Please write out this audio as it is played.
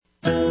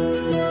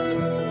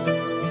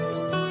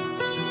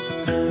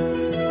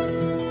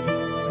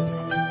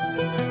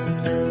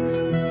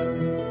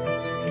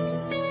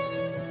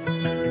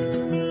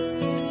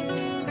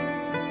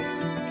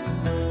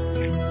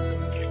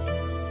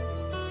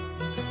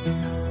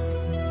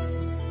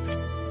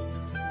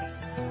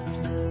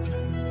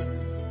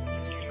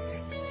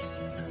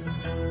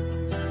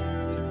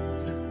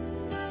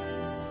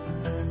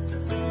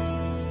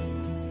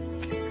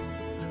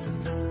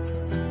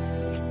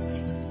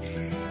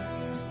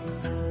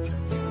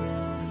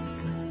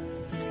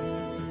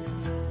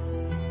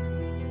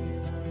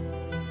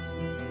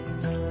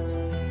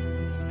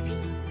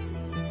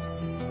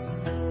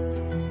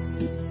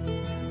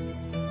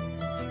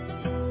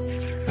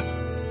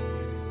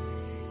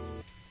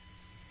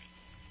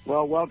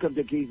Well, welcome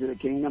to Keys of the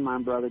Kingdom.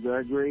 I'm Brother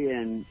Gregory,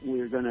 and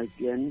we're going to,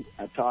 again,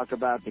 talk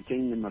about the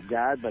Kingdom of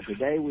God. But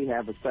today we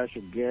have a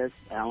special guest,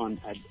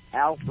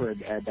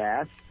 Alfred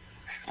Adass.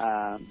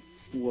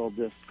 We'll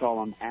just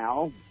call him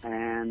Al.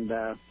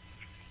 And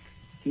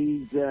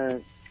he's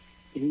a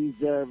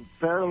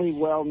fairly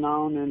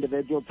well-known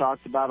individual,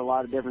 talks about a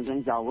lot of different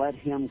things. I'll let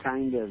him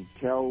kind of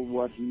tell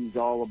what he's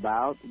all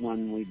about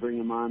when we bring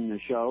him on the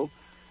show.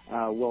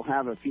 We'll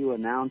have a few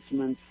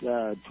announcements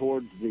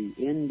towards the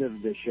end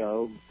of the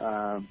show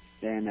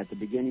and at the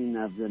beginning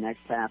of the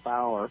next half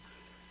hour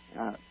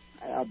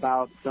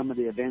about some of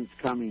the events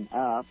coming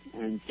up.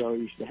 And so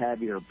you should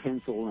have your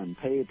pencil and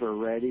paper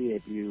ready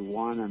if you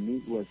want to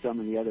meet with some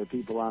of the other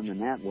people on the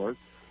network.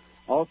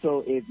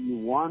 Also, if you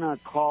want to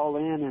call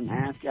in and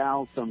ask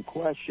Al some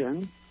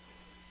questions,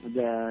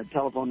 the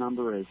telephone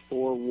number is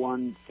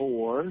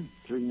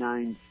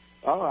 414-39...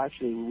 Oh,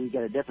 actually, we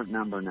got a different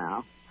number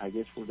now. I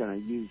guess we're going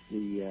to use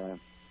the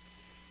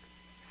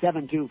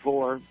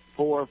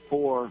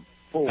 724-444.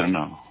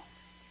 No.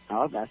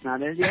 Oh, that's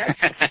not it yet?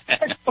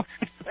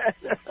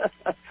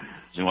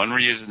 The one we're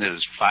using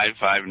is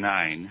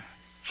 559.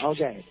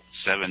 Okay.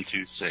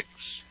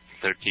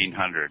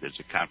 726-1300 is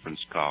a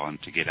conference call,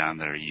 and to get on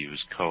there,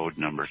 use code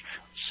number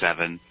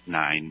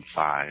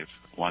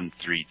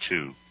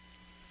 795132.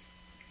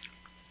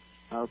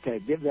 Okay,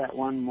 give that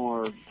one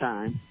more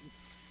time.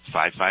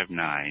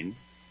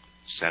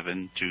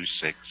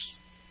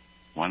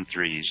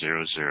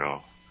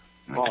 559-726-1300.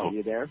 Paul,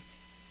 you there?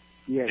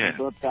 Yeah, you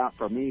flipped out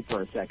for me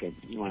for a second.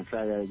 You want to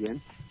try that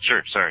again?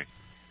 Sure, sorry.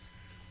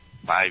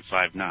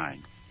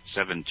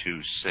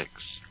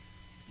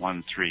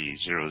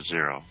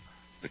 559-726-1300.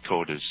 The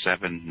code is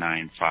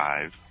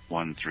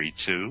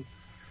 795132.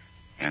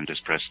 And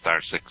just press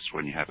 *6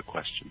 when you have a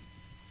question.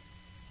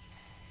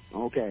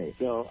 Okay,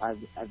 so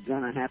I'm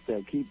going to have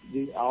to keep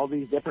all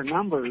these different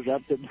numbers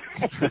up to...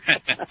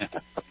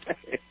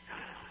 Okay.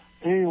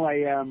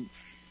 Anyway, as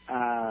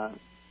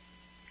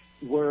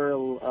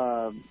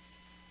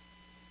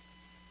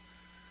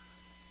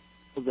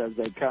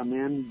they come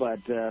in, but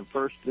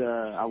first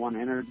I want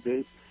to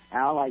introduce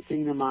Al. I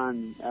seen him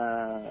on,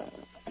 I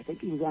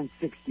think he was on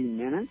 60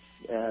 Minutes,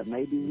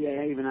 maybe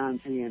even on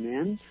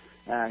CNN.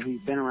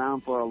 He's been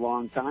around for a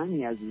long time.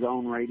 He has his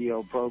own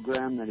radio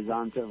program that is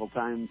on several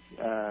times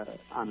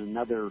on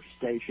another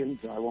station,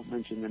 so I won't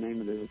mention the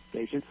name of the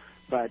station,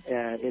 but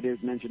it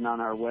is mentioned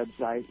on our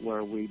website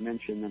where we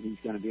mention that he's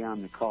going to be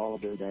on the call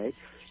today.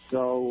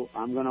 So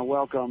I'm going to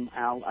welcome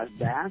Al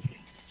Adass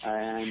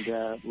and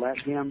let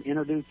him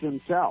introduce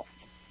himself.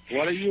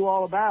 What are you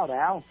all about,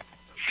 Al?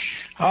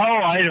 Oh,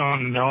 I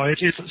don't know.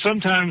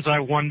 Sometimes I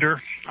wonder.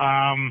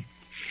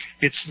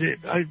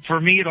 For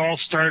me, it all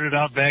started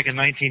out back in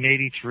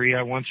 1983.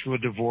 I went through a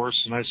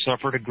divorce, and I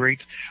suffered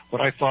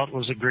what I thought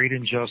was a great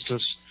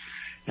injustice,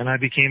 and I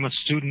became a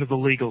student of the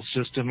legal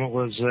system. It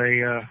was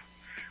a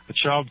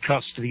child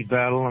custody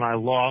battle, and I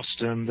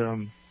lost,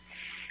 and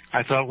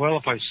I thought, well,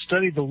 if I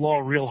studied the law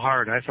real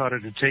hard, I thought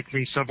it would take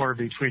me somewhere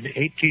between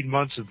 18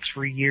 months and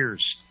 3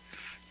 years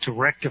to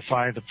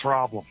rectify the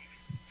problem.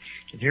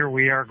 And here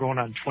we are going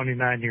on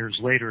 29 years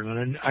later,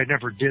 and I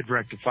never did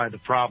rectify the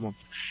problem.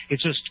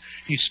 It's just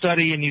you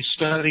study, and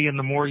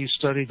the more you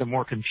study, the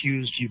more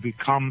confused you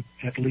become,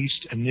 at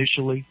least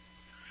initially.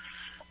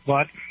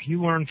 But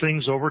you learn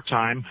things over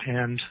time,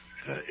 and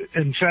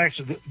in fact,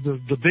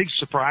 the big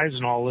surprise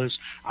in all is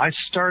I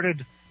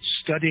started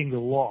studying the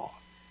law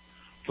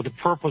for the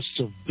purpose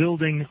of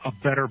building a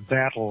better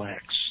battle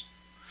axe.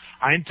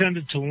 I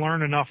intended to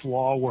learn enough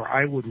law where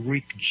I would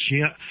wreak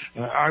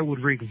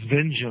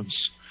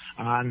vengeance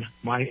on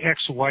my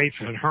ex-wife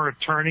and her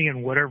attorney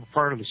and whatever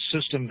part of the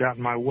system got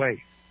in my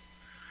way.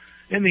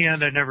 In the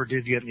end, I never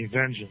did get any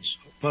vengeance.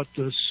 But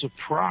the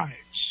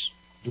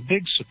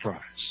big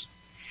surprise,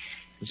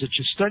 is that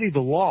you study the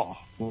law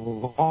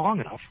long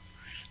enough,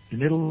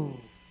 and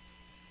it'll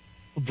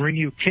bring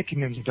you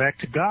kicking back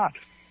to God.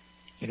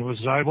 And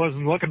I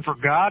wasn't looking for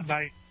God,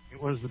 and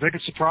it was the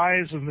biggest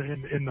surprise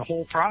in the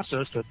whole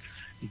process that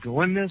you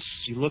go in this,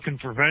 you're looking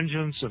for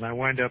vengeance, and I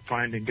wind up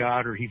finding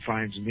God, or He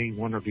finds me,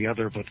 one or the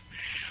other. But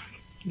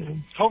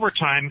over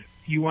time,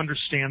 you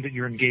understand that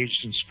you're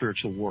engaged in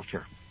spiritual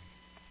warfare.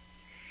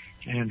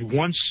 And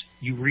once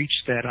you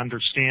reach that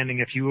understanding,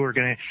 if you're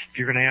going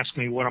to ask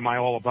me what am I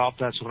all about,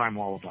 that's what I'm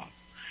all about.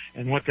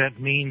 And what that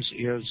means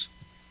is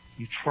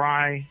you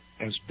try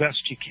as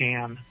best you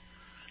can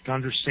to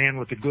understand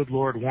what the good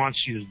Lord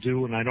wants you to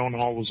do, and I don't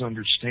always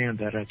understand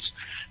that.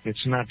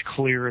 It's not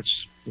clear.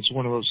 It's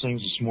one of those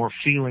things. It's more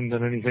feeling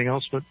than anything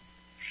else. But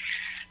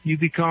you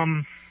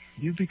become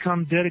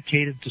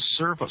dedicated to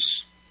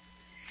service,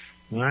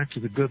 right, to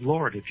the good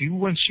Lord.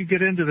 Once you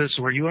get into this,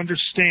 where you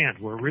understand,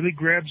 where it really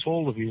grabs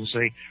hold of you and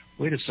say,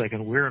 wait a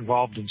second, we're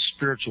involved in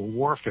spiritual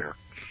warfare.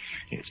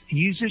 It's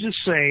easy to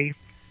say,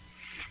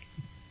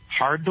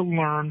 hard to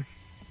learn.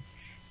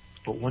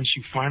 But once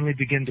you finally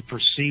begin to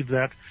perceive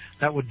that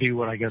would be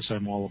what I guess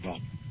I'm all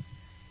about.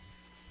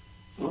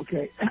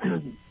 Okay.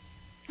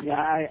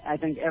 Yeah, I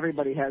think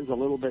everybody has a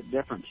little bit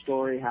different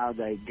story, how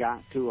they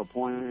got to a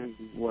point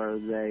where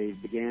they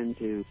began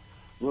to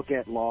look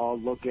at law,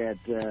 look at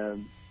the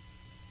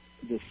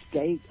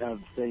state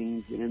of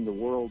things in the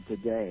world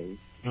today.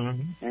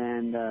 Mm-hmm.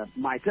 And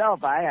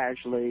myself, I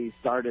actually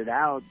started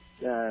out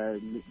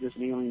just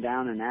kneeling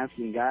down and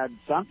asking God,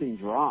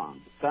 something's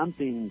wrong.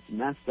 Something's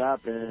messed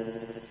up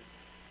in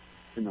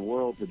the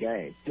world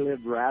today. I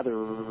lived rather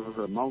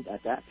remote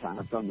at that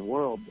time from the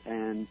world,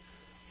 and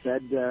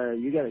said,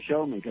 you got to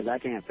show me because I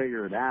can't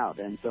figure it out.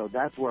 And so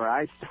that's where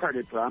I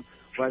started from.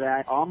 But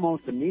I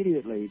almost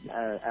immediately,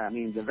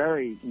 the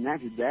very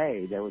next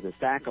day, there was a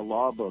stack of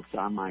law books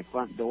on my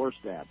front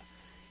doorstep.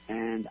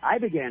 And I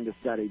began to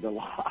study the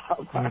law.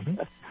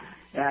 Mm-hmm.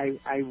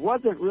 I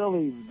wasn't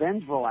really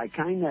vengeful. I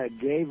kind of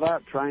gave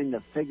up trying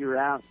to figure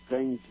out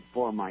things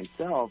for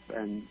myself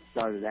and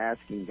started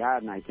asking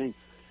God. And I think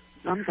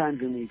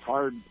sometimes in these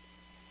hard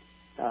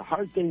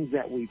things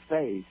that we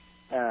face,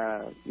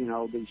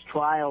 these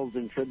trials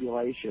and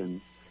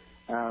tribulations,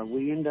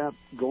 we end up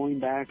going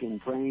back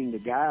and praying to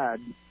God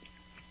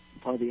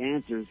for the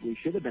answers we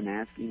should have been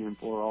asking Him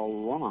for all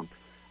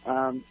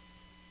along.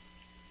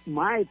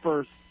 My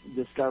first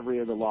discovery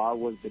of the law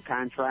was the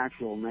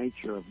contractual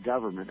nature of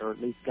government, or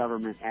at least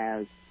government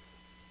as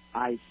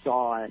I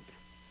saw it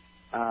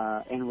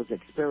and was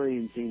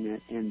experiencing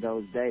it in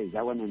those days.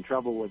 I wasn't in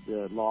trouble with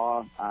the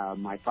law.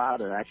 My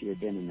father actually had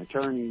been an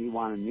attorney. He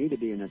wanted me to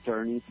be an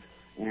attorney,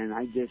 and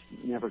I just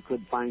never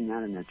could find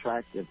that an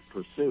attractive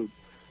pursuit.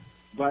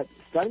 But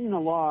studying the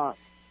law,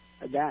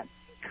 that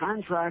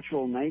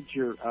contractual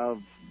nature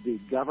of the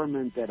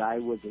government that I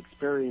was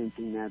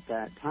experiencing at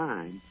that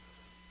time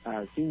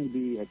seemed to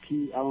be a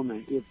key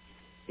element.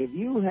 If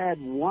you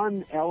had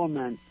one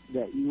element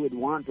that you would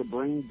want to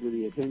bring to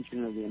the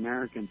attention of the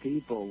American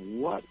people,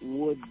 what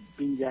would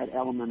be that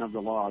element of the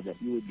law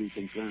that you would be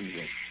concerned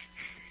with?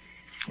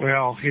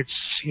 Well, it's,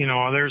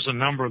 there's a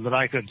number that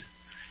I could,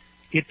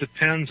 it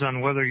depends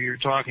on whether you're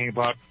talking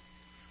about,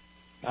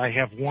 I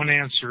have one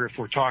answer if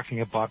we're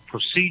talking about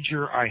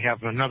procedure. I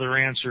have another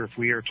answer if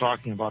we are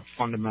talking about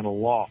fundamental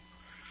law.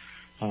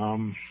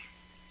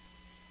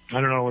 I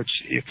don't know,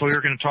 if we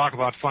were going to talk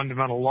about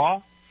fundamental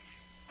law,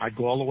 I'd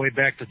go all the way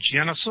back to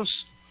Genesis,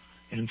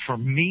 and for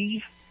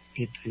me,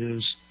 it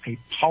is a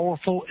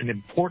powerful and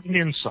important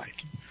insight.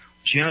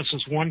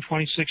 Genesis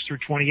 1:26 through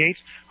 28,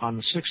 on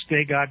the sixth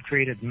day God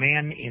created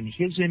man in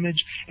His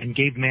image and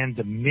gave man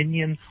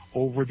dominion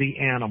over the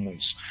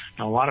animals.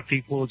 Now, a lot of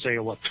people would say,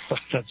 well,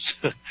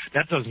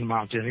 that doesn't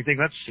amount to anything.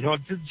 That's,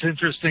 it's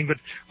interesting, but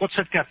what's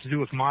that got to do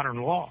with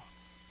modern law?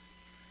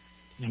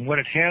 And what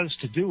it has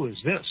to do is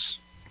this.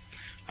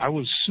 I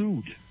was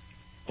sued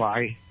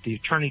by the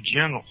Attorney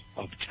General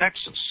of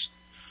Texas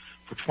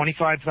for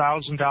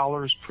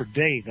 $25,000 per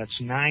day. That's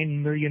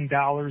 $9 million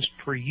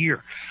per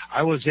year.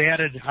 I was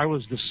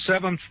the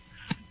seventh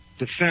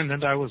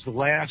defendant. I was the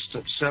last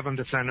of seven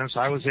defendants.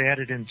 I was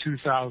added in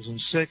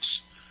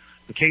 2006.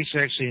 The case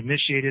actually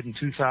initiated in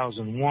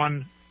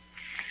 2001.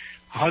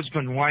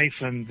 Husband, wife,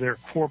 and their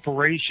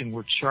corporation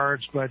were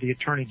charged by the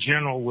Attorney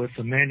General with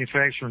the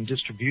manufacture and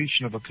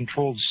distribution of a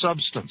controlled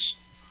substance.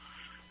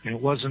 And it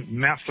wasn't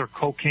meth or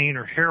cocaine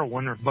or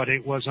heroin, but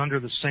it was under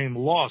the same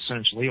law,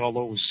 essentially,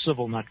 although it was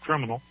civil, not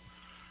criminal.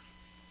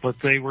 But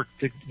they were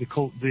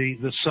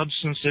the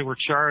substance they were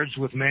charged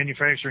with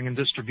manufacturing and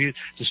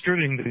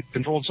distributing the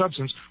controlled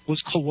substance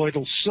was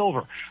colloidal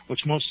silver, which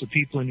most of the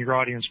people in your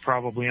audience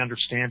probably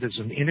understand is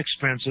an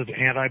inexpensive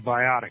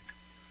antibiotic.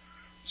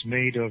 It's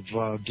made of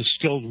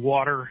distilled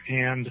water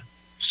and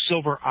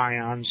silver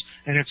ions,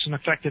 and it's an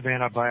effective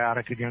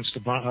antibiotic against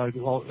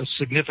a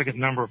significant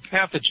number of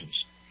pathogens.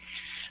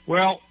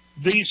 Well,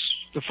 the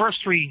first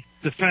three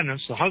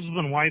defendants, the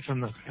husband, wife,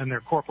 and their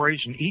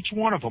corporation, each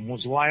one of them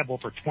was liable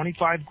for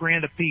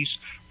 $25,000 apiece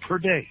per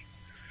day.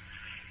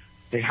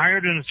 They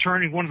hired an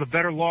attorney, one of the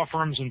better law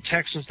firms in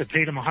Texas, that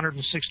paid him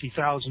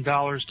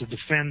 $160,000 to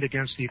defend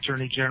against the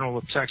Attorney General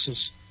of Texas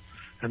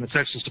and the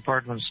Texas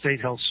Department of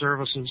State Health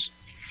Services.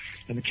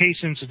 And the case,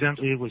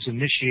 incidentally, was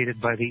initiated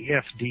by the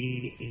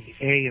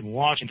FDA in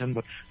Washington,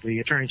 but the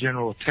Attorney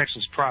General of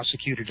Texas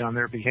prosecuted on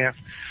their behalf.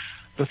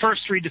 The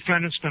first three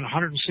defendants spent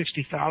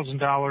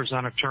 $160,000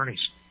 on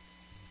attorneys,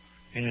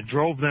 and it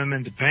drove them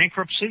into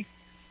bankruptcy.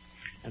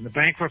 And the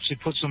bankruptcy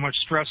put so much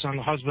stress on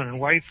the husband and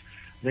wife,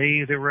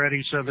 they were at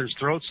each other's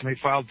throats, and they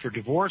filed for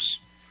divorce.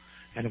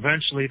 And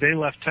eventually, they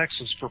left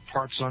Texas for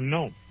parts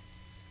unknown.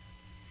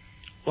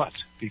 But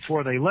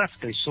before they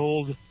left, they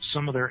sold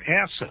some of their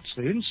assets.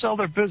 They didn't sell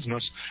their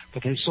business,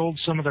 but they sold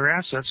some of their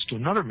assets to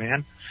another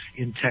man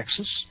in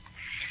Texas.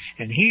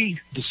 And he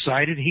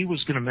decided he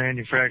was going to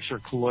manufacture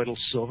colloidal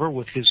silver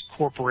with his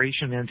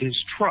corporation and his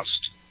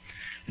trust.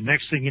 And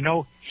next thing you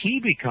know,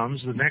 he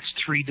becomes the next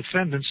three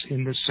defendants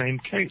in this same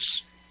case.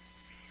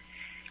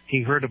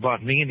 He heard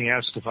about me and he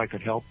asked if I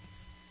could help.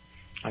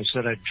 I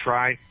said I'd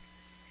try.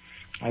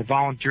 I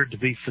volunteered to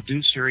be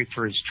fiduciary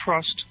for his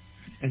trust,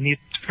 and the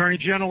Attorney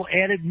General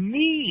added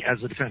me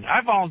as a defendant.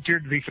 I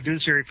volunteered to be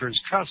fiduciary for his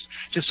trust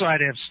just so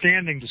I'd have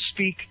standing to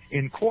speak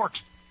in court.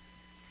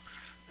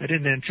 I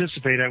didn't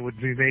anticipate I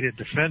would be made a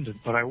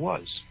defendant, but I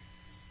was.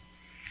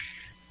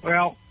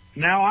 Well,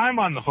 now I'm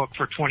on the hook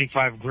for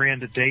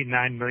 $25,000 a day,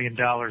 $9 million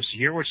a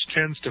year, which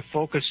tends to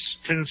focus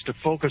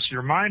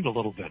your mind a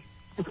little bit.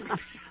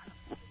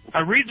 I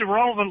read the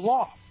relevant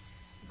law,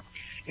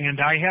 and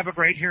I have it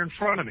right here in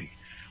front of me.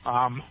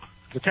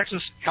 The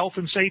Texas Health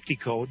and Safety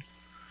Code,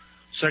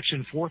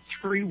 Section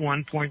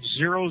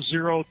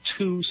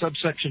 431.002,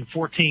 subsection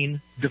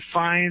 14,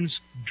 defines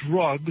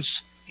drugs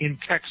in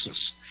Texas.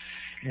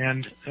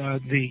 And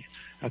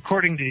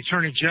according to the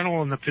Attorney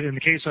General in the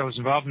case I was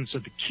involved in,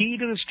 said the key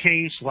to this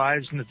case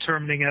lies in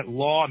determining at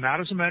law, not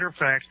as a matter of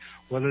fact,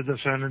 whether the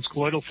defendant's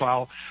colloidal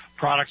foul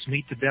products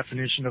meet the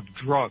definition of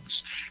drugs.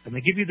 And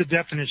they give you the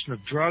definition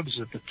of drugs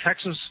at the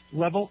Texas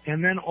level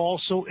and then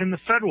also in the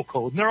federal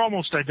code. And they're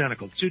almost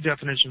identical. The two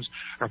definitions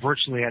are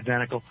virtually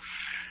identical.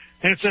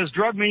 And it says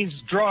drug means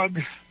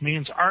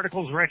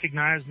articles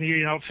recognized in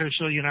the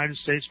official United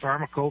States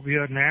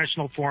Pharmacopoeia,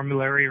 national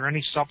formulary, or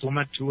any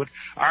supplement to it.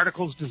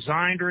 Articles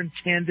designed or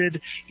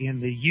intended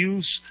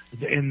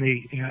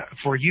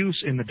for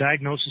use in the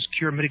diagnosis,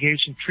 cure,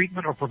 mitigation,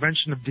 treatment, or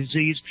prevention of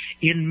disease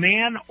in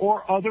man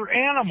or other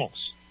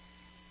animals.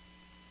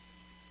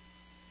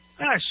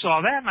 And I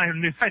saw that,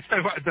 and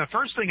the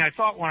first thing I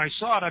thought when I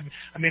saw it,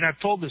 I've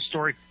told this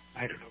story,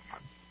 I don't know,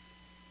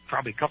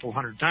 probably a couple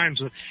hundred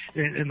times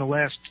in the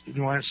last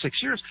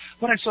 6 years.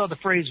 When I saw the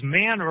phrase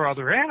man or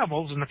other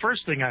animals, and the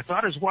first thing I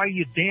thought is, why,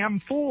 you damn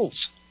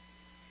fools.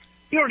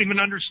 You don't even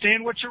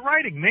understand what you're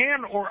writing.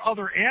 Man or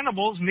other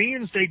animals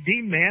means they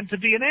deem man to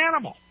be an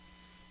animal.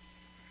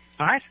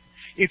 All right?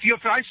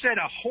 If I said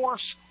a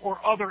horse or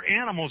other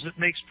animals, it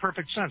makes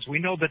perfect sense. We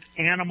know that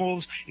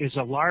animals is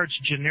a large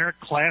generic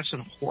class,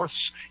 and horse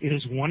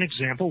is one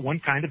example, one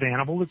kind of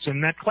animal that's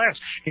in that class.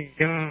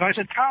 If I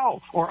said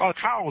cow or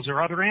cows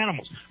or other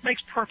animals, it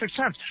makes perfect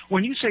sense.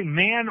 When you say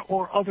man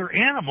or other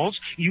animals,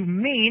 you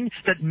mean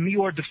that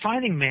you are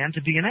defining man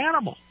to be an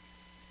animal.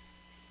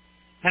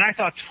 And I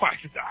thought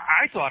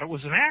it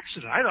was an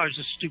accident. I thought it was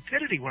just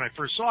stupidity when I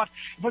first saw it.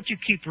 But you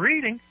keep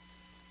reading,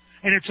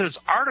 and it says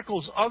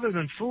articles other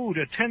than food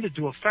intended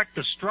to affect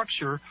the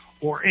structure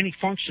or any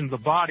function of the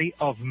body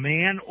of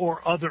man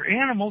or other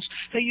animals.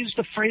 They use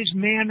the phrase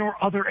man or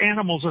other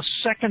animals a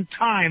second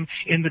time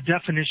in the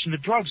definition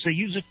of drugs. They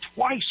use it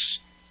twice.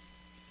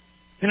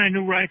 And I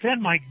knew right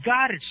then, my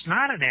God, it's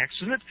not an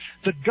accident.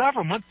 The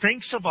government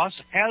thinks of us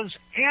as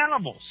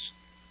animals.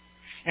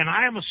 And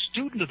I am a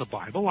student of the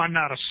Bible. I'm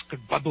not a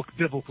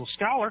biblical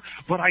scholar,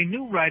 but I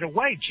knew right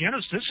away,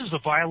 this is a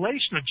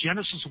violation of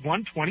Genesis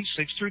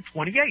 1:26 through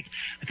 28.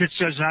 It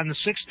says, on the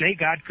sixth day,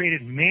 God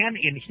created man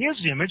in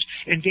his image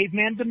and gave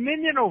man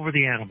dominion over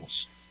the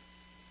animals.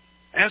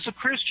 As a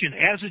Christian,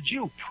 as a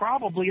Jew,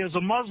 probably as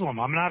a Muslim,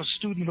 I'm not a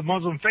student of the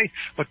Muslim faith,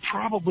 but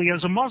probably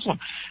as a Muslim,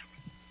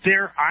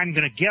 I'm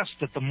going to guess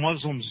that the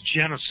Muslim's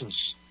Genesis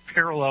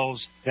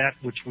parallels that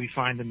which we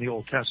find in the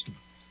Old Testament.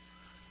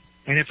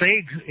 And if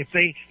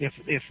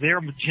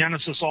their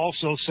Genesis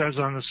also says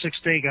on the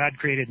sixth day God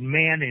created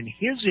man in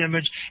his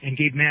image and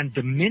gave man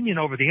dominion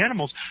over the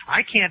animals,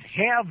 I can't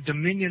have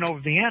dominion over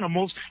the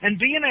animals and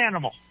be an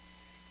animal.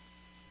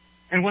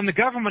 And when the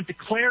government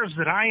declares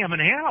that I am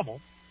an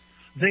animal,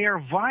 they are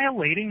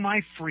violating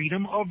my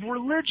freedom of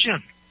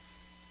religion.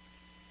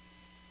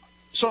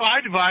 So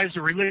I devised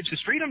a religious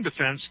freedom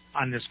defense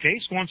on this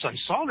case. Once I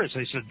saw this,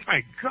 I said,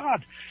 my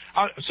God.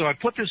 So I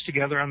put this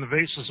together on the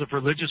basis of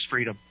religious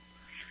freedom.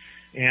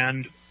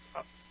 And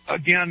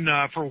again,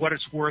 for what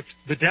it's worth,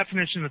 the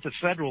definition at the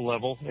federal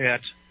level at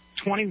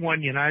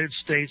 21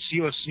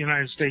 U.S.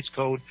 United States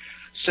Code,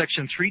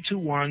 Section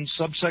 321,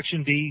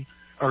 subsection G,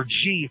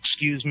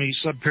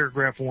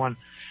 subparagraph 1,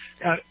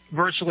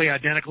 virtually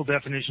identical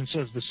definition,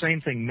 says the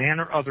same thing. Man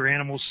or other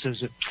animals,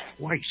 says it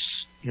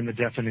twice in the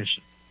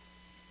definition.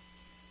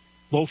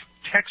 Both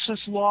Texas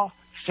law,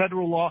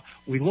 federal law,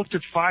 we looked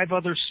at 5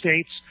 other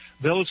states.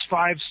 Those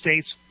 5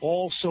 states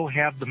also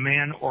have the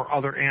man or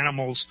other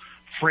animals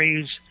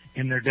phrase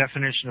in their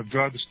definition of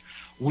drugs.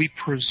 We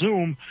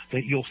presume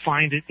that you'll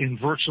find it in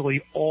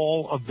virtually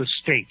all of the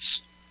states.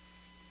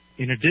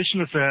 In addition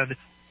to that,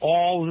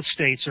 all the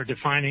states are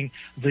defining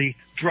the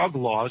drug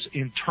laws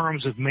in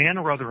terms of man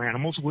or other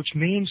animals, which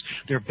means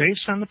they're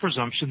based on the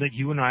presumption that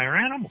you and I are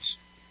animals.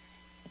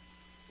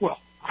 Well,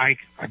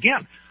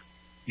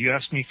 you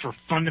asked me for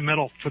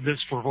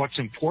what's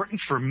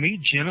important for me,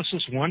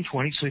 Genesis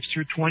 1:26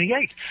 through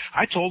 28.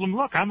 I told them,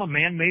 look, I'm a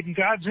man made in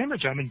God's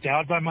image. I'm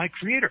endowed by my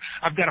Creator.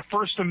 I've got a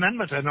First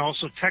Amendment, and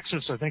also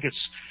Texas. I think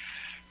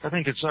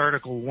it's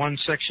Article 1,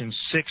 Section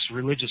 6,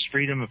 religious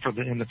freedom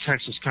in the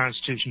Texas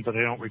Constitution, but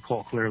I don't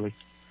recall clearly.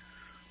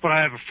 But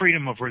I have a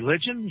freedom of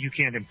religion. You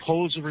can't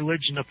impose a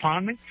religion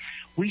upon me.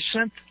 We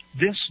sent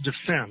this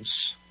defense.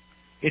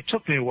 It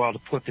took me a while to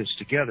put this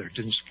together. It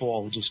didn't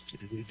fall.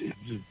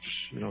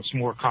 It's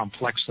more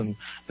complex than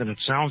it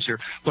sounds here.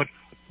 But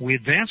we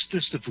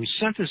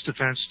sent this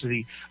defense to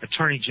the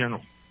Attorney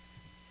General.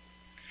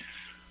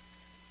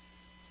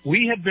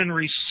 We had been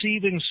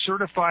receiving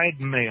certified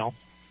mail,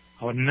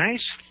 a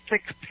nice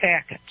thick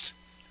packet,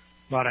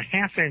 about a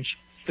half-inch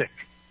thick.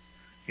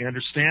 You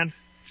understand?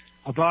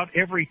 About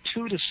every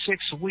 2 to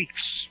 6 weeks,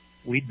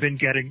 we'd been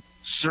getting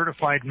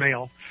certified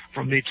mail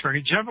from the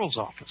Attorney General's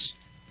office.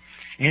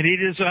 And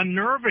it is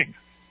unnerving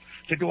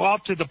to go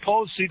out to the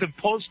post, see the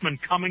postman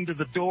coming to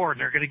the door,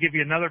 and they're going to give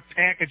you another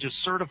package of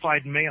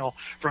certified mail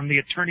from the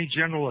Attorney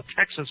General of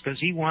Texas because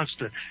he wants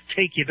to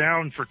take you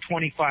down for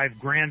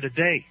 $25,000 a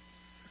day.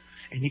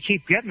 And you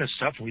keep getting this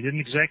stuff. We didn't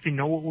exactly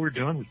know what we were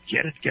doing. We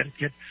get it.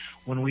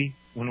 When we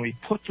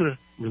put the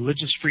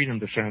Religious Freedom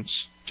Defense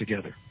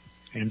together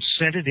and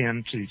sent it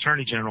in to the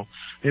Attorney General,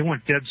 they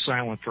went dead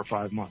silent for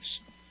 5 months.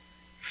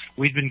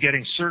 We'd been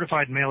getting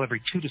certified mail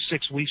every 2 to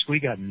 6 weeks. We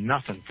got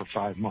nothing for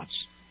 5 months.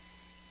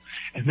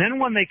 And then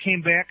when they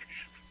came back,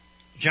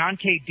 John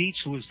K. Dietz,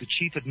 who was the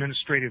chief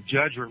administrative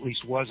judge, or at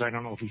least was, I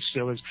don't know if he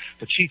still is,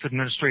 the chief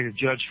administrative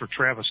judge for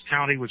Travis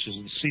County, which is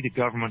the seat of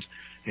government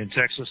in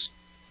Texas.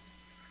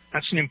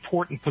 That's an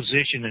important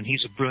position, and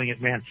he's a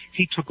brilliant man.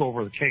 He took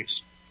over the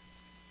case.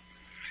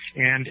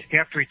 And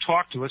after he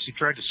talked to us, he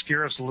tried to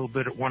scare us a little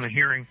bit at one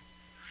hearing.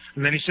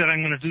 And then he said,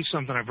 I'm going to do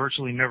something I've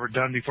virtually never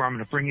done before. I'm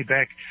going to bring you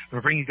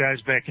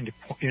guys back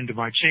into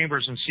my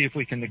chambers and see if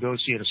we can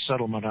negotiate a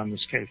settlement on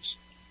this case.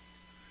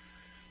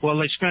 Well,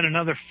 they spent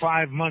another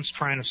 5 months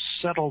trying to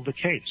settle the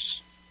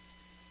case.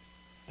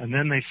 And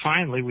then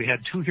we had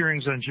 2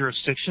 hearings on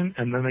jurisdiction,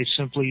 and then they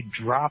simply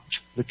dropped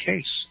the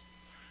case.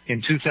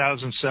 In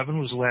 2007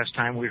 was the last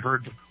time we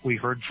heard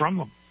from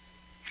them.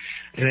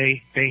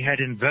 They had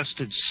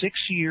invested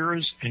 6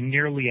 years and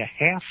nearly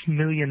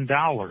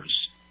 $500,000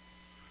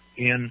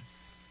 in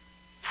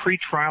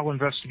pretrial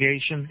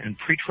investigation and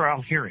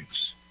pretrial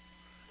hearings.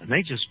 And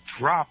they just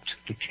dropped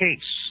the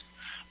case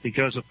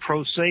because a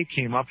pro se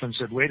came up and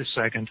said, wait a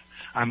second,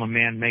 I'm a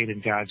man made in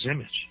God's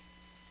image.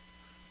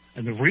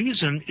 And the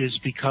reason is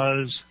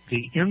because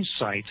the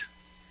insight,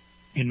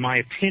 in my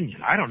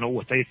opinion, I don't know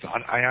what they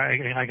thought,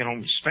 I can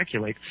only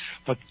speculate,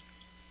 but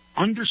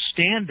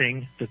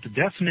understanding that the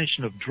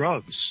definition of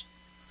drugs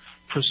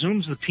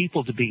presumes the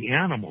people to be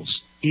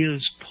animals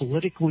is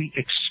politically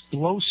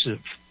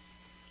explosive.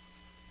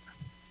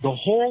 The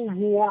whole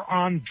war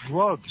on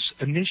drugs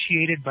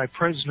initiated by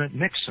President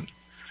Nixon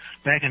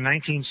back in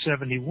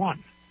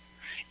 1971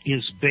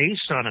 is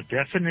based on a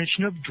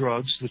definition of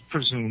drugs that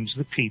presumes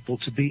the people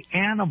to be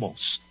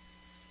animals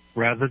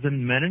rather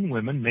than men and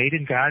women made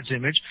in God's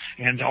image,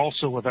 and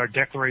also with our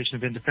Declaration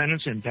of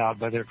Independence endowed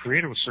by their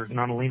Creator with certain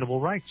unalienable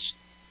rights.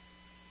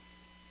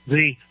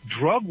 The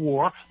drug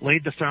war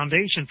laid the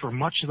foundation for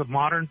much of the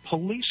modern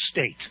police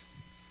state.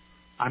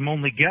 I'm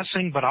only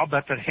guessing, but I'll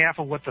bet that half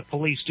of what the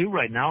police do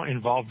right now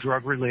involve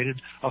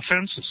drug-related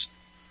offenses.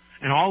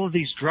 And all of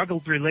these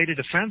drug-related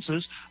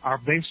offenses are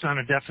based on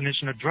a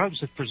definition of drugs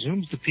that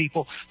presumes the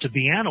people to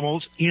be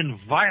animals in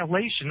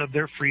violation of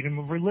their freedom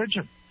of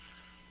religion.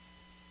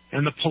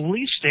 And the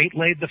police state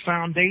laid the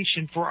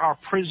foundation for our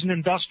prison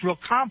industrial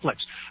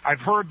complex. I've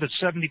heard that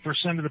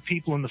 70% of the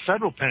people in the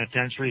federal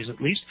penitentiaries,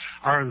 at least,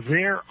 are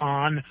there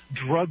on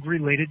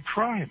drug-related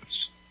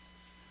crimes.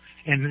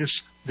 And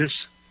this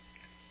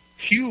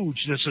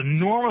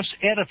enormous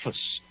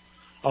edifice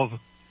of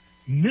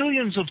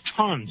millions of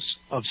tons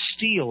of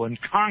steel and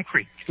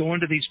concrete go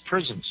into these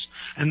prisons,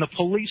 and the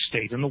police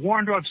state and the war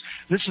on drugs.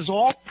 This is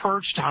all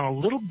perched on a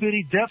little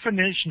bitty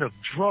definition of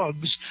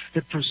drugs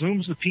that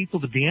presumes the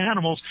people to be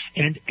animals,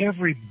 and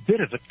every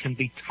bit of it can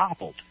be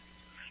toppled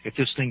if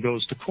this thing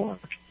goes to court.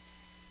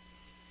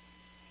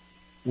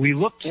 We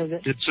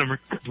did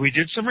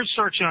some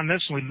research on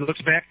this, and we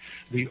looked back.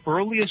 The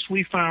earliest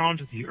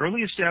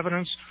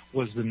evidence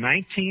was the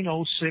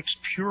 1906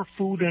 Pure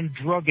Food and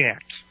Drug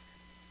Act.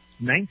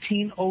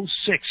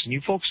 1906, and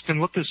you folks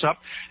can look this up,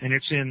 and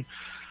it's in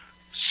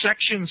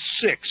Section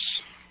 6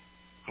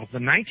 of the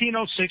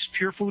 1906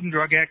 Pure Food and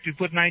Drug Act. You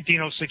put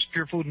 1906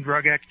 Pure Food and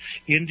Drug Act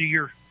into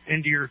your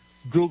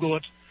Google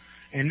it,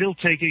 and it'll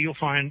take you. You'll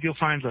find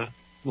the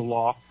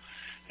law,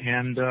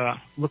 and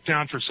look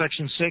down for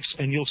Section 6,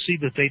 and you'll see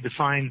that they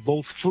define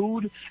both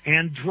food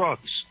and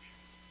drugs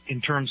in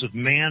terms of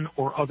man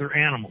or other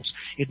animals.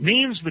 It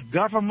means the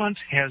government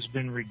has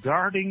been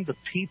regarding the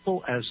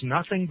people as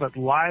nothing but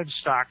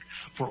livestock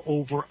for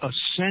over a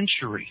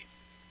century.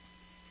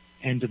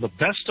 And to the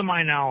best of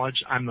my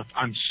knowledge, I'm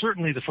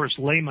certainly the first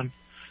layman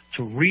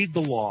to read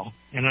the law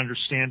and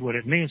understand what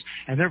it means.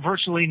 And there are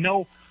virtually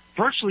no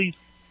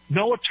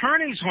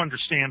attorneys who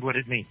understand what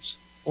it means.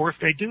 Or if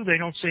they do, they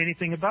don't say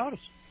anything about it.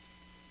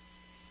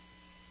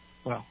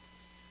 Well,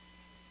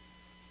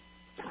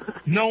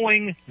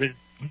 knowing that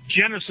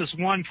Genesis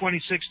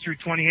 1:26 through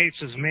 28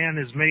 says man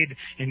is made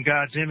in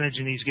God's image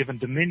and he's given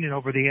dominion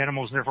over the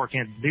animals and therefore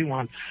can't be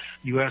one.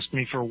 You asked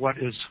me for what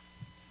is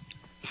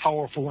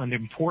powerful and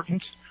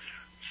important.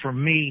 For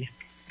me,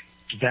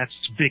 that's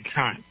big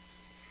time.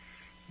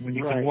 When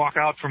you can walk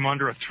out from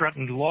under a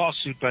threatened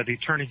lawsuit by the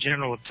Attorney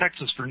General of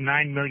Texas for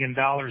 $9 million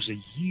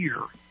a year,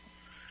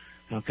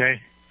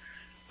 okay,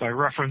 by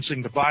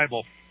referencing the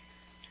Bible,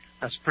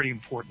 that's pretty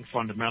important,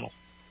 fundamental.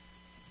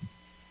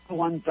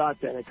 One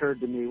thought that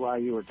occurred to me while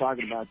you were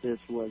talking about this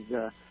was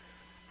a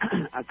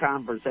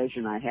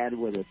conversation I had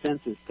with a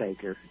census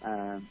taker.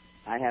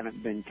 I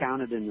haven't been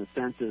counted in the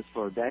census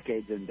for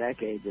decades and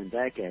decades and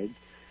decades.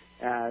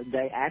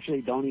 They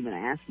actually don't even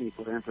ask me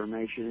for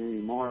information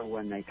anymore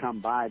when they come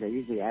by. They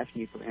usually ask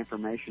me for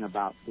information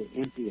about the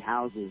empty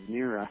houses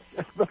near us.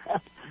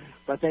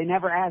 But they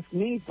never ask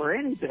me for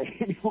anything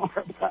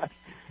anymore. But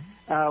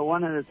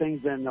one of the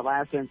things in the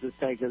last census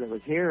taker that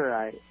was here,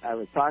 I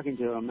was talking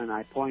to him, and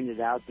I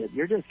pointed out that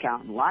you're just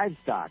counting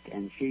livestock.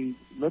 And she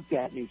looked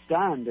at me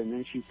stunned, and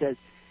then she says,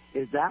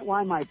 "Is that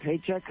why my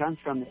paycheck comes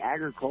from the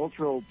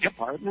agricultural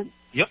department?"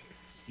 Yep.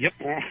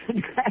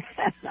 And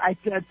I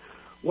said,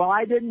 well,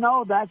 I didn't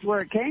know that's where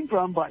it came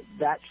from, but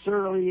that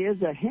surely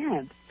is a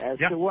hint as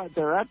to what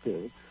they're up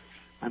to.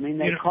 I mean,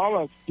 they call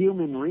us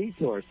human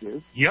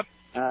resources. Yep.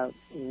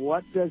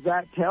 What does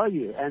that tell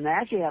you? And they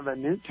actually have a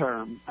new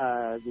term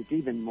that's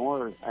even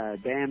more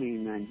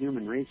damning than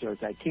human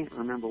resource. I can't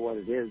remember what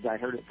it is. I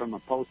heard it from a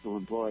postal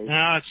employee.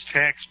 No, it's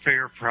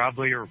taxpayer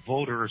probably, or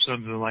voter or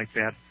something like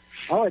that.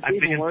 Oh, it's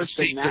even worse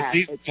than that.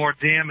 It's even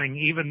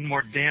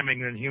more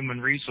damning than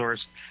human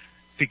resource.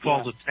 He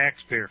calls it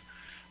taxpayer.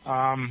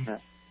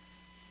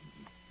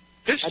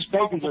 This is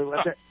basically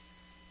what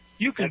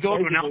you can go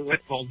to an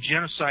outfit called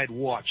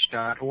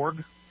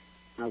genocidewatch.org.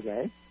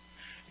 Okay.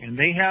 And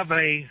they have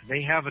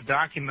a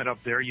document up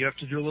there. You have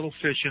to do a little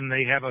fishing.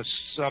 They have us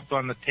up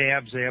on the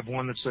tabs. They have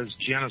one that says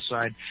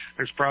genocide.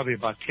 There's probably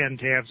about 10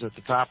 tabs at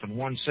the top, and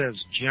one says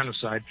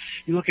genocide.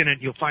 You look in it,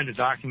 you'll find a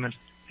document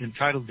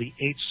entitled The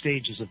 8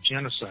 Stages of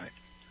Genocide.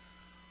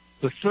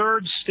 The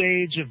third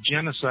stage of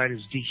genocide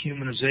is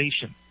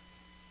dehumanization.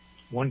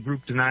 One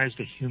group denies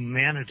the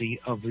humanity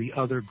of the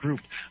other group.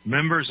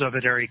 Members of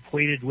it are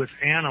equated with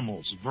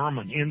animals,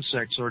 vermin,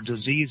 insects, or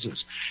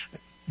diseases.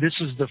 This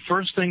is the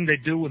first thing they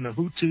do when the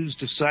Hutus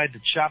decide to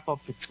chop up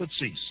the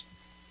Tutsis.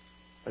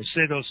 They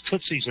say those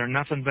Tutsis are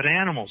nothing but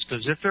animals,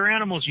 because if they're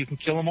animals, you can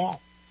kill them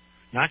all.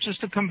 Not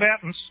just the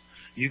combatants.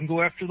 You can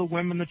go after the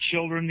women, the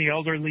children, the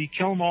elderly,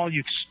 kill them all.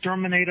 You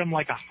exterminate them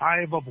like a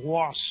hive of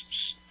wasps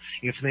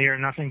if they are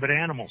nothing but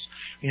animals.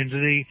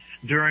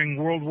 During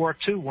World War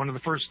II, one of the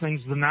first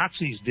things the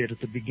Nazis did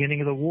at the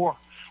beginning of the war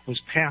was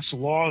pass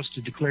laws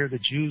to declare the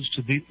Jews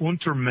to be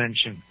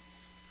Untermenschen,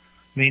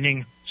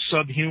 meaning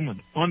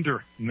subhuman,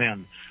 under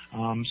men,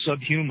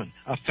 subhuman,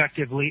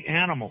 effectively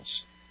animals.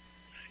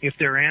 If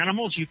they're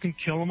animals, you can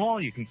kill them all.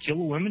 You can kill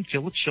the women,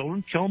 kill the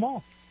children, kill them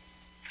all.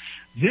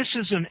 This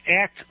is an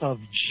act of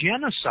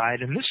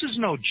genocide, and this is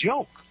no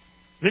joke.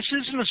 This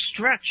isn't a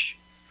stretch.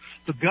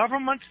 The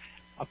government,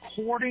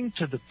 according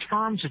to the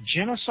terms of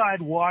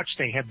Genocide Watch,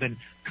 they have been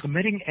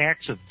committing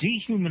acts of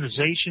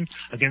dehumanization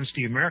against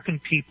the American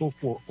people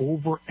for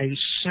over a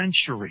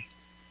century.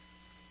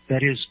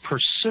 That is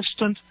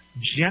persistent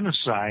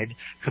genocide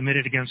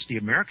committed against the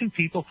American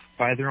people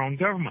by their own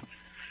government.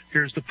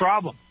 Here's the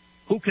problem.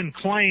 Who can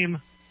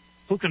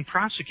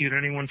prosecute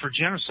anyone for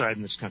genocide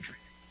in this country?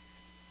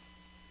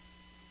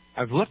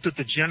 I've looked at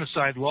the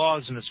genocide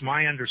laws, and it's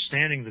my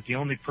understanding that the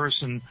only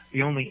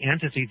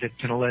entity that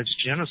can allege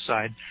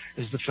genocide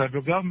is the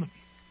federal government.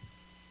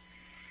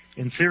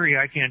 In theory,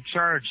 I can't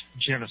charge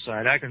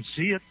genocide. I can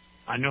see it.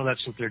 I know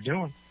that's what they're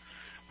doing.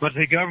 But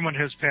the government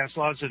has passed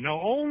laws that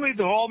no, only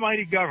the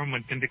almighty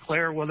government can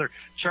declare whether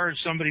charge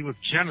somebody with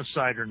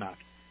genocide or not.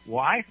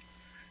 Why?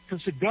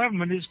 Because the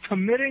government is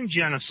committing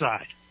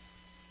genocide.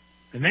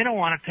 And they don't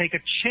want to take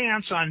a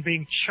chance on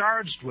being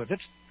charged with it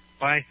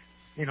by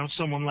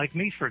someone like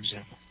me, for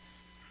example.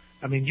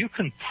 I mean, you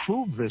can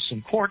prove this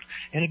in court.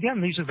 And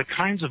again, these are the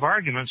kinds of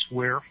arguments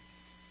where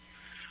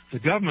the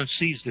government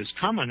sees this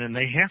coming and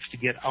they have to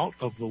get out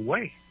of the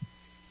way.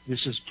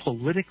 This is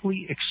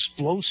politically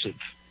explosive.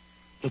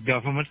 The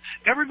government,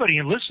 everybody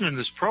listening to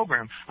this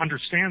program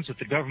understands that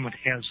the government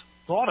has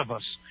thought of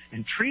us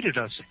and treated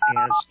us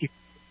as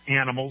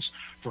animals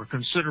for a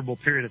considerable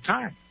period of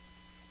time.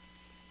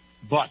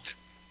 But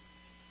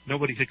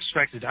nobody's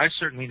expected, I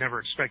certainly never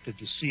expected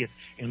to see it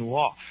in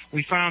law.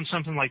 We found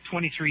something like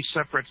 23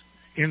 separate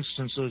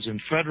instances in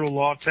federal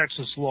law,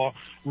 Texas law,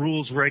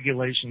 rules,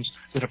 regulations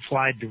that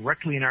applied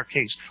directly in our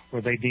case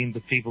where they deemed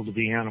the people to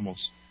be animals.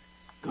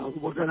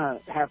 We're going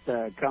to have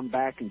to come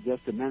back in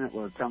just a minute.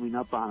 We're coming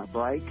up on a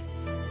break.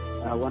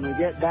 When we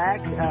get back,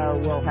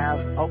 we'll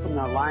open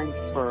the lines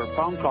for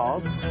phone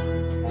calls,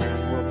 and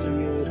we'll see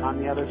you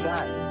on the other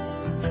side.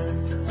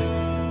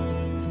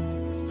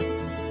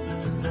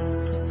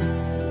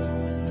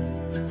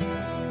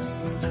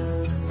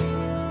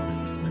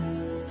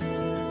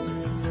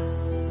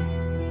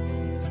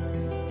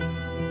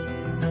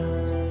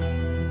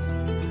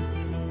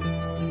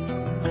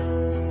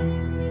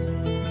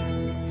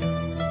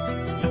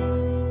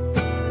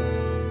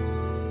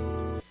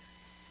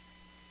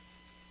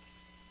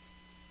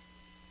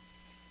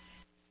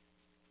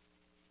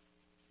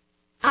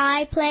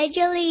 I pledge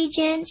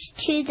allegiance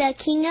to the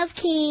King of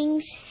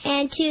Kings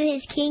and to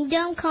his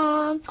kingdom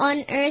come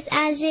on earth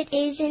as it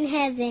is in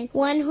heaven,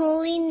 one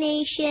holy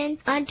nation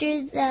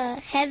under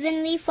the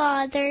Heavenly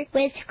Father,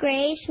 with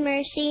grace,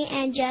 mercy,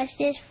 and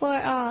justice for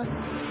all.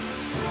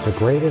 The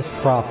Greatest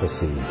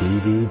Prophecy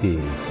DVD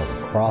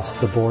from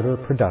Cross the Border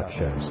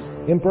Productions.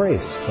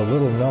 Embrace the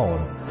little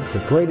known,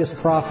 the greatest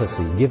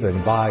prophecy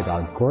given by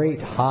the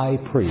great high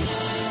priest,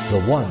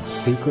 the once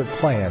secret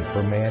plan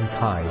for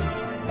mankind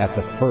at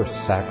the first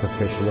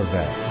sacrificial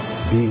event.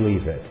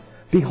 Believe it.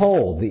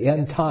 Behold the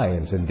end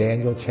times in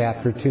Daniel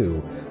chapter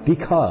 2,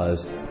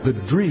 because the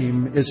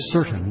dream is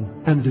certain,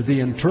 and the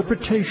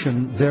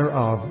interpretation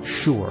thereof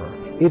sure.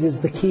 It is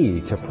the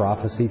key to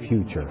prophecy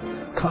future.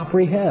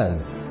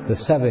 Comprehend the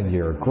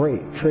 7-year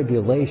great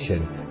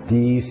tribulation,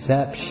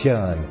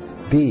 deception.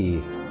 Be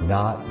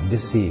not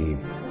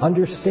deceived.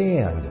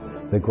 Understand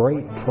the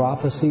great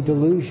prophecy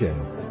delusion,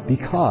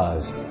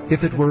 because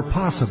if it were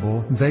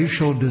possible, they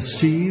shall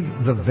deceive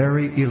the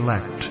very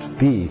elect.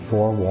 Be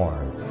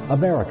forewarned.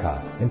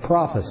 America in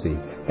prophecy,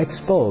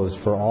 exposed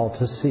for all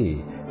to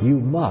see. You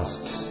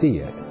must see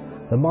it.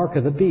 The mark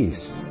of the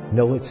beast.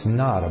 No, it's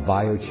not a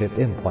biochip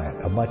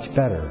implant. A much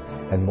better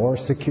and more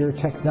secure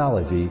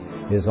technology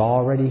is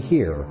already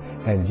here,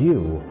 and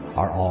you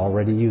are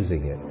already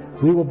using it.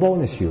 We will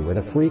bonus you with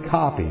a free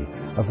copy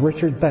of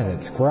Richard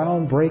Bennett's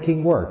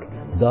groundbreaking work,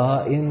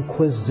 The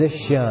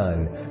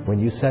Inquisition, when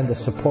you send a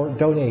support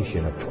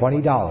donation of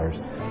 $20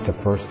 to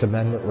First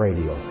Amendment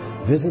Radio.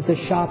 Visit the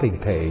shopping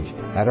page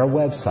at our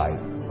website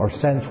or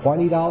send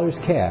 $20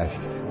 cash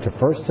to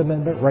First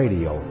Amendment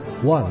Radio,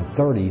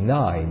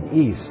 139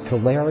 East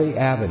Tulare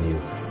Avenue,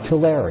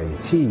 Tulare,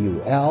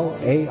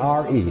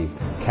 Tulare,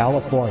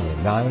 California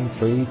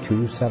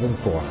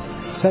 93274.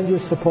 Send your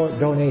support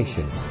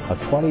donation of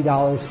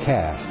 $20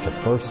 cash to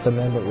First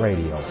Amendment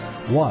Radio,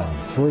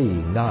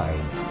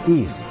 139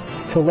 East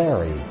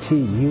Tulare,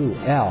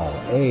 Tulare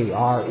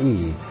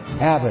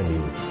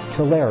Avenue,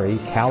 Tulare,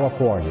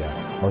 California,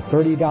 or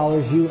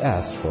 $30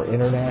 U.S. for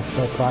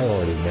international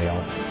priority mail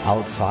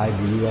outside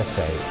the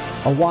USA.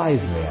 A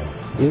wise man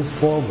is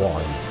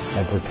forewarned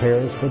and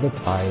prepares for the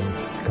times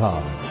to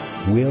come.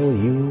 Will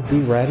you be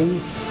ready?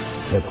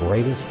 The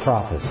Greatest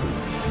Prophecy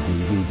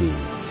DVD.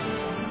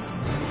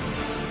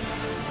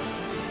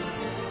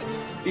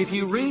 If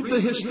you read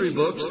the history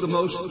books, the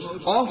most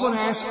often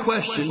asked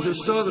question to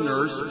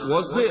Southerners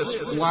was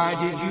this: why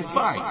did you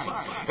fight?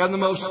 And the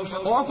most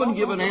often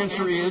given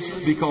answer is,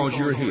 because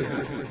you're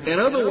here. In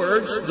other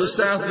words, the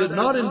South did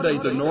not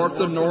invade the North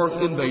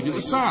invaded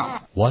the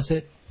South. Was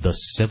it the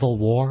Civil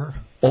War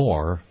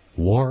or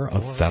War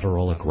of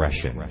Federal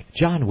Aggression?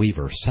 John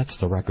Weaver sets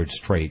the record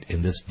straight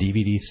in this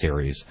DVD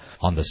series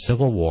on the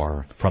Civil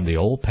War from the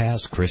Old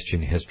Past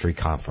Christian History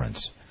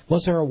Conference.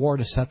 Was there a war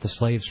to set the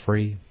slaves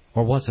free?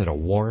 Or was it a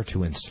war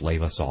to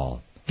enslave us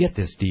all? Get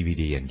this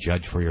DVD and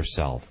judge for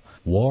yourself.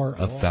 War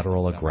of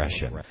Federal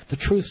Aggression. The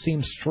truth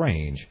seems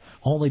strange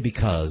only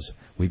because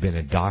we've been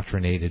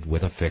indoctrinated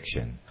with a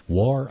fiction.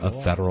 War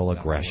of Federal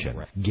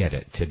Aggression. Get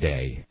it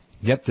today.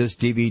 Get this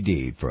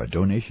DVD for a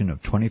donation of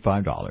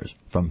 $25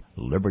 from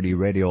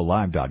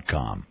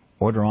LibertyRadioLive.com.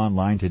 Order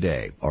online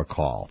today or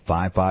call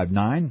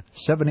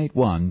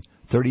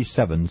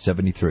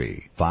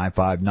 559-781-3773.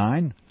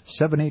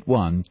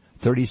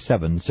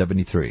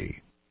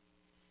 559-781-3773.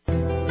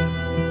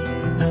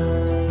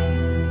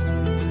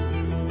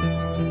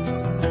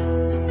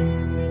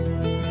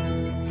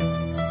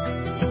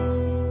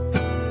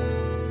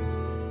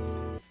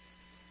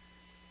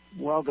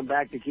 Welcome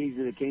back to Keys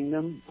of the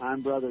Kingdom.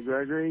 I'm Brother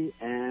Gregory,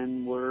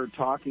 and we're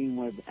talking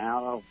with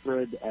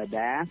Alfred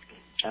Adask,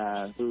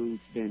 who's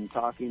been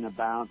talking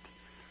about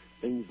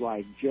things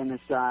like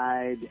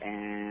genocide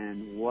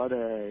and what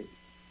a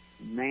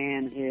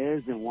man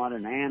is and what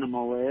an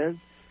animal is.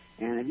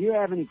 And if you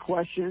have any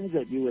questions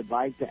that you would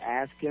like to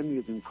ask him,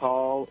 you can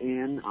call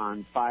in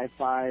on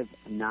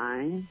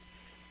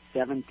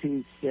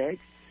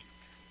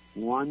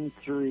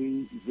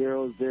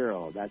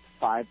 559-726-1300. That's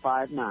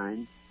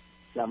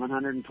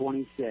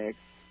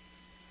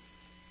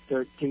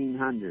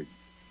 559-726-1300.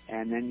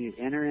 And then you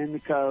enter in the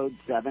code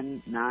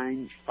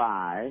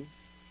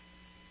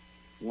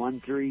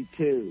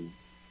 795-132.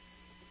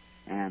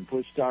 And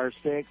push star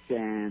 6,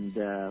 and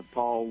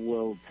Paul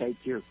will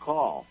take your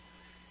call.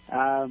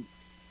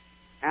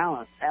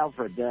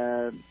 Alfred,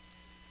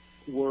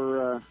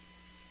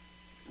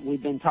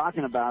 we've been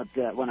talking about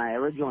when I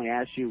originally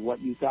asked you what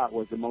you thought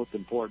was the most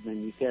important,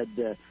 and you said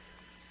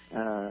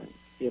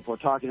if we're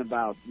talking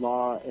about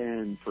law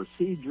and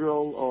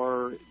procedural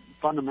or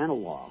fundamental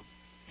law.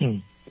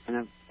 And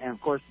of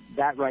course,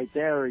 that right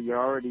there, you're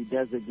already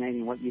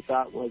designating what you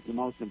thought was the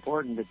most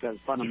important, because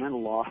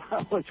fundamental law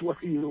was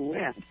where you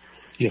went.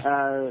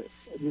 Yeah.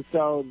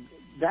 So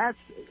that's,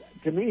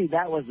 to me,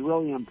 that was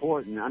really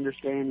important,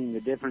 understanding the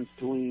difference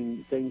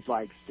between things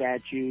like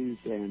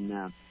statutes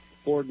and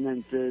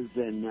ordinances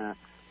and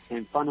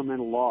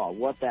fundamental law,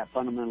 what that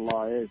fundamental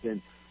law is.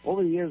 And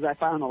over the years, I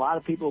found a lot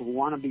of people who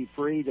want to be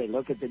free, they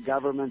look at the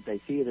government, they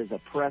see it as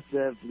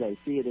oppressive, they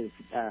see it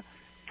as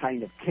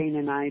kind of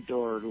Canaanite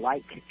or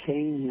like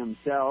Cain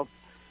himself,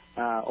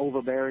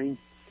 overbearing.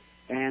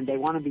 And they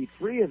want to be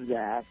free of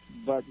that,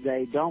 but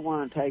they don't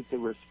want to take the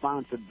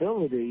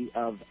responsibility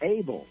of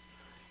Abel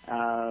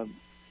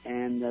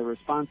and the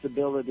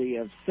responsibility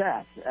of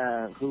Seth,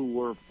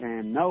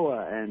 and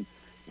Noah,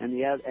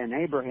 and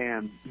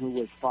Abraham, who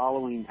was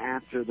following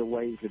after the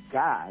ways of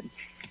God.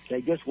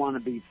 They just want to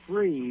be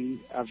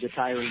free of the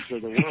tyrants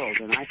of the world,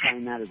 and I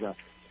find that as a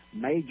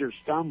major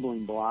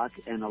stumbling block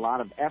and a lot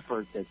of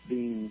effort that's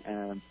being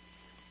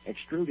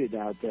extruded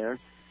out there.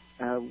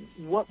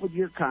 What would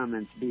your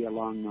comments be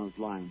along those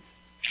lines?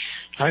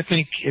 I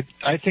think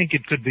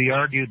it could be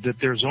argued that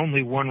there's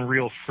only one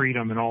real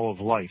freedom in all of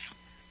life,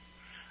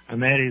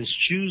 and that is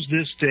choose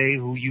this day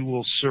who you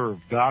will serve,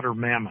 God or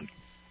mammon.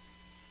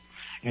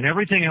 And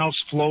everything else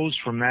flows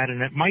from that,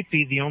 and it might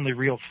be the only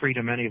real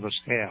freedom any of us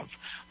have.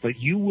 But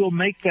you will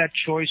make that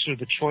choice, or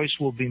the choice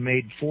will be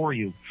made for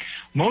you.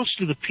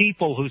 Most of the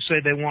people who say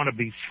they want to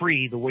be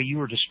free, the way you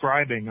were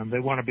describing them,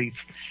 they want to be,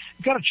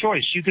 you've got a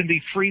choice. You can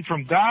be free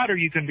from God or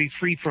you can be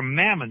free from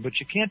mammon, but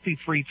you can't be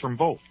free from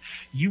both.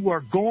 You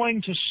are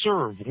going to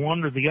serve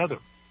one or the other.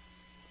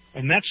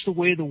 And that's the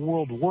way the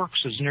world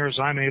works, as near as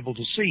I'm able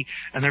to see.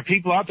 And there are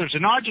people out there who say,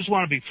 no, I just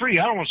want to be free.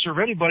 I don't want to serve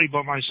anybody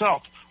but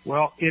myself.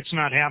 Well, it's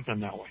not happening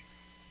that way.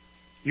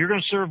 You're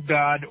going to serve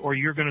God or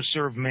you're going to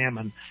serve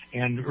mammon.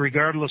 And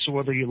regardless of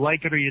whether you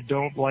like it or you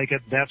don't like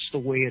it, that's the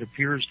way it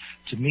appears,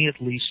 to me at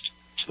least,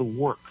 to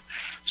work.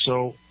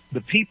 So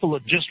the people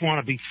that just want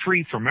to be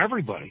free from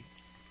everybody,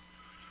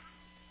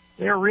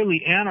 they're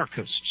really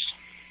anarchists.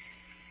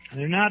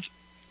 They're not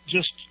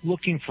just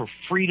looking for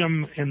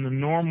freedom in the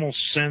normal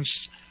sense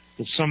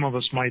that some of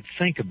us might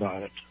think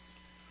about it.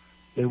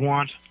 They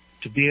want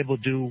to be able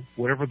to do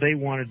whatever they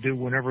want to do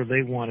whenever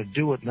they want to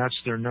do it, and that's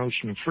their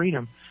notion of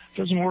freedom. It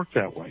doesn't work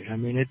that way. I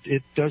mean,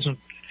 it doesn't.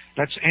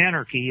 That's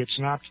anarchy. It's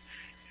not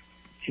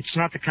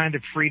the kind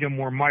of freedom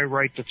where my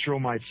right to throw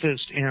my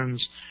fist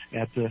ends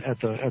at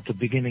the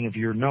beginning of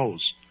your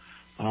nose.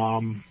 I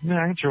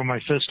can throw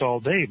my fist all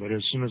day, but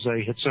as soon as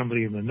I hit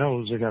somebody in the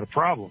nose, I got a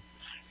problem.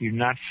 You're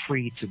not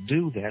free to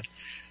do that.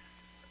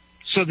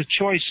 So the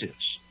choice is,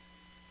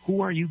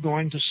 who are you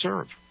going to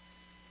serve?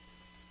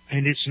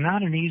 And it's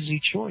not an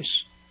easy choice.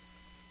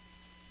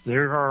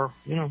 There are,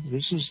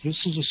 this is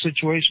a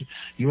situation.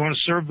 You want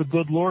to serve the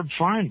good Lord,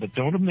 fine, but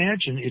don't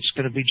imagine it's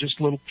going to be just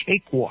a little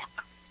cakewalk.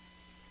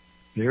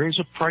 There is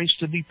a price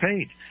to be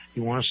paid.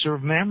 You want to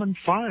serve mammon,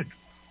 fine.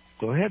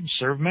 Go ahead and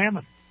serve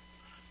mammon.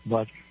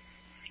 But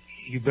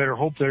you better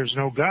hope there's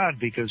no God,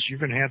 because you're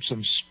going to have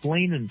some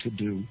splaining to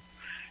do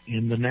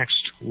in the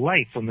next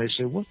life when they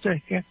say, what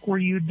the heck were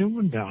you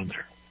doing down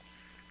there?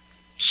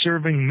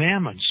 Serving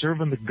mammon,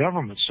 serving the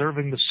government,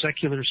 serving the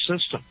secular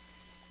system.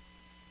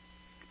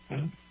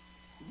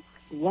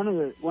 One of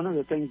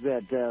the things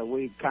that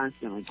we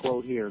constantly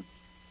quote here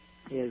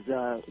is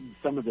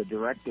some of the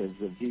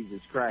directives of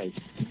Jesus Christ,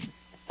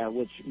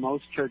 which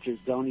most churches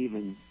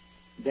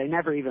they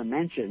never even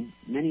mention.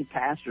 Many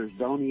pastors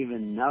don't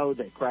even know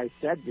that Christ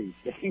said these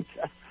things.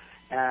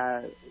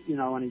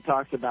 When he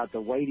talks about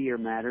the weightier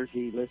matters,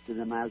 he listed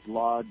them as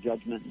law,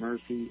 judgment,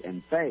 mercy,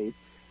 and faith.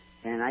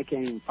 And I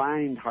can't even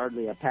find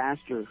hardly a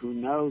pastor who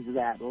knows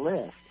that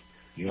list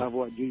of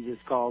what Jesus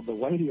called the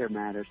weightier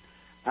matters.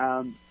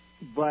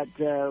 But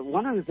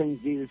one of the things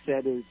Jesus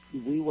said is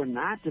we were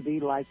not to be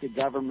like the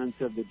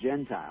governments of the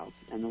Gentiles.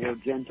 And the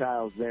word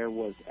Gentiles there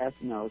was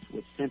ethnos,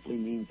 which simply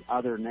means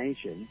other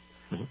nations.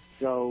 Mm-hmm.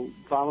 So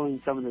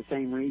following some of the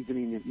same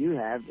reasoning that you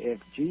have, if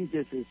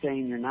Jesus is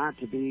saying you're not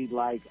to be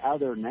like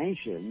other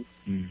nations,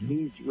 mm-hmm.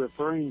 he's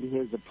referring to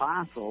his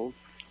apostles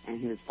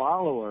and his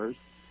followers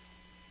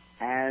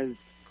as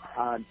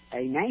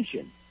a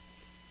nation,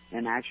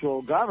 an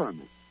actual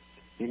government.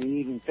 And he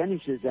even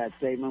finishes that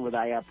statement with,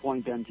 I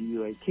appoint unto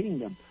you a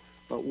kingdom.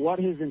 But what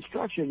his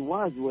instruction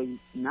was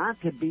not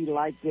to be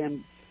like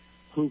them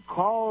who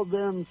call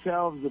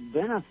themselves the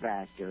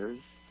benefactors,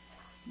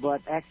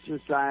 but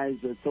exercise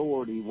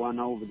authority one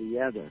over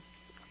the other.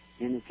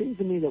 And it seems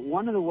to me that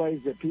one of the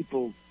ways that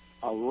people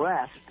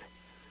arrest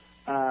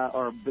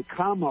or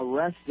become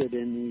arrested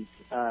in these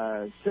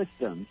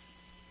systems,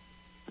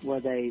 where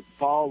they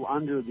fall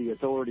under the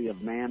authority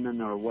of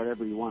mammon or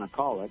whatever you want to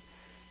call it,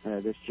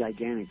 this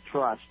gigantic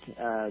trust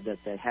that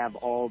they have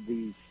all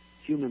these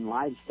human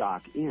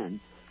livestock in,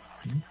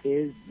 mm-hmm.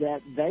 is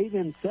that they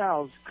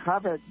themselves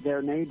covet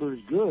their neighbor's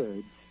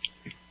goods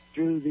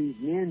through these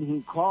men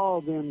who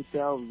call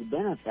themselves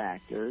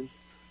benefactors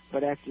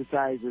but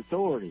exercise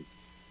authority.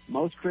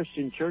 Most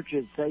Christian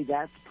churches say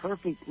that's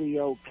perfectly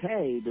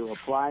okay to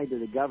apply to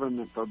the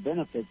government for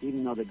benefits,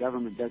 even though the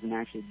government doesn't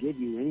actually give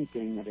you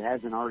anything that it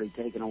hasn't already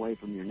taken away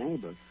from your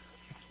neighbor.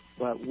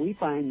 But we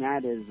find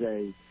that as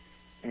a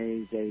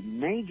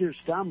major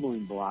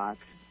stumbling block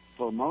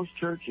for most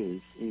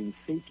churches in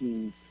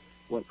seeking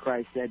what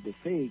Christ said to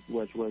seek,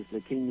 which was the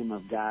kingdom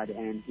of God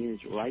and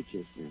his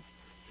righteousness.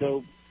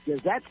 So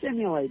does that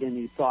stimulate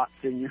any thoughts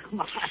in your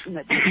mind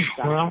that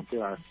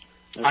to our...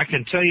 I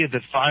can tell you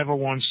that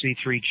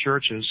 501c3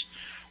 churches,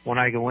 when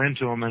I go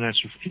into them, and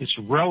it's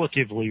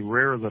relatively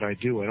rare that I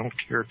do, I don't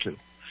care to.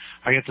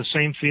 I get the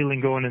same feeling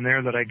going in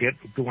there that I get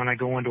when I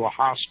go into a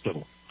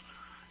hospital.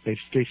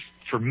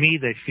 For me,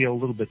 they feel a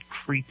little bit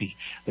creepy.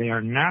 They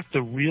are not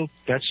the real.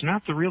 That's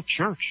not the real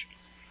church.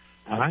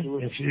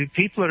 Absolutely. If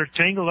people that are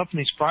tangled up in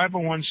these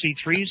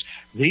 501c3s,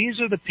 these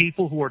are the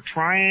people who are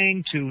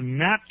trying to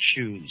not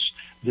choose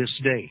this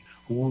day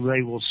who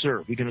they will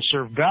serve. You're going to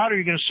serve God or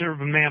you're going to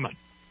serve a mammon.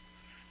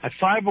 A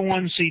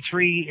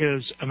 501c3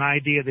 is an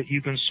idea that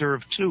you can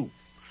serve two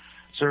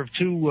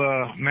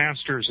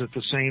masters at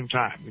the same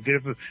time. You're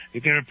going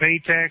to pay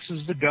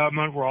taxes to the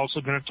government. We're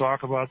also going to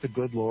talk about the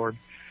good Lord.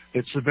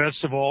 It's the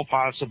best of all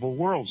possible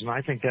worlds, and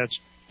I think that's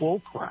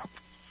bull crap.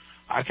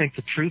 I think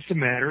the truth of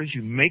the matter is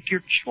you make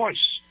your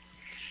choice.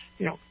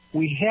 You know,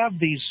 we have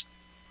these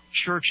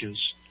churches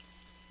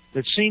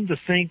that seem to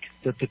think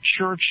that the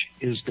church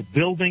is the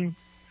building,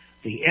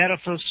 the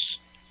edifice,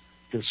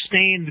 the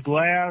stained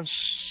glass,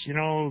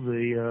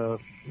 the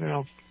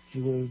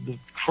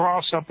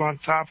cross up on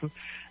top of.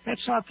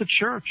 That's not the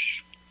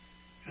church.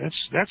 That's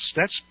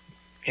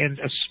and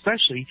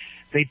especially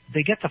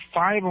they get the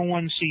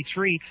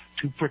 501c3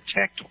 to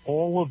protect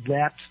all of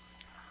that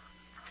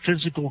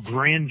physical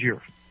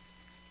grandeur.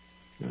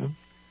 You know?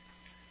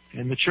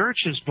 And the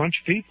church is a bunch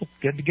of people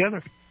get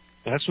together.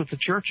 That's what the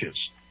church is.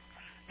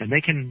 And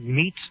they can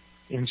meet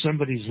in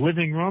somebody's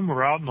living room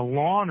or out in the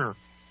lawn or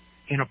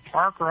in a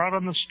park or out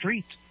on the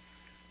street.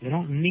 They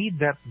don't need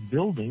that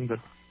building, but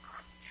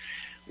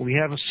we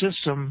have a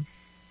system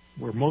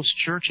where most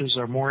churches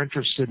are more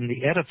interested in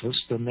the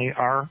edifice than they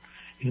are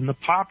in the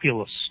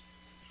populace.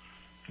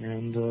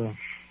 And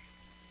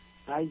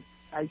I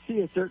see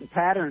a certain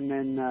pattern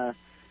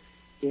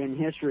in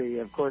history.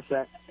 Of course,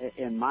 that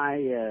in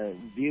my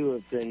view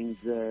of things,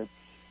 the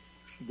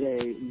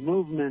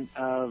movement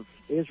of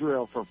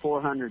Israel for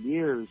 400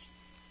 years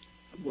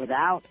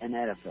without an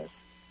edifice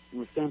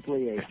was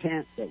simply a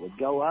tent that would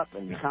go up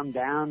and come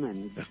down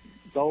and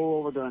go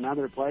over to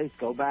another place,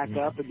 go back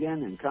up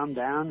again and come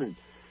down,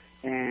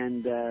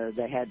 and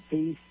they had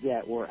feasts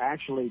that were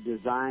actually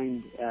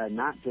designed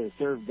not to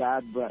serve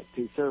God but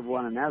to serve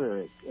one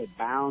another. It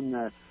bound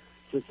the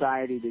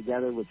society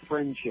together with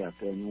friendship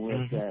and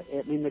with.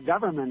 The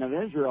government of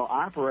Israel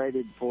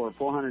operated for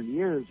 400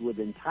 years with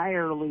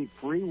entirely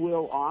free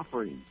will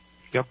offerings.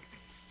 Yep.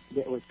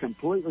 That was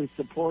completely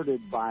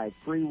supported by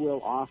free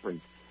will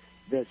offerings.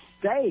 The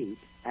state,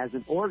 as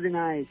an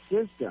organized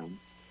system,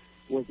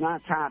 was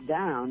not top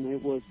down.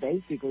 It was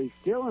basically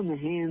still in the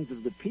hands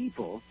of the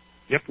people.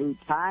 Yep. Who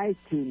tithed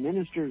to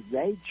ministers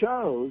they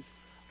chose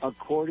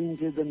according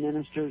to the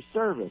minister's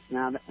service.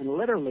 Now,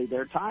 literally,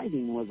 their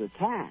tithing was a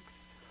tax,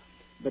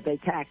 but they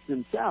taxed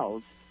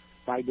themselves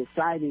by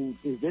deciding,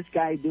 is this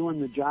guy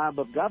doing the job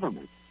of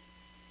government?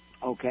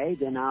 Okay,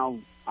 then I'll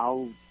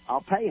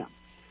pay him.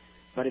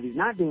 But if he's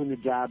not doing the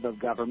job of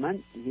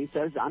government, he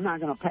says, I'm not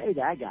going to pay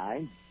that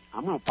guy.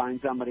 I'm going to find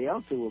somebody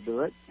else who will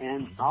do it,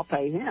 and I'll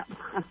pay him.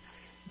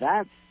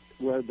 That's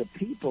where the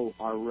people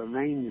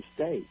remain the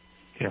state.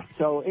 Yeah.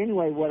 So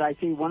anyway, what I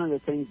see, one of the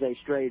things they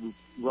strayed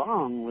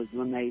wrong was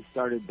when they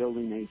started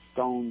building a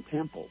stone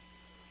temple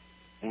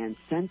and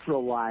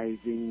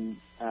centralizing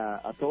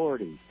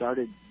authority,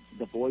 started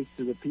the voice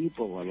of the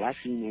people,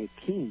 electing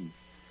a king.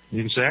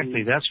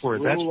 Exactly. That's where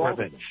you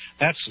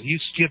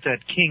get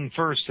that king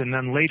first, and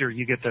then later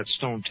you get that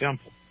stone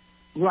temple.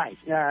 Right.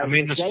 We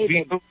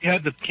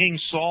had the King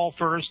Saul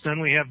first, then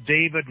we have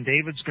David, and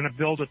David's going to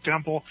build a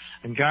temple,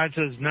 and God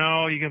says,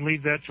 no, you can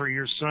leave that for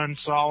your son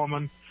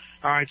Solomon.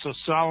 All right, so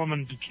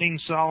King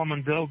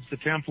Solomon builds the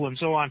temple and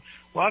so on.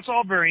 Well, that's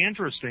all very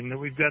interesting that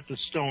we've got the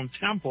stone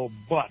temple,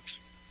 but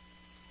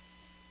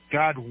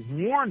God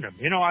warned him.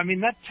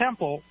 That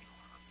temple,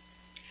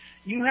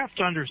 you have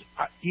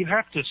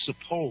to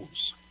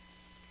suppose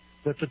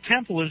that the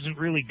temple isn't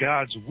really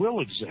God's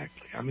will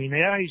exactly.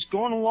 He's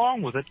going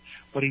along with it,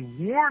 but he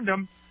warned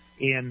them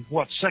in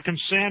 2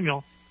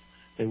 Samuel.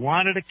 They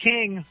wanted a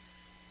king,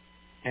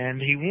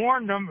 and he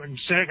warned them, and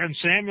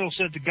Samuel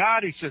said to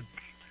God, he said,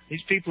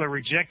 these people are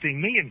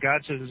rejecting me, and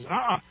God says,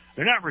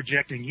 they're not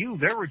rejecting you,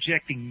 they're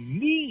rejecting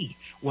me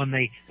when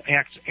they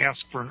ask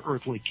for an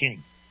earthly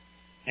king.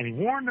 And he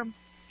warned them.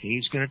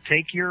 He's going to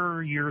take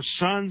your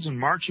sons and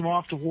march them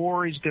off to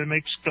war. He's going to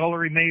make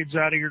scullery maids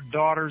out of your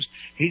daughters.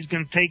 He's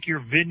going to take your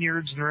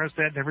vineyards and the rest of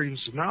that. And everybody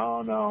said,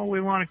 no,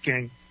 we want a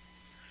king.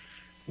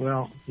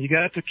 Well, you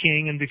got the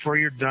king, and before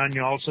you're done,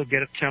 you also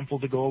get a temple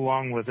to go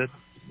along with it.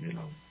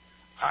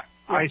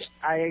 I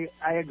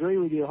agree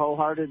with you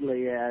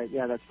wholeheartedly.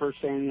 That's 1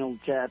 Samuel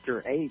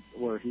chapter 8,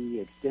 where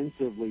he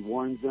extensively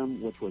warns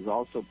them, which was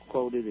also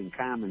quoted in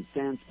Common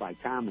Sense by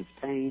Thomas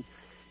Paine,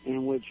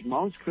 in which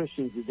most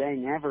Christians today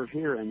never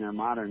hear in their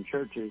modern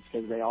churches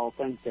because they all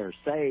think they're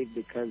saved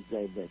because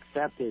they've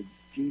accepted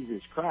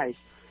Jesus Christ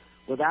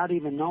without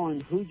even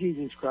knowing who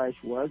Jesus Christ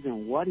was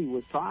and what he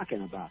was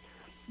talking about.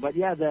 But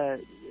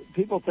the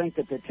people think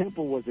that the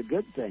temple was a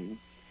good thing,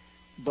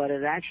 but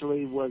it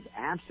actually was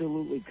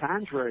absolutely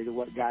contrary to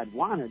what God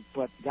wanted.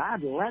 But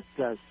God lets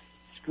us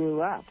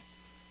screw up.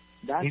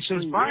 He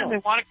says, fine, they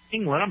want a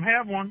king, let them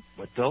have one,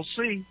 but they'll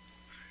see.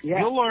 Yeah,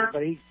 you'll learn.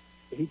 But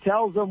he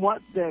tells them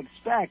what to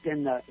expect.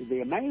 And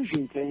the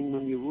amazing thing,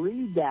 when you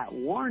read that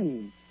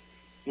warning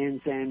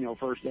in Samuel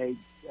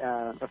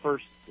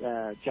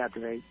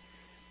chapter 8,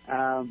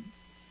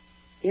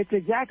 it's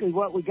exactly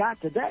what we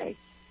got today.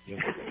 Yep.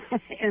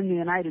 In the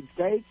United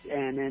States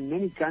and in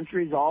many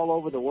countries all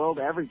over the world,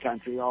 every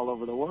country all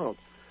over the world,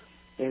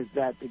 is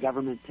that the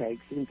government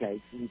takes and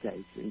takes and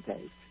takes and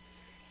takes.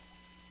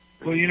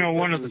 Well,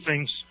 one of the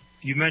things,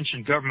 you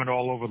mentioned government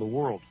all over the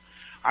world.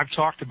 I've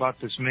talked about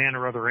this man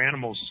or other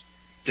animals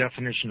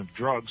definition of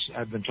drugs.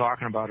 I've been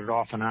talking about it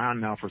off and on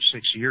now for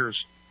 6 years.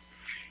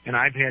 And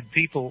I've had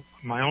people,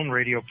 my own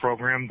radio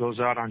program goes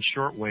out on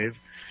shortwave,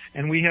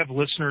 and we have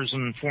listeners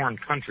in foreign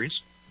countries.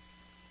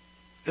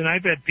 And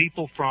I've had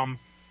people from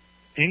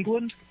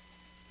England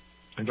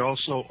and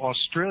also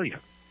Australia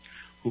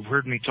who've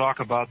heard me talk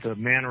about the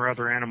man or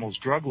other animals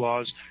drug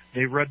laws.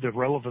 They read the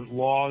relevant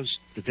laws,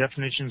 the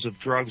definitions of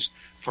drugs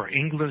for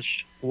English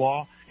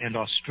law and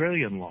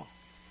Australian law,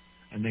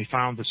 and they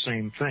found the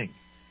same thing.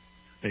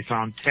 They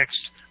found text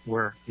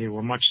where they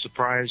were much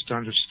surprised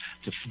to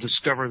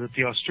discover that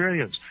the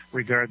Australians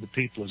regard the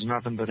people as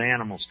nothing but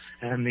animals,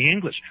 and the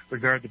English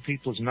regard the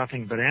people as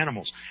nothing but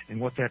animals.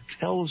 And what that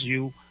tells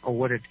you, or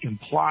what it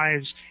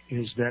implies,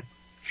 is that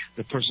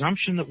the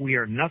presumption that we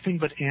are nothing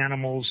but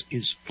animals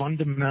is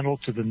fundamental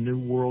to the New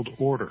World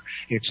Order.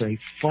 It's a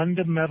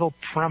fundamental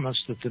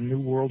premise that the New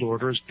World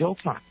Order is built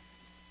on.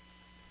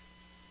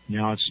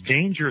 Now, it's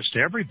dangerous to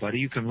everybody.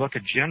 You can look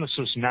at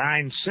Genesis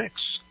 9:6,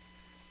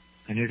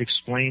 and it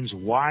explains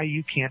why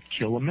you can't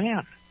kill a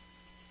man.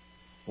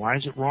 Why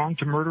is it wrong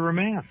to murder a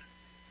man?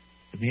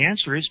 And the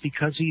answer is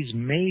because he's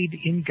made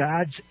in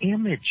God's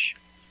image.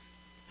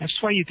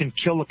 That's why you can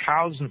kill the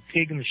cows and the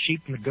pig and the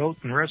sheep and the goat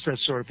and the rest of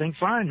that sort of thing.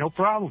 Fine, no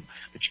problem.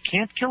 But you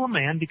can't kill a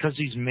man because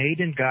he's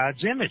made in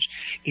God's image.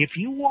 If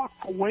you walk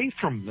away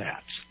from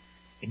that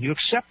and you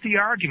accept the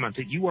argument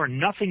that you are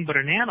nothing but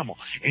an animal,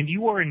 and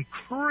you are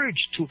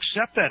encouraged to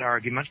accept that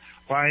argument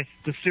by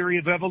the theory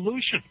of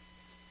evolution,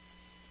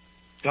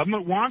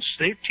 government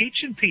they're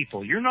teaching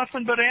people, you're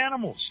nothing but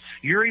animals.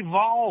 You're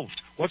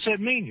evolved. What's that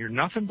mean? You're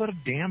nothing but a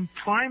damn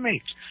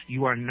primate.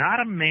 You are not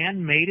a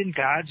man made in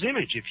God's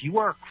image. If you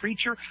are a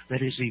creature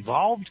that is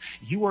evolved,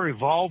 you are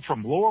evolved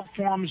from lower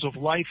forms of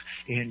life,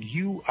 and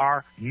you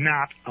are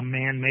not a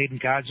man made in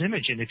God's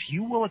image. And if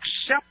you will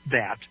accept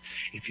that,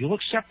 if you'll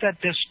accept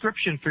that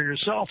description for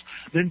yourself,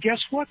 then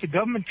guess what? The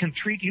government can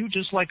treat you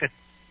just like a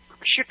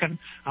chicken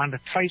on the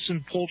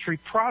Tyson poultry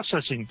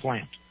processing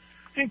plant.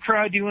 And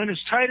crowd you in as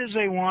tight as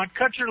they want,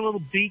 cut your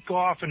little beak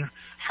off, and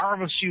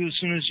harvest you as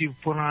soon as you've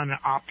put on the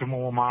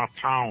optimal amount of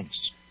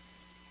pounds.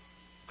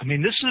 I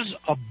mean, this is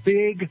a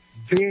big,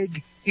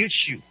 big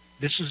issue.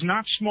 This is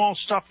not small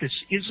stuff. This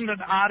isn't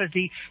an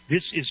oddity.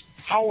 This is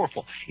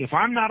powerful. If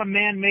I'm not a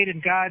man made in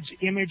God's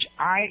image,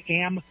 I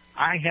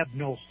have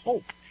no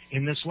hope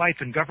in this life,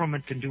 and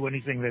government can do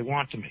anything they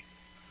want to me.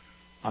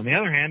 On the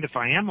other hand, if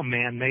I am a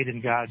man made in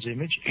God's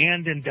image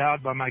and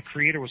endowed by my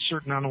Creator with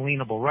certain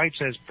unalienable rights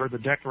as per the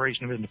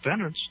Declaration of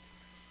Independence,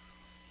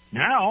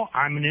 now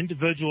I'm an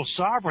individual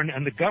sovereign,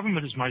 and the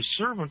government is my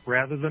servant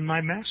rather than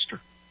my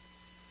master.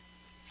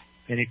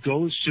 And it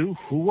goes to,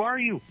 who are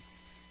you?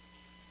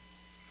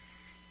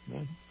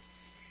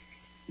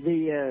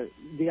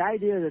 The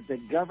idea that the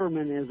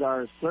government is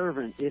our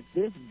servant, if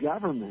this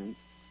government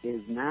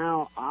is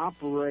now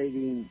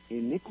operating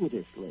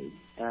iniquitously,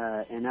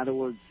 in other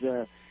words,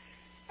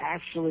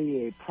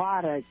 actually a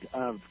product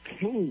of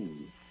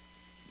Cain's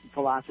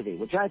philosophy,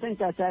 which I think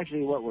that's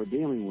actually what we're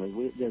dealing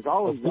with. There's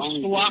always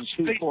only been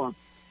two forms.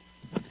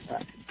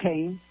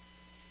 Cain.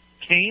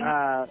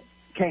 Cain.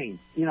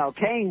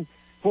 Cain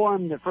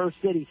formed the first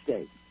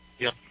city-state.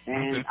 Yep.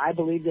 And I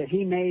believe that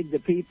he made the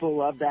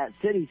people of that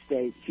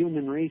city-state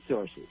human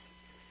resources,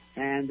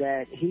 and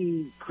that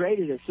he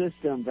created a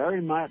system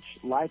very much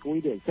like we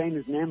did, same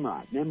as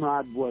Nimrod.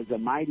 Nimrod was a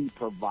mighty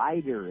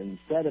provider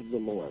instead of the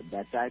Lord.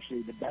 That's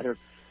actually the better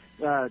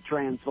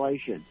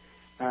translation.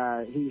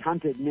 He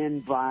hunted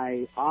men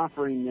by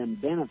offering them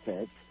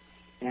benefits,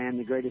 and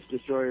the greatest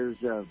destroyers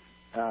of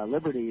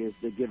liberty is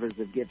the givers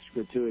of gifts,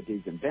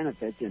 gratuities, and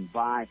benefits, and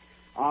by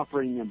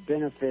offering them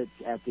benefits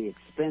at the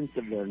expense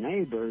of their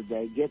neighbor,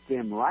 they get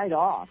them right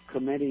off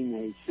committing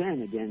a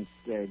sin against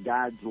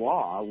God's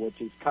law,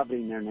 which is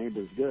coveting their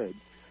neighbor's goods.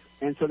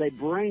 And so they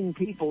bring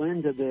people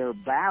into their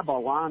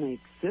Babylonic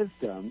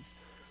systems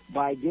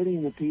by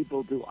getting the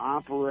people to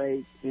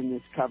operate in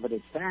this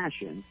covetous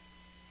fashion.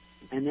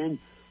 And then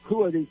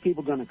who are these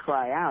people going to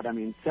cry out? I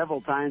mean,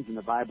 several times in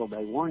the Bible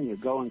they warn you,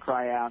 go and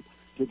cry out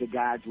to the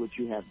gods which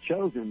you have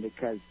chosen,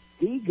 because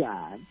the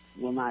God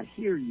will not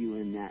hear you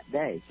in that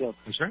day. So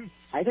that's right.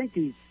 I think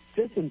these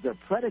systems are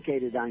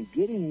predicated on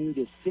getting you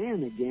to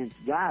sin against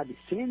God,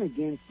 sin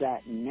against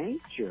that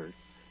nature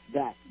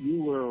that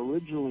you were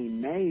originally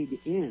made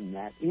in,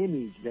 that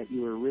image that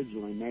you were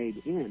originally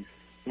made in,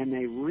 and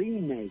they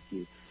remake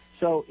you.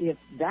 So if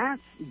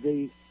that's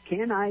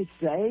can I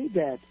say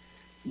that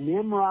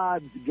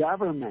Nimrod's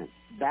government,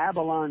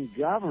 Babylon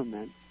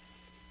government,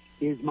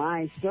 is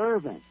my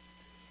servant?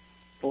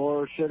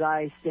 Or should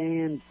I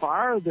stand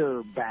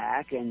farther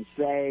back and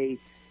say,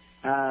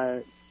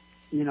 that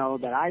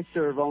I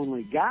serve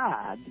only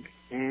God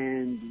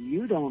and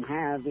you don't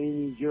have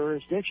any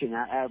jurisdiction?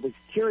 I was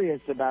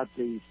curious about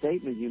the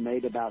statement you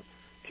made about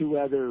 2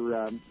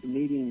 other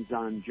meetings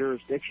on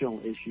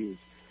jurisdictional issues,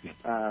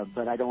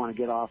 but I don't want to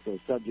get off the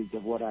subject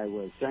of what I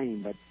was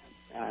saying, but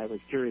I was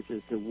curious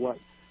as to what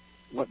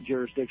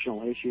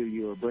jurisdictional issue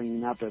you were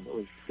bringing up, if it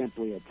was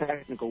simply a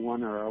technical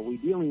one, or are we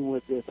dealing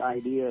with this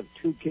idea of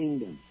 2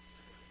 kingdoms,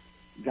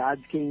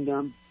 God's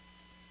kingdom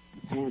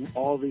and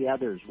all the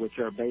others, which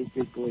are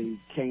basically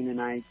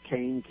Canaanite,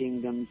 Cain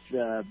kingdoms,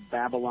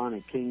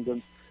 Babylonic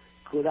kingdoms.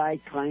 Could I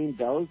claim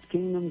those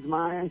kingdoms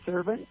my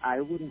servant? I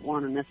wouldn't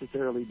want to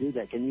necessarily do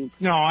that. Can you?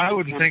 No, I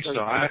wouldn't think so.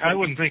 I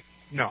wouldn't think,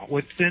 no.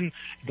 Within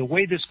the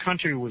way this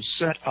country was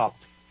set up,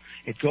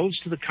 it goes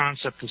to the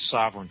concept of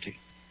sovereignty.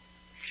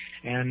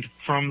 And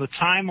from the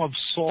time of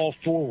Saul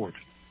forward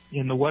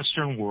in the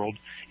Western world,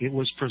 it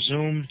was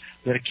presumed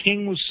that a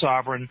king was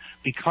sovereign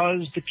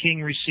because the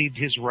king received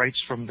his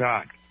rights from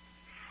God.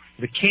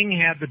 The king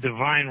had the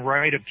divine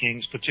right of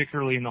kings,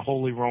 particularly in the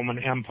Holy Roman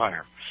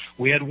Empire.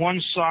 We had one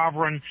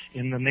sovereign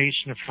in the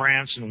nation of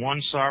France, and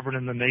one sovereign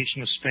in the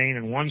nation of Spain,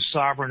 and one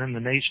sovereign in the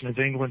nation of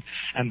England.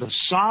 And the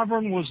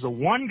sovereign was the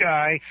one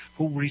guy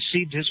who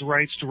received his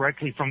rights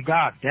directly from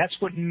God. That's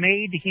what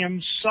made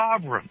him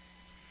sovereign.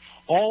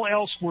 All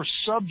else were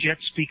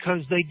subjects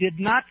because they did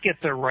not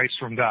get their rights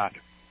from God.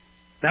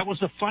 That was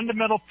the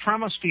fundamental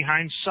premise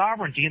behind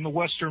sovereignty in the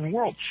Western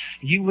world.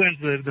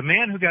 The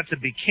man who got to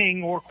be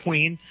king or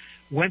queen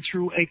went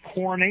through a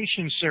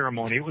coronation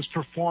ceremony. It was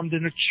performed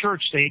in a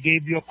church. They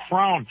gave you a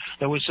crown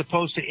that was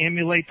supposed to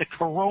emulate the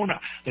corona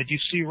that you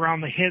see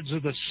around the heads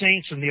of the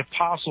saints and the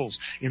apostles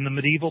in the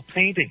medieval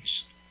paintings.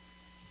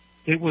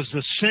 It was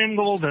the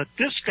symbol that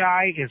this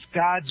guy is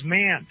God's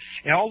man.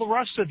 And all the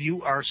rest of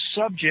you are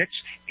subjects,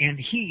 and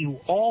you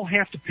all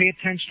have to pay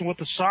attention to what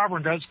the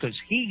sovereign does because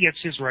he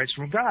gets his rights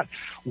from God.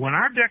 When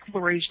our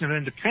Declaration of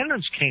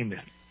Independence came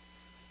in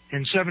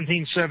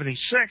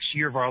 1776,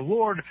 year of our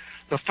Lord,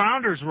 the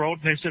founders wrote,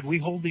 and they said, we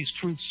hold these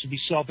truths to be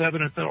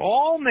self-evident, that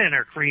all men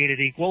are created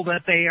equal,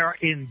 that they are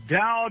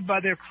endowed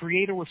by their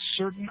Creator with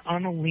certain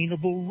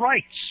unalienable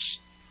rights.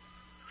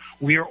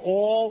 We are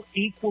all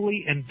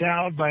equally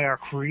endowed by our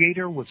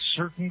Creator with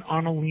certain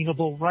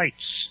unalienable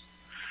rights.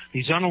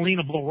 These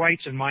unalienable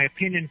rights, in my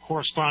opinion,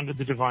 correspond to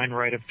the divine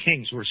right of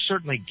kings. We're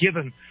certainly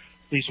given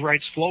these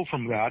rights flow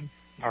from God,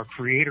 our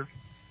Creator.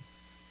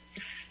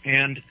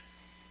 And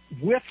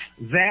with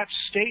that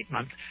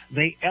statement,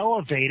 they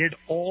elevated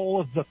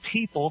all of the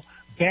people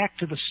back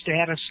to the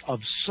status of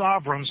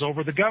sovereigns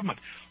over the government.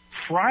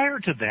 Prior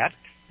to that,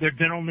 there had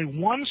been only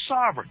one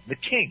sovereign, the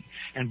king,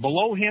 and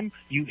below him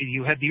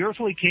you had the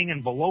earthly king,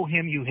 and below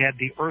him you had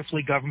the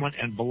earthly government,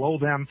 and below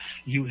them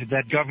you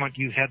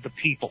had the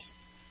people.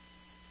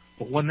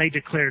 But when they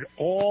declared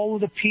all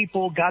of the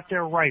people got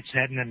their rights,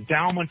 had an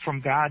endowment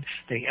from God,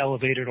 they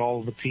elevated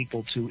all of the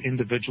people to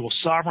individual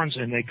sovereigns,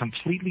 and they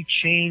completely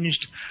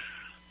changed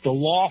the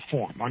law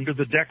form. Under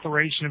the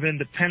Declaration of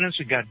Independence,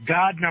 we got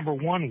God number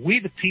 1, we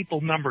the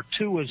people number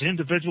 2 as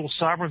individual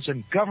sovereigns,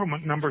 and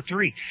government number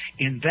 3.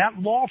 In that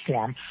law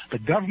form, the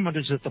government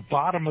is at the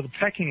bottom of the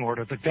pecking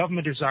order. The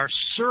government is our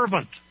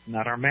servant,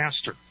 not our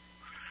master.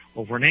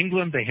 Over in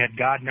England, they had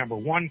God number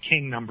 1,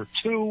 king number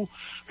 2,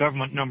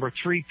 government number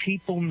 3,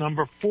 people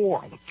number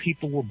 4. The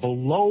people were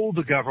below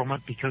the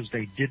government because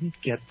they didn't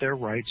get their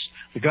rights.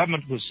 The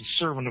government was the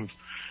servant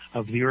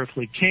of the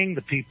earthly king.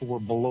 The people were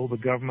below the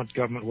government.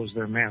 Government was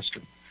their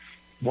master.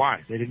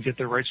 Why? They didn't get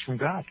their rights from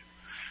God.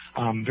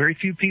 Very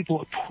few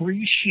people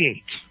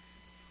appreciate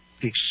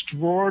the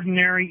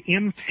extraordinary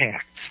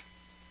impact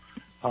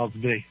of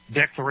the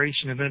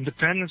Declaration of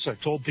Independence.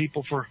 I've told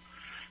people for,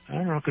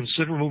 a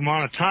considerable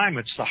amount of time,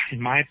 it's, in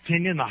my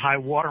opinion, the high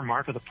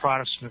watermark of the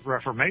Protestant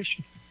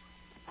Reformation.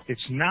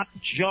 It's not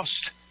just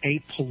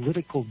a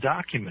political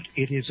document.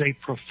 It is a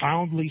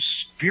profoundly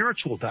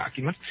spiritual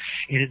document,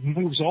 and it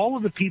moves all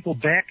of the people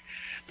back.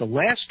 The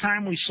last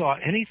time we saw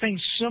anything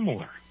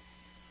similar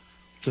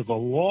to the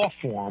law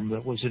form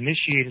that was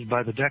initiated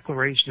by the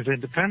Declaration of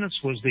Independence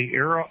was the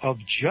era of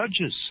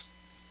judges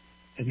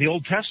in the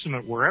Old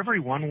Testament, where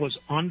everyone was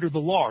under the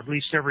law, at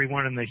least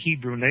everyone in the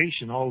Hebrew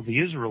nation, all of the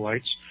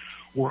Israelites,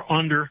 were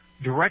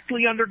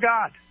directly under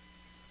God.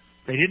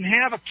 They didn't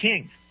have a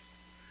king.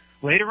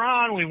 Later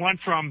on, we went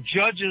from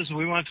judges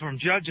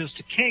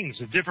to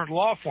kings, a different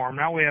law form.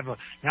 Now we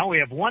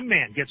have one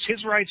man gets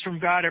his rights from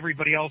God,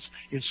 everybody else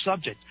is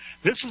subject.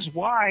 This is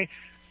why,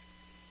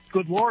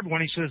 good Lord,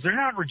 when he says they're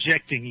not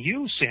rejecting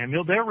you,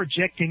 Samuel, they're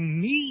rejecting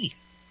me.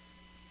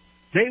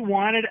 They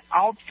wanted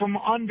out from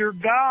under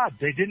God.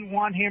 They didn't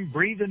want him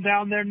breathing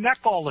down their neck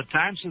all the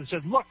time, so they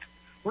said, look,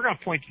 we're going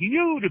to appoint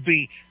you to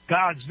be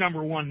God's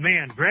number 1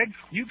 man, Greg.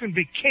 You can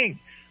be king.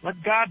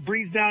 Let God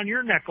breathe down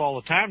your neck all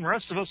the time. The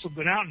rest of us will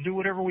go out and do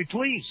whatever we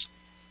please.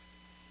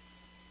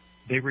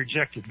 They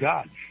rejected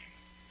God.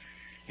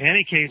 In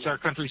any case, our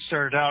country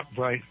started out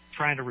by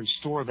trying to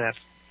restore that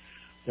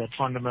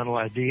fundamental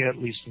idea, at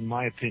least in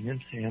my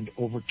opinion, and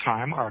over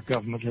time our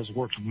government has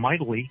worked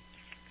mightily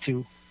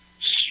to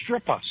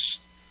strip us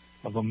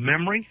of our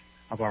memory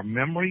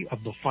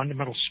of the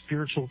fundamental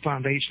spiritual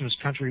foundation this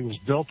country was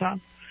built on,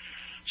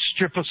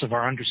 strip us of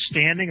our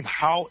understanding of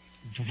how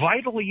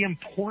vitally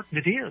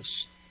important it is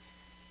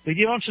But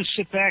you don't just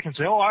sit back and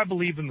say, oh, I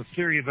believe in the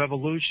theory of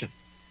evolution.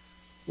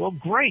 Well,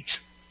 great.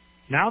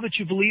 Now that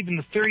you believe in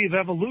the theory of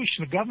evolution,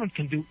 the government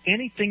can do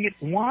anything it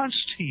wants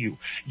to you.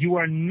 You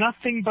are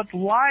nothing but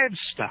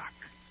livestock.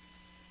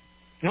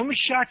 The only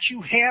shot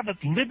you have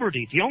at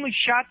liberty, the only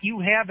shot you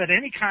have at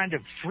any kind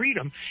of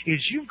freedom is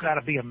you've got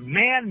to be a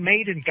man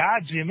made in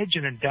God's image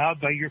and endowed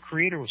by your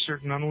Creator with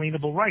certain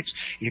unalienable rights.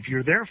 If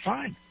you're there,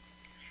 fine.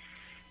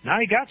 Now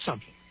you got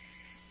something.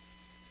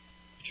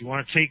 If you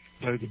want to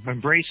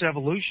embrace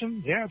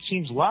evolution, yeah, it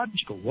seems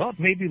logical. Well, it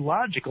may be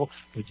logical,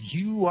 but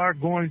you are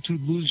going to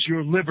lose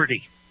your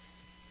liberty.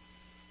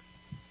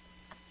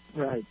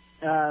 Right.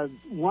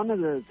 One of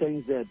the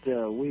things that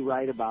we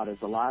write about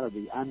is a lot of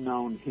the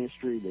unknown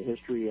history, the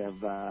history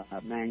of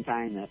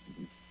mankind that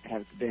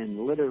has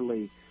been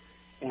literally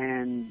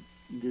and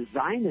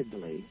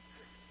designedly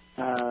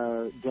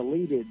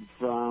deleted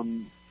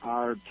from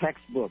our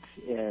textbooks,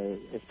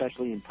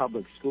 especially in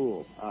public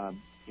school.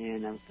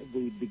 And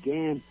we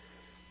began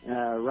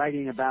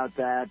writing about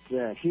that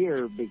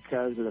here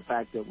because of the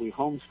fact that we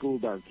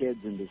homeschooled our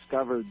kids and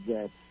discovered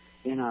that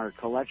in our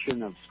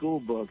collection of school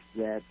books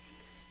that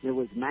there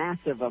was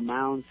massive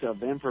amounts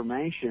of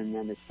information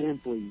that is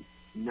simply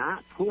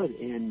not put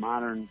in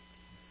modern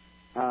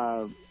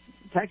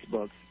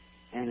textbooks.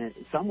 And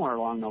somewhere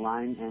along the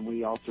line, and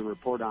we also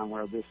report on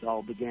where this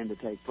all began to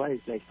take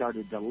place, they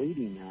started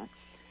deleting that.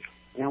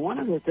 And one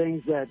of the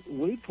things that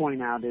we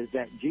point out is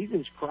that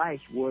Jesus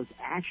Christ was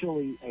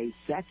actually a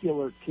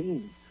secular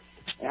king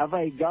of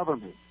a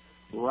government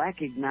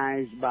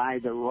recognized by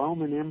the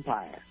Roman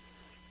Empire,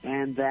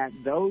 and that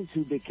those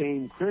who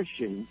became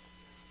Christians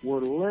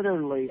were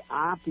literally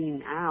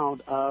opting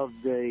out of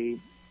the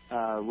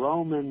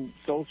Roman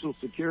social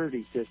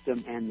security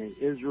system and the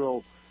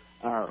Israel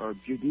or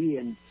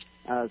Judean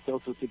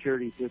social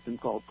security system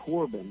called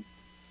Corban.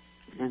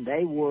 And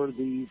they were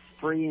these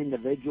free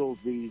individuals,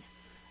 these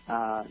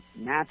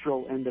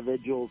natural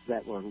individuals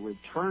that were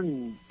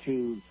returning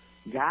to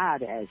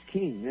God as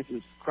king.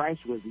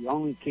 Christ was the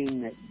only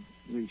king that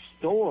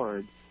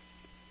restored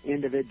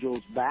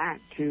individuals back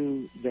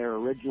to their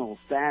original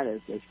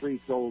status as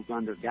free souls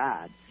under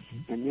God.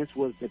 And this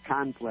was the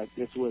conflict.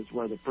 This was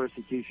where the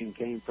persecution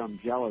came from,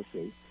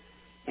 jealousy.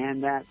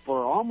 And that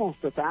for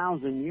almost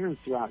 1,000 years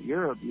throughout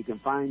Europe, you can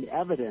find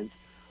evidence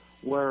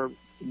where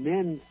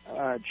men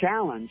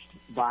challenged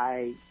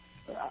by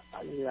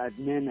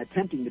men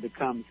attempting to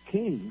become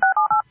king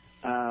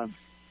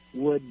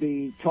would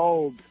be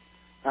told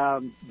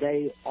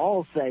they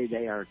all say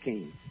they are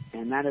king,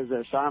 and that is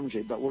their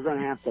sovereignty. But we're going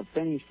to have to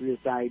finish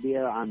this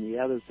idea on the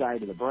other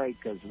side of the break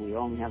because we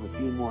only have a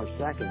few more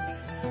seconds.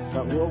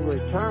 But we'll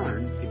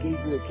return to Keys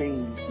of the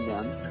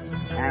Kingdom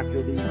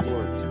after these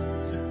words.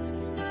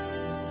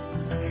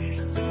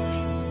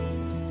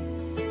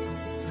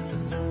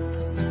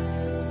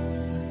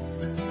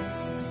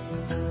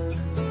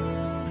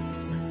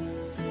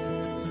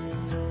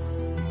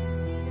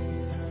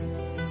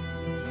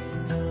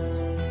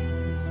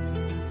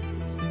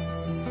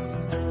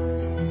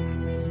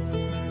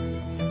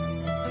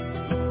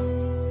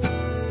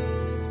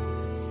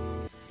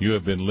 You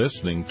have been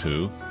listening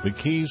to The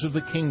Keys of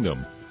the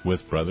Kingdom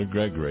with Brother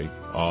Gregory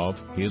of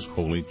His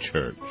Holy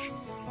Church.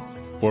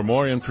 For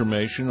more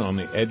information on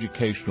the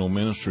educational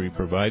ministry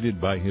provided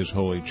by His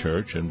Holy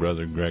Church and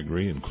Brother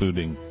Gregory,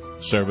 including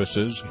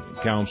services,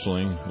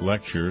 counseling,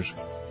 lectures,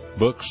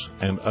 books,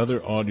 and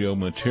other audio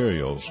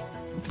materials,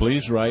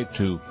 please write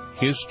to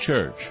His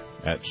Church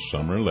at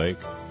Summer Lake,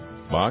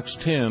 Box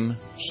 10,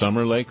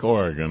 Summer Lake,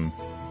 Oregon,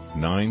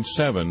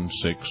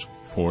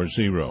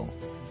 97640.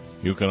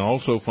 You can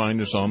also find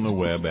us on the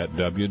web at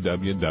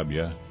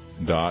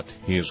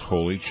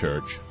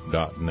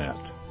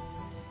www.hisholychurch.net.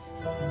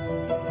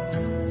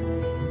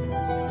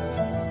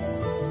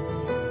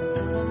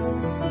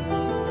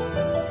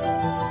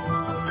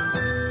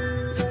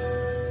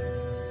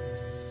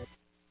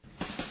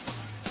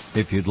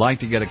 If you'd like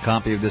to get a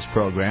copy of this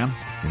program,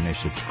 you may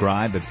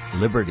subscribe at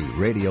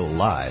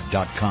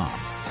LibertyRadioLive.com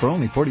for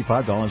only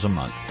 $45 a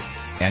month.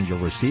 And you'll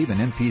receive an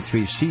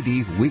MP3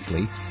 CD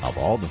weekly of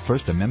all the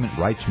First Amendment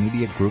Rights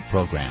Media Group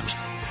programs.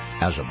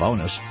 As a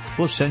bonus,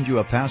 we'll send you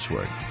a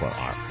password for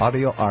our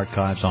audio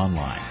archives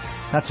online.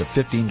 That's a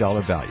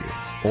 $15 value.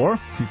 Or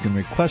you can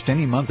request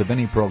any month of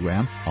any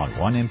program on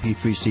one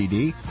MP3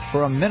 CD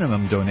for a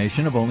minimum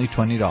donation of only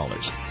 $20.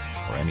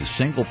 Or any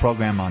single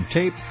program on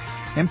tape,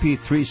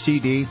 MP3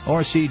 CD,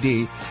 or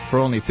CD for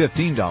only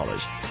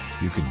 $15.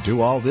 You can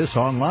do all this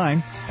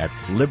online at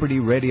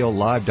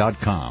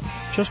LibertyRadioLive.com.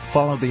 Just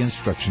follow the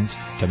instructions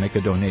to make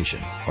a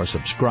donation or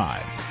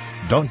subscribe.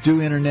 Don't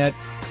do Internet?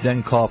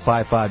 Then call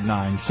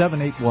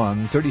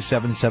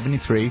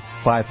 559-781-3773,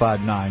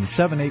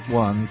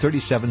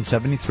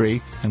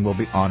 559-781-3773, and we'll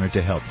be honored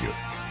to help you.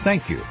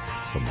 Thank you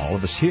from all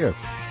of us here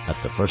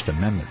at the First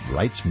Amendment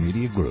Rights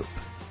Media Group.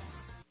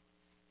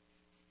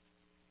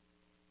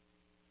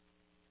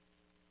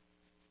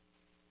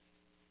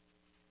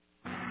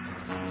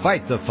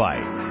 Fight the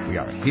fight. We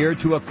are here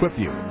to equip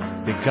you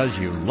because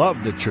you love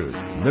the truth.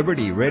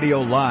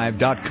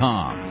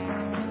 LibertyRadioLive.com.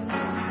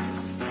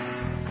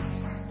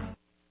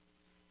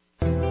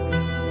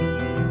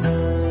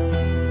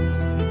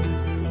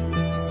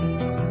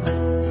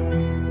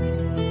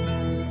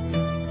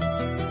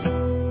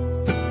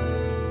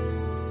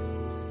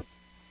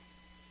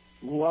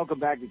 welcome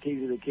back to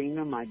Keys of the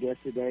Kingdom. My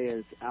guest today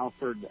is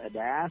Alfred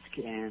Adask,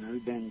 and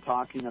we've been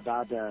talking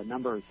about a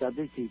number of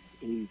subjects.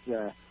 He's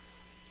a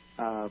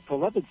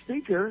prolific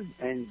speaker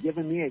and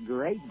given me a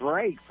great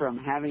break from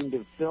having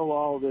to fill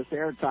all this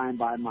airtime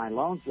by my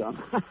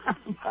lonesome.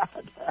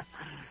 But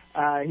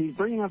he's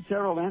bringing up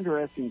several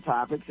interesting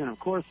topics, and of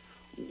course,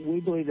 we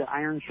believe that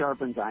iron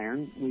sharpens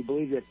iron. We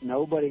believe that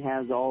nobody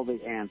has all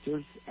the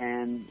answers,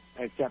 and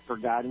except for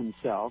God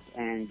himself,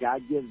 and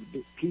God gives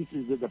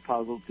pieces of the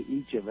puzzle to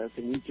each of us,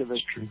 and each of us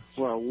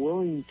who are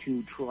willing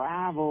to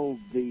travel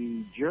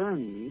the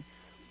journey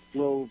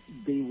will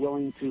be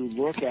willing to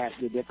look at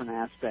the different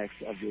aspects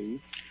of these,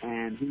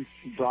 and he's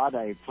brought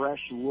a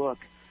fresh look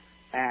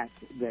at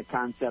the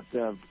concept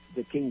of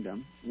the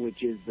kingdom,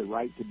 which is the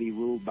right to be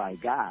ruled by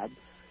God.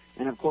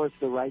 And, of course,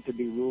 the right to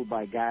be ruled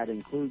by God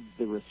includes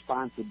the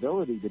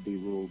responsibility to be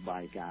ruled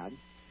by God.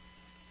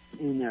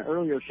 In the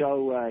earlier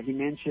show, he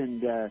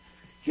mentioned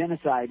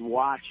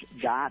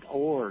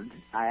genocidewatch.org.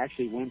 I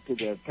actually went to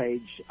the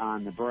page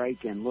on the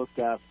break and looked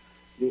up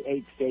the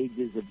 8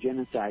 stages of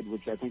genocide,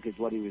 which I think is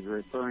what he was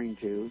referring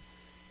to.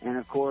 And,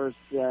 of course,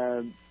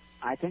 I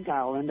think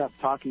I'll end up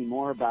talking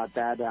more about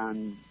that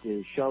on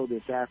the show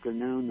this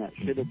afternoon that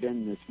should have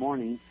been this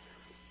morning.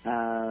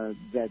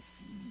 That's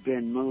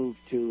been moved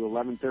to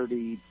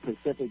 11:30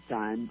 Pacific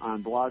time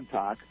on Blog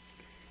Talk,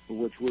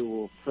 which we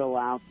will fill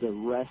out the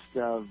rest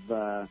of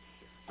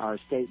our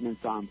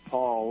statements on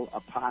Paul,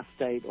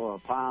 apostate or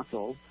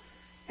apostle.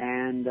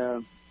 And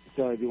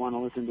so if you want to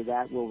listen to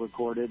that, we'll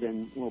record it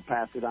and we'll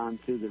pass it on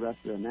to the rest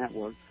of the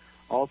network.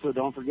 Also,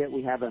 don't forget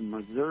we have a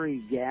Missouri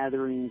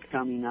gathering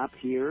coming up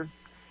here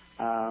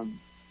the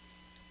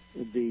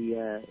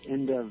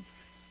end of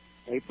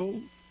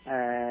April.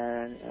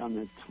 I'll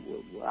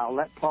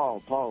let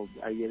Paul. Paul,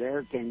 are you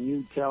there? Can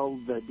you tell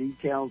the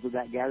details of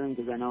that gathering?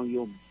 Because I know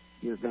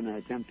you're going to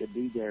attempt to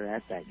be there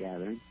at that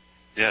gathering.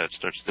 Yeah, it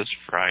starts this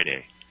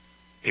Friday,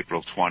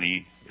 April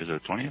 20. Is it the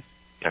 20th?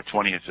 Yeah,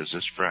 20th is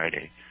this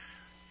Friday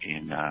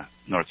in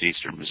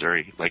northeastern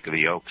Missouri, Lake of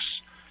the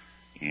Oaks.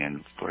 And,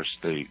 of course,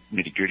 the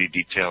nitty-gritty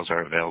details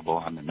are available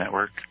on the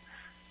network.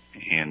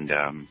 And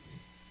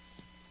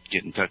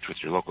get in touch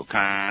with your local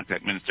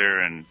contact minister,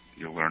 and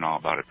you'll learn all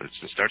about it. But it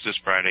starts this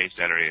Friday,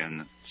 Saturday,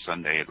 and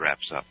Sunday it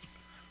wraps up.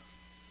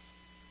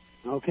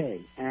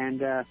 Okay,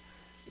 and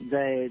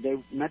they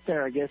met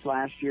there, I guess,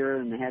 last year,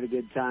 and they had a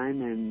good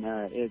time, and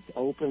it's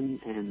open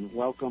and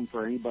welcome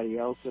for anybody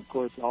else. Of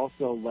course,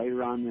 also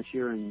later on this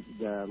year, in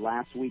the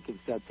last week of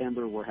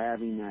September, we're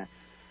having a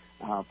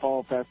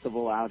fall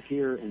festival out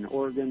here in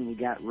Oregon. We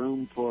got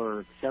room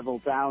for several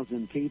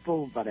thousand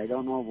people, but I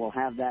don't know if we'll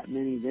have that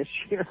many this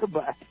year,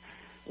 but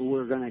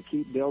we're going to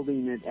keep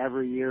building it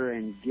every year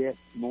and get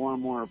more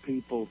and more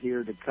people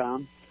here to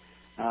come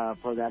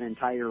for that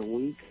entire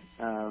week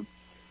of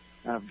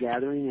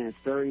gathering. And it's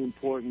very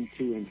important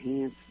to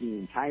enhance the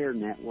entire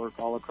network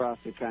all across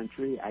the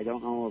country. I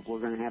don't know if we're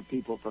going to have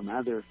people from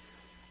other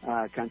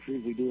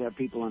countries. We do have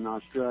people in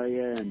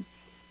Australia and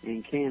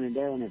in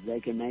Canada, and if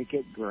they can make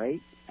it,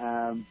 great.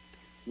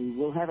 We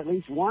will have at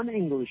least one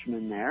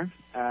Englishman there,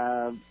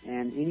 and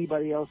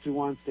anybody else who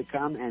wants to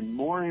come. And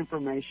more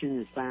information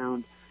is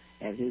found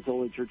at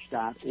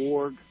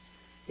hisholychurch.org.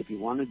 If you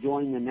want to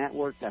join the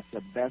network, that's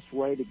the best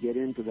way to get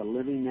into the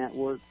living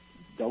network.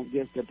 Don't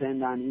just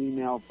depend on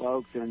email,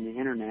 folks, and the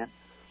internet.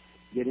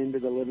 Get into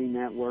the living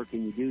network,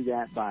 and you do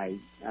that by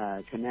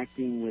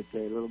connecting with the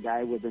little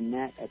guy with the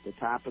net at the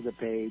top of the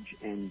page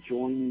and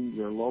joining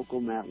your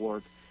local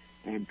network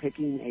and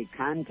picking a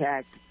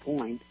contact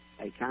point,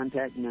 a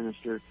contact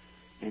minister,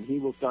 and he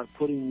will start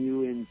putting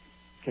you in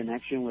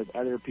connection with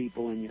other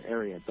people in your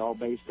area. It's all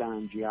based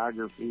on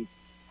geography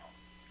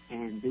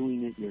and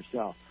doing it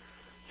yourself.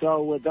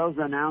 So with those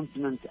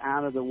announcements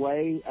out of the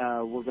way,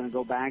 we're going to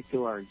go back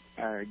to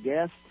our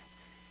guest.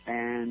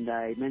 And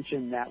I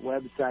mentioned that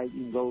website.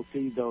 You can go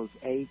see those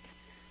 8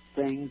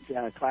 things: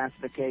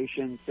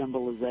 classification,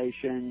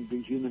 symbolization,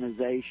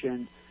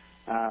 dehumanization,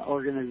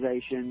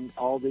 organization,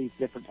 all these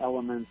different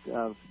elements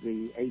of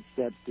the 8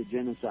 steps to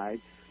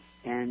genocide.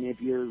 And if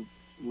you're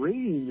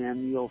reading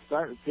them, you'll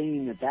start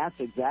seeing that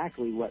that's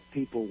exactly what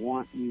people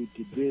want you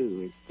to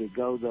do, is to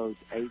go those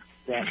 8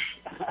 steps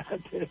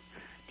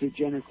to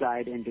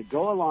genocide and to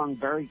go along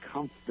very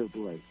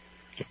comfortably.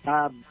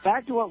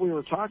 Back to what we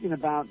were talking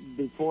about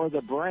before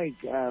the break,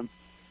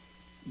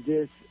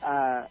 this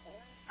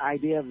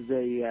idea of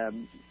the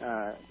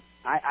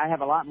I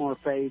have a lot more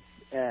faith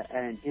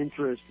and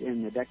interest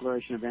in the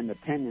Declaration of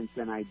Independence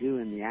than I do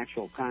in the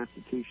actual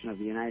Constitution of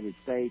the United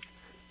States.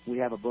 We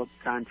have a book,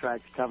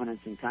 Contracts,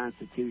 Covenants, and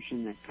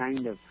Constitution, that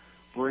kind of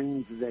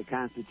brings the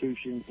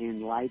Constitution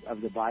in light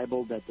of the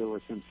Bible, that there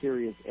were some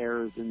serious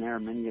errors in there.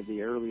 Many of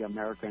the early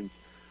Americans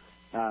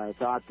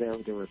thought there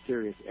were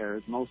serious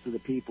errors. Most of the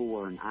people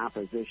were in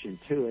opposition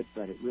to it,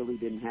 but it really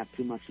didn't have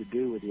too much to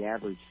do with the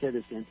average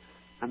citizen.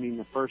 I mean,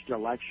 the first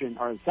election,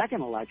 or the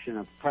second election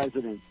of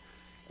president,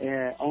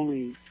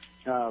 only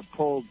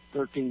pulled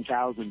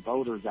 13,000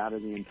 voters out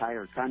of the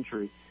entire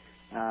country.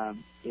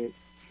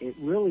 it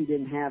really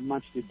didn't have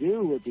much to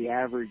do with the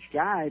average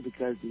guy,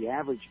 because the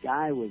average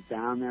guy was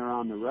down there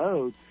on the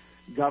road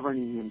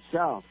governing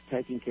himself,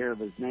 taking care of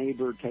his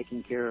neighbor,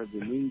 taking care of the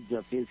needs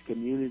of his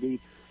community,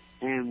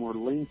 and were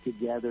linked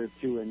together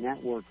through a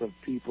network of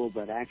people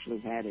that actually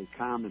had a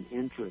common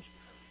interest.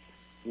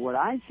 What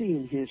I see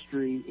in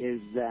history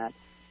is that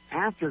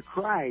after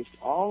Christ,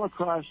 all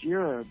across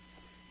Europe,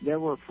 there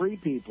were free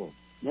people.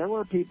 There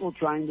were people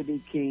trying to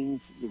be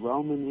kings. The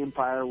Roman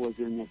Empire was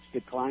in its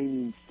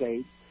declining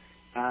state.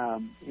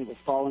 It was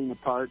falling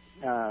apart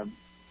at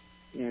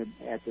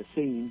the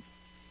seams,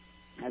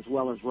 as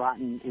well as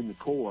rotten in the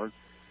core.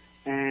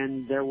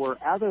 And there were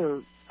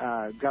other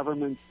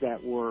governments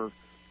that were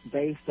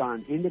based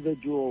on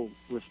individual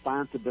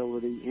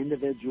responsibility,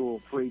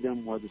 individual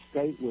freedom, where the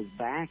state was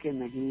back in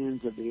the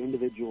hands of the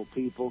individual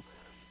people,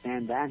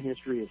 and that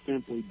history has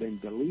simply been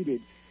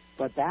deleted.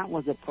 But that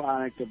was a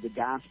product of the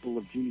gospel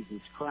of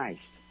Jesus Christ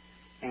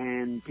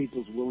and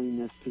people's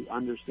willingness to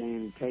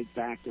understand and take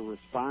back the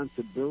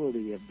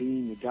responsibility of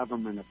being the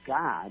government of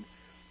God,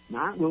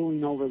 not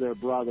ruling over their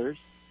brothers,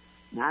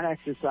 not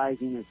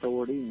exercising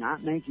authority,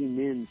 not making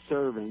men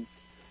servants,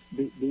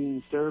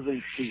 being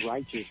servants to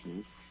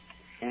righteousness.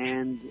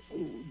 And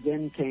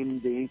then came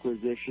the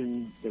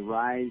Inquisition, the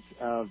rise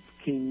of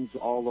kings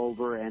all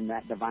over, and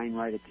that divine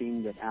right of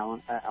king that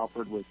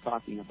Alfred was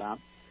talking about.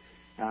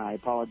 I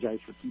apologize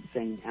for keep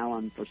saying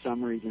Alan for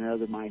some reason or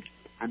other.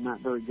 I'm not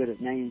very good at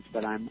names,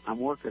 but I'm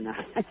working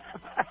on it.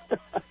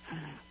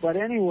 But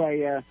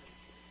anyway,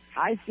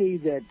 I see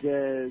that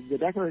the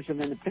Declaration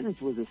of Independence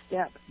was a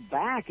step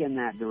back in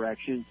that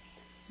direction,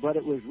 but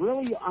it was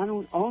really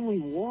only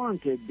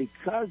warranted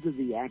because of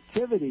the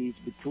activities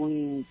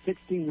between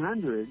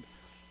 1600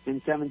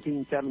 and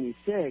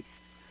 1776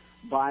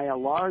 by a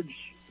large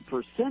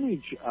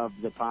percentage of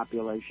the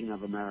population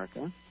of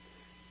America.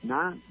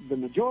 Not the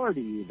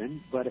majority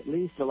even, but at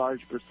least a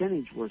large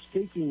percentage were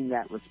seeking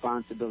that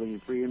responsibility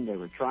and freedom. They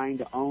were trying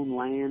to own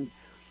land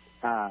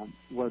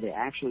where they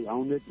actually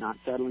owned it, not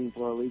settling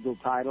for a legal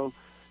title.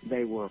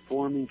 They were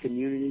forming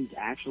communities.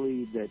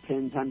 Actually, the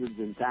tens, hundreds,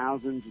 and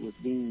thousands was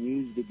being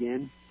used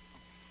again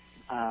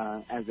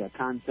as a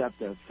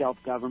concept of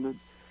self-government.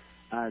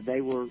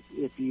 They were,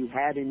 if you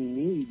had any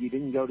need, you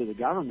didn't go to the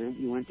government,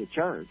 you went to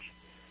church.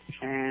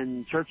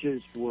 And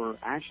churches were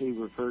actually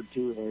referred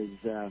to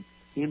as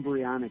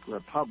embryonic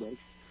republics.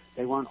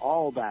 They weren't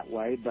all that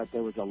way, but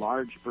there was a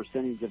large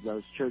percentage of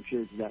those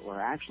churches that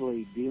were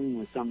actually dealing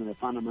with some of the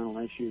fundamental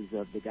issues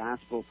of the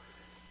gospel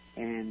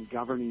and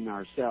governing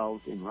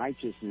ourselves in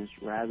righteousness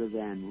rather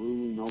than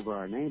ruling over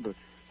our neighbor.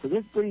 So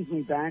this brings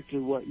me back to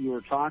what you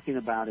were talking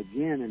about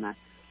again, and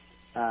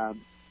I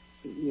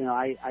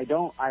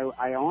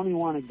only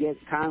want to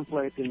get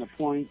conflict in the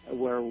point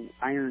where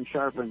iron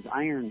sharpens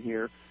iron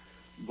here,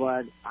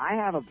 but I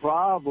have a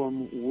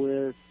problem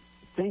with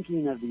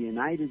thinking of the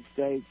United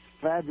States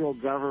federal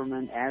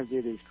government as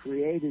it is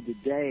created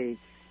today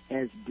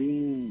as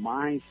being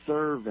my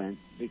servant,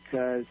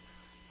 because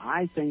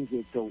I think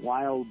it's a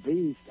wild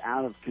beast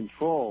out of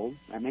control.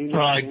 I may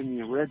not have been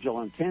the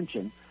original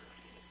intention.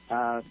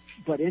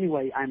 But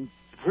anyway, I'm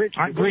rich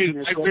for doing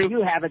this, so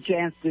you have a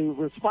chance to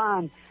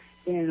respond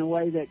in a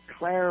way that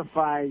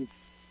clarifies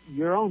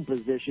your own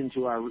position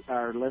to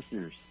our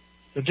listeners.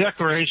 The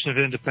Declaration of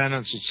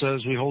Independence, it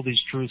says we hold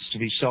these truths to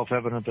be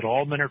self-evident, that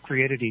all men are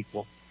created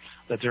equal,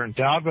 that they're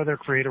endowed by their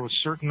Creator with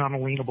certain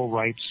unalienable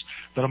rights,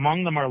 that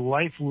among them are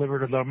life,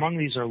 liberty, that among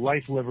these are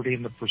life, liberty,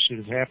 and the pursuit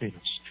of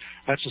happiness.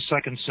 That's the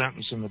second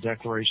sentence in the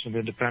Declaration of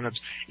Independence.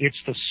 It's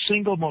the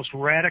single most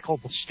radical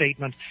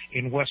statement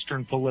in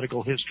Western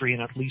political history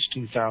in at least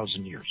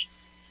 2,000 years.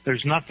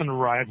 There's nothing to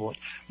rival it.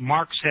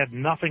 Marx had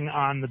nothing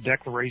on the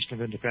Declaration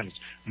of Independence.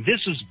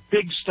 This is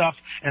big stuff,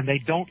 and they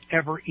don't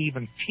ever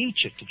even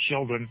teach it to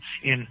children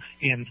in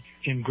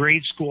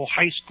grade school,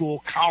 high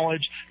school,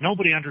 college.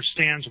 Nobody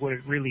understands what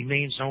it really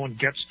means. No one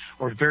gets,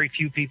 or very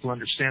few people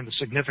understand the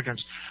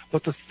significance.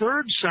 But the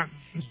third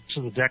sentence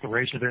of the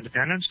Declaration of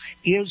Independence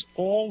is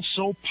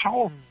also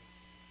powerful.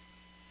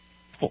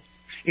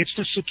 It's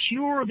to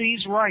secure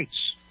these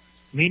rights,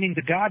 meaning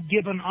the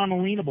God-given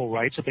unalienable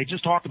rights that they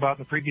just talked about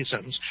in the previous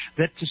sentence,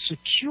 that to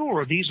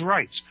secure these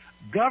rights,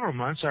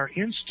 governments are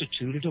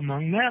instituted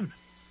among men.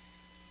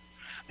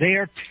 They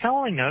are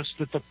telling us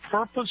that the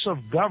purpose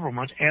of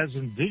government, as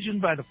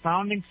envisioned by the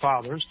Founding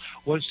Fathers,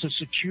 was to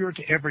secure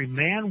to every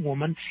man,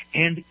 woman,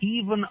 and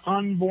even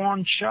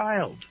unborn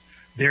child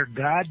their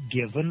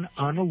God-given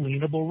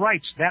unalienable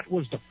rights. That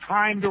was the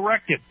prime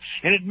directive,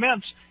 and it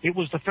meant it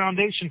was the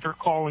foundation for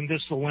calling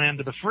this the land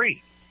of the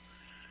free.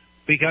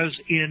 Because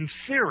in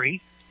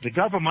theory, the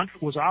government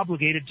was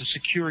obligated to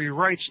secure your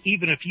rights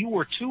even if you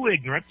were too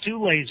ignorant,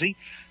 too lazy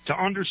to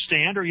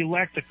understand, or you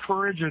lacked the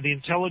courage or the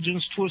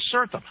intelligence to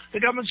assert them. The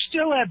government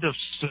still had to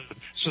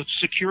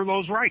secure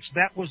those rights.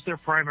 That was their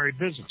primary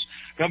business.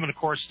 Government, of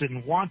course,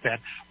 didn't want that,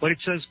 but it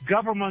says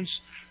governments,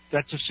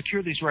 that to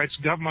secure these rights,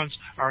 governments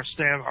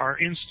are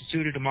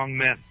instituted among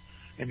men.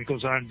 And it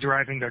goes on,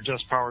 deriving their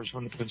just powers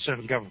from the consent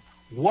of the government.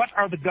 What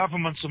are the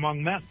governments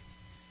among men?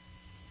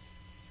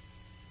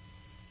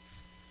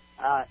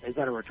 Is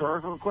that a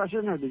rhetorical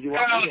question, or did you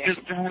want well, me to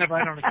just kind of,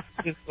 I don't know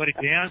if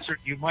anybody answered.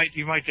 You might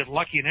get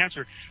lucky and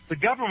answer. The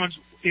governments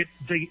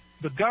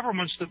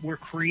that were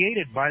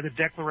created by the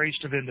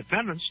Declaration of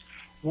Independence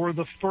were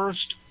the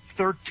first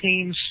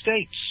 13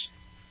 states.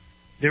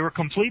 They were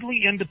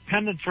completely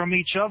independent from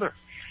each other.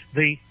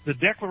 The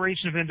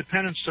Declaration of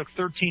Independence took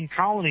 13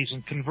 colonies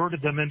and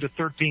converted them into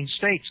 13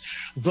 states.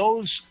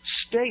 Those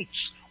states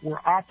were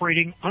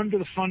operating under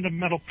the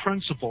fundamental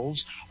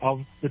principles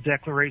of the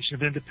Declaration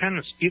of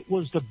Independence. It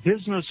was the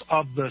business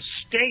of the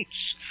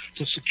states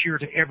to secure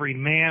to every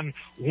man,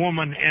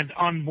 woman, and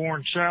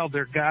unborn child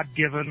their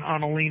God-given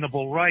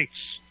unalienable rights.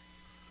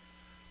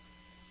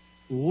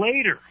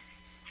 Later,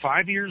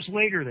 5 years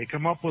later, they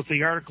come up with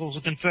the Articles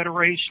of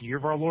Confederation, year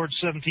of our Lord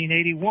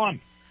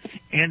 1781.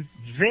 And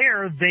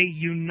there they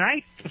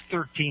unite the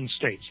 13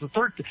 states.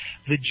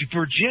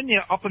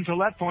 Virginia, up until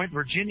that point,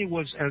 Virginia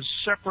was as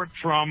separate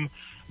from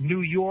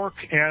New York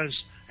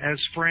as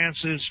France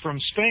is from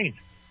Spain.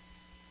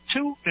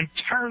 Two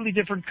entirely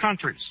different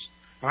countries.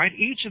 All right?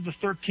 Each of the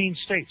 13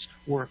 states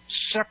were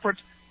separate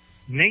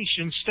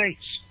nation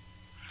states.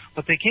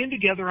 But they came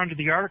together under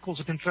the Articles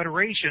of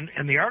Confederation,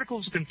 and the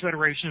Articles of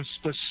Confederation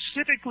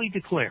specifically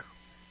declare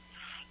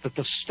that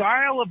the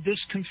style of this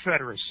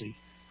confederacy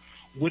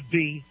would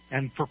be,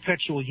 and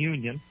perpetual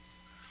union,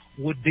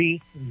 would be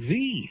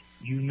the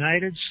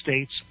United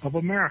States of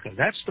America.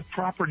 That's the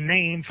proper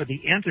name for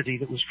the entity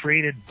that was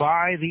created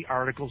by the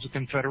Articles of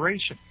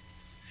Confederation.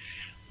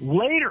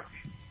 Later,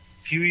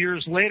 a few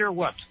years later,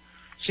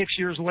 6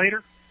 years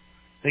later,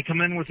 they come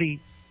in with the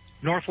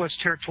Northwest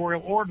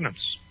Territorial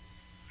Ordinance.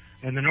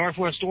 And the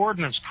Northwest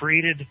Ordinance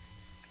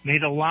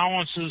made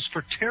allowances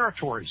for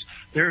territories.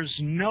 There's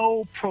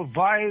no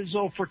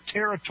proviso for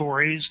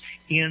territories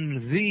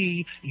in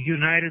the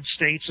United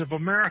States of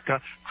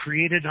America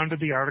created under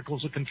the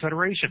Articles of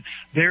Confederation.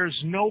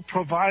 There's no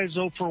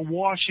proviso for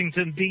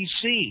Washington,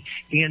 D.C.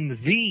 in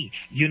the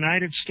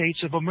United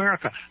States of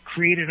America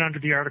created under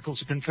the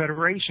Articles of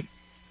Confederation.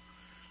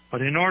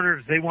 But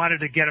they wanted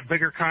to get a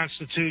bigger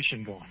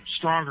constitution going, a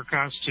stronger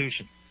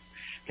constitution.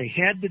 They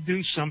had to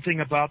do something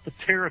about the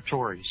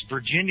territories.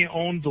 Virginia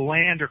owned the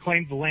land or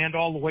claimed the land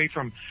all the way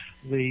from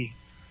the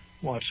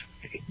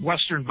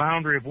western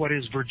boundary of what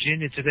is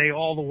Virginia today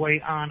all the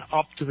way on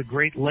up to the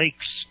Great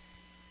Lakes.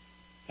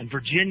 And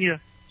Virginia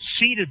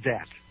ceded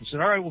that and said,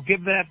 all right, we'll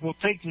give that,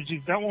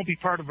 that won't be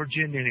part of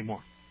Virginia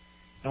anymore.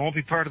 That won't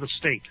be part of the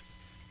state.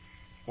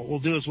 What we'll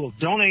do is we'll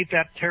donate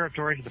that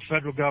territory to the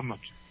federal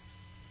government.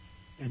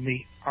 And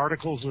the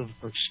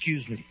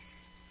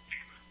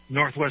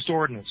Northwest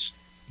Ordinance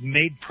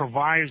made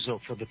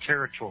proviso for the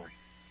territory.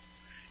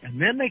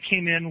 And then they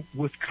came in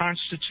with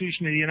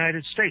Constitution of the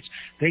United States.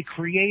 They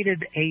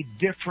created a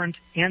different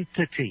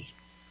entity.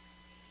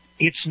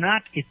 It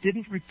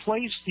didn't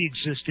replace the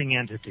existing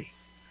entity.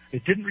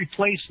 It didn't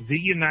replace the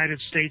United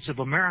States of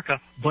America,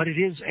 but it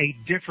is a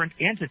different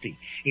entity.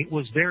 It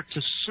was there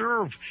to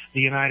serve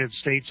the United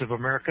States of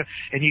America,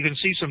 and you can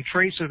see some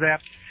trace of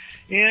that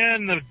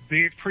in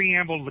the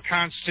preamble of the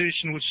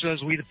Constitution, which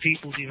says, we the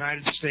people of the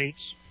United States,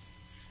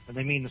 and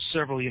they mean the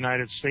several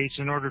United States,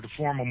 in order to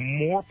form a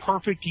more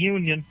perfect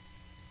union.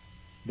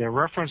 They're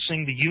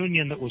referencing the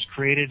union that was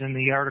created in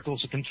the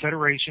Articles of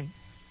Confederation.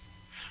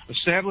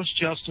 Establish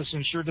justice,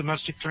 ensure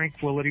domestic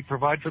tranquility,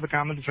 provide for the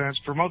common defense,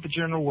 promote the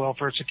general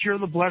welfare, secure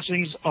the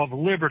blessings of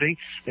liberty.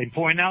 They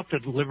point out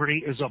that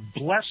liberty is a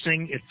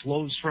blessing. It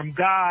flows from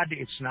God.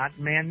 It's not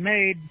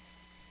man-made.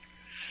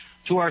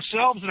 To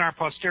ourselves and our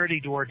posterity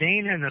to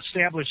ordain and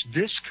establish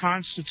this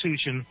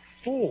Constitution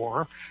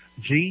for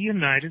the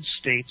United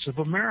States of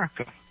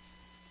America.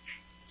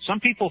 Some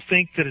people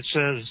think that it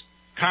says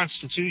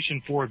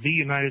Constitution for the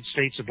United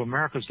States of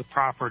America is the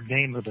proper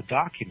name of the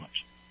document.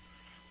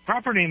 The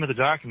proper name of the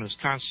document is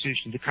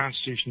the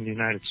Constitution of the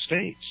United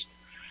States.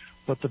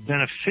 But the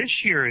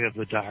beneficiary of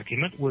the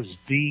document was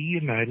the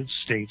United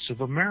States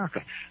of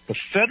America. The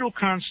federal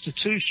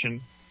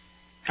Constitution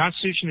of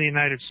the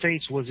United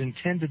States, was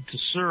intended to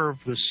serve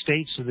the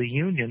states of the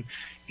Union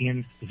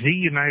in the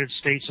United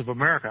States of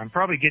America. I'm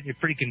probably getting you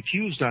pretty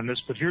confused on this,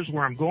 but here's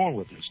where I'm going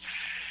with this.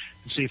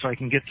 Let's see if I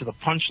can get to the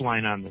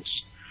punchline on this.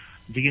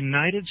 The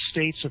United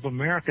States of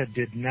America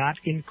did not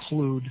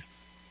include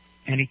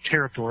any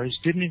territories,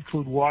 didn't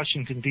include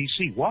Washington,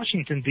 D.C.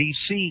 Washington,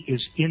 D.C.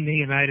 is in the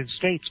United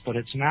States, but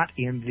it's not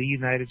in the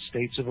United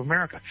States of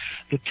America.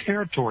 The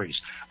territories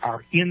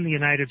are in the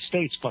United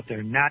States, but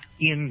they're not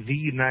in the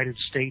United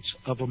States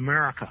of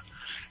America.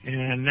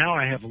 And now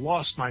I have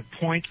lost my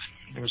point.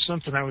 There was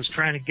something I was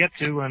trying to get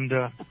to, and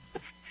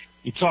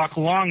you talk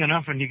long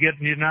enough, and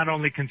you not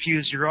only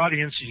confuse your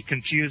audience, you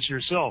confuse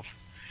yourself.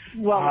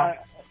 Well,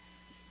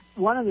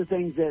 one of the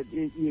things that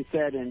you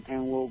said, and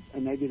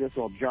maybe this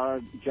will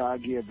jog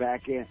you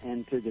back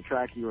into the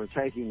track you were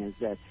taking, is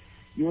that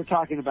you were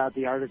talking about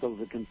the Articles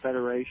of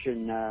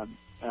Confederation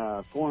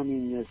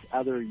forming this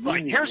other union.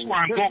 Right. Here's where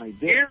I'm going.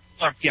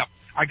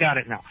 I got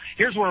it now.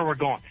 Here's where we're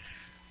going.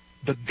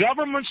 The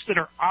governments that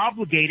are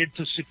obligated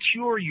to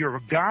secure your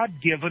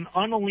God-given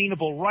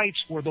unalienable rights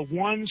were the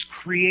ones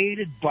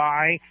created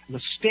by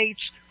the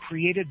states,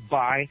 created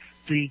by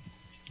the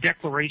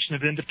Declaration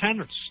of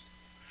Independence.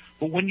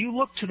 But when you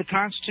look to the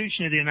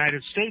Constitution of the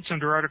United States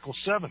under Article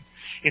 7,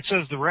 it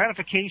says the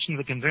ratification of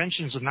the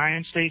conventions of the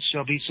United States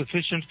shall be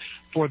sufficient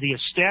for the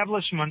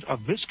establishment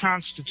of this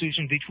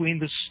Constitution between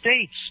the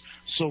states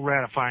so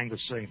ratifying the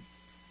same.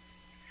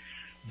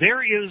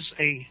 There is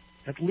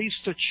at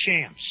least a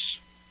chance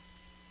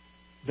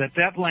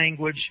that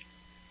language,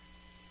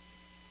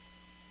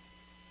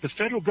 the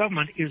federal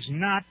government is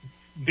not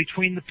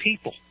between the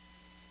people.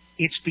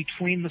 It's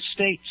between the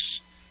states.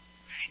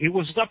 It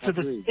was up to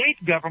the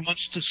state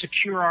governments to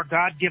secure our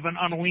God-given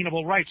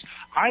unalienable rights.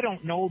 I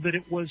don't know that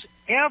it was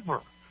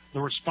ever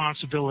the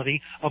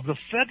responsibility of the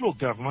federal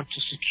government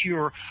to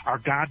secure our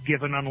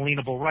God-given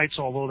unalienable rights,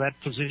 although that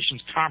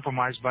position's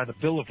compromised by the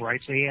Bill of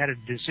Rights. They added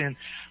this in,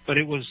 but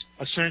it was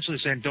essentially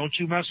saying, don't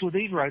you mess with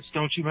these rights,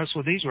 don't you mess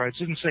with these rights.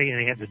 It didn't say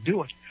they had to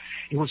do it.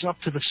 It was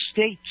up to the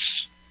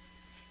states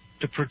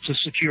to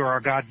secure our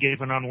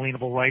God-given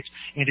unalienable rights,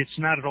 and it's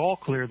not at all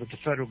clear that the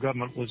federal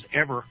government was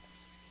ever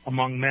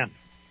among men.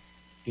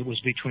 It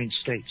was between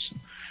states.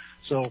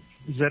 So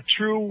is that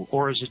true,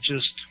 or is it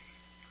just,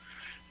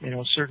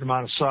 a certain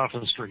amount of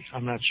sophistry?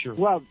 I'm not sure.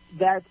 Well,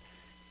 that's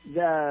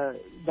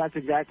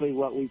exactly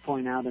what we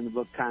point out in the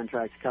book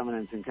Contracts,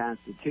 Covenants, and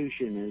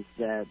Constitution, is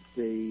that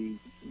the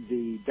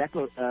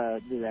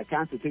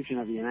Constitution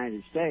of the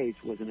United States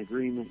was an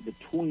agreement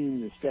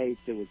between the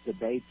states. There was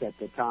debates at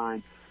the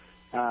time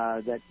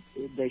that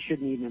they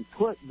shouldn't even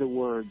put the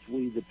words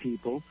 "we the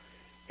people."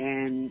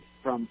 And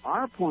from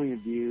our point of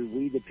view,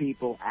 we the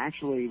people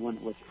actually, when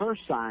it was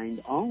first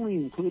signed, only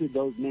included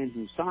those men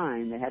who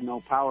signed. They had no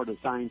power to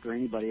sign for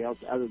anybody else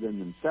other than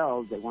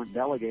themselves. They weren't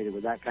delegated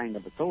with that kind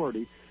of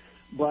authority.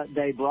 But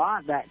they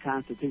brought that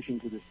Constitution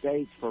to the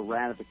states for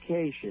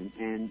ratification.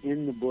 And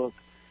in the book,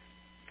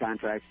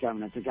 Contracts,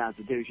 Covenants, and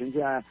Constitutions,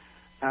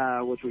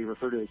 which we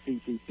refer to as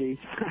CCC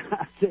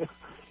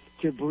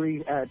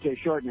to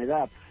shorten it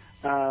up,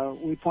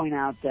 we point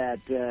out that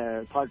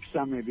Clark's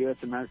Summary of U.S.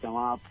 American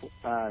Law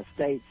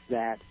states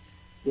that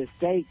the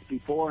states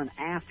before and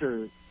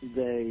after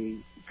the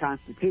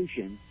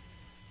Constitution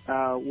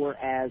were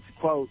as,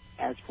 quote,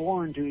 as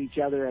foreign to each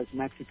other as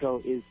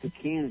Mexico is to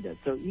Canada.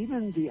 So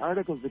even the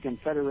Articles of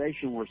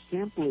Confederation were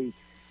simply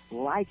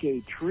like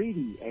a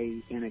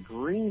treaty, an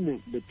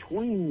agreement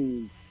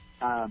between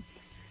these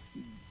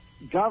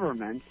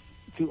governments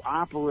to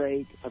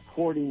operate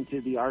according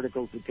to the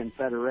Articles of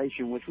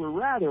Confederation, which were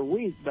rather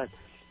weak, but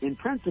in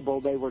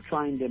principle they were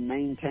trying to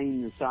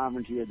maintain the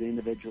sovereignty of the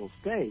individual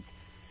states.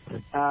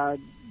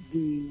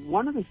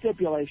 One of the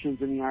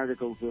stipulations in the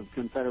Articles of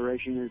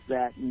Confederation is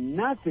that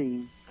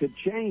nothing could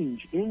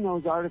change in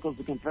those Articles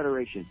of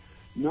Confederation.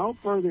 No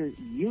further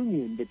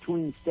union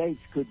between states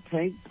could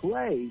take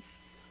place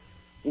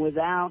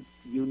without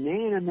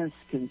unanimous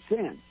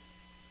consent.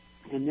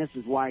 And this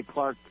is why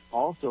Clark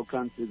also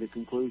comes to the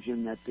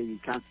conclusion that the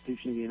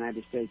Constitution of the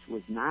United States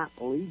was not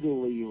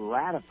legally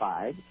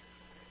ratified,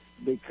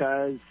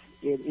 because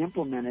it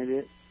implemented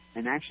it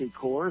and actually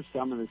coerced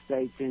some of the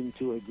states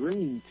into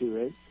agreeing to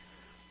it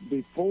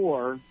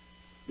before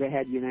they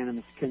had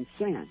unanimous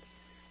consent.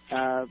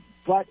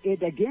 But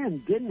it,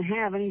 again, didn't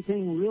have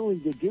anything really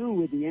to do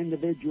with the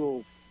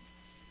individual,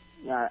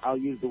 I'll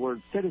use the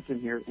word citizen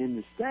here, in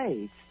the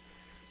states,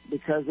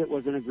 because it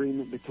was an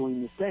agreement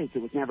between the states.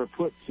 It was never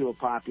put to a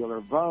popular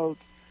vote.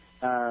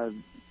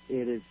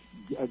 It is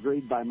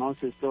agreed by most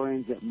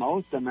historians that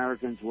most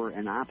Americans were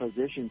in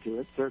opposition to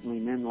it. Certainly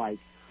men like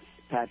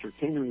Patrick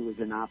Henry was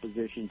in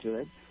opposition to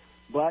it.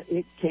 But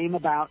it came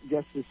about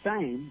just the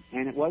same,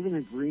 and it was an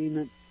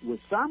agreement with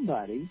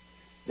somebody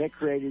that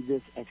created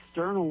this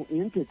external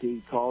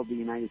entity called the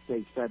United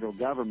States federal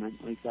government,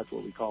 at least that's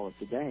what we call it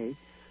today,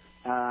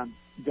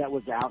 that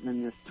was out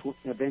in this,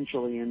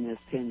 eventually in this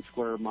 10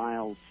 square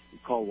miles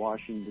called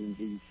Washington,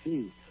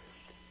 D.C.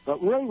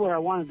 But really where I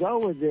want to go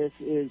with this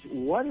is,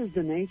 what is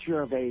the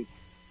nature of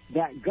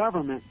that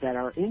government that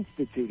are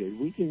instituted?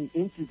 We can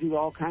institute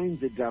all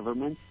kinds of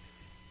governments.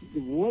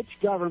 Which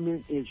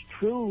government is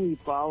truly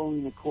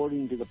following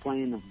according to the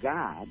plan of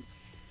God?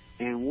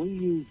 And we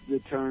use the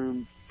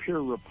term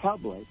pure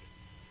republic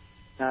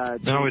to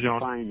no, we don't.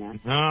 define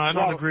that. No, I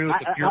don't agree with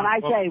the pure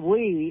republic. When I say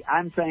we,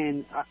 I'm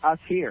saying us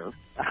here.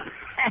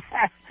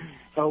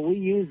 So we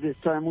use this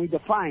term, we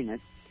define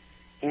it.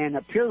 And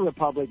a pure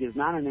republic is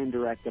not an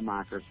indirect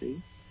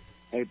democracy.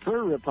 A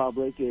pure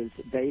republic is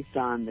based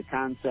on the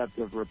concept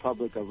of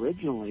republic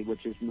originally,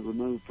 which is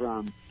removed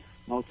from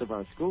most of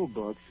our school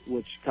books,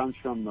 which comes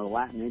from the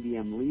Latin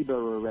idiom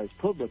libera res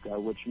publica,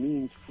 which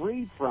means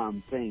free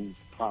from things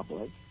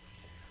public,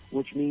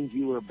 which means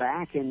you are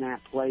back in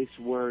that place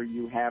where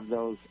you have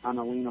those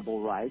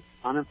unalienable rights,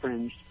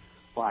 uninfringed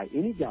by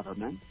any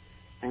government,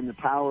 and the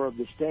power of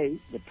the state,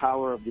 the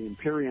power of the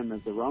imperium,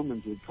 as the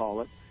Romans would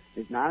call it,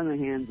 is not in the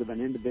hands of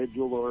an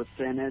individual or a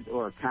senate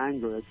or a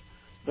congress,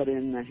 but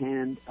in the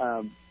hand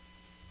of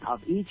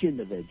each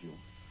individual.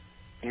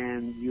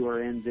 And you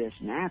are in this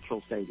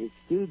natural state. It's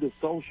through the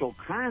social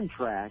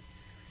contract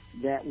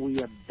that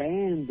we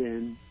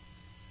abandon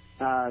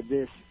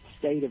this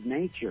state of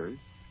nature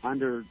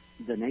under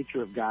the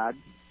nature of God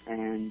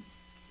and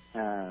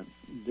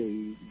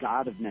the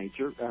God of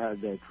nature,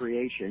 the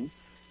creation,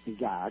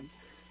 God,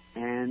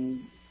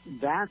 and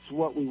that's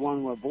what we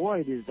want to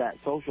avoid, is that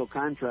social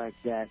contract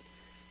that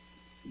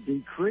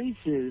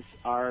decreases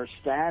our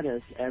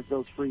status as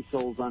those free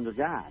souls under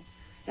God.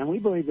 And we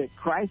believe that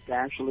Christ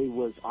actually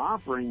was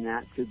offering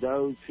that to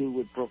those who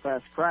would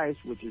profess Christ,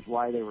 which is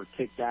why they were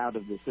kicked out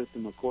of the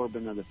system of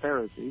Corban of the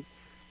Pharisees,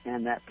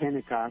 and that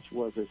Pentecost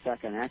was a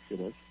second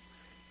Exodus.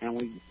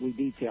 And we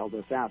detailed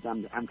this out.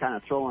 I'm kind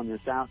of throwing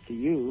this out to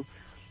you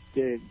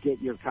to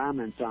get your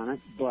comments on it,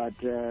 but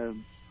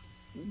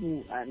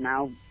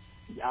now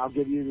I'll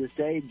give you the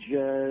stage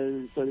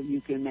so that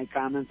you can make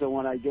comments on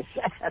what I just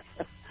said.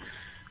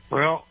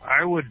 Well,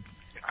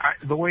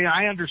 the way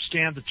I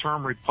understand the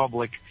term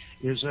republic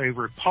is a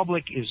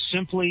republic is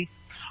simply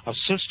a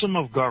system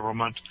of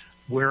government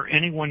where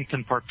anyone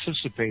can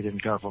participate in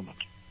government.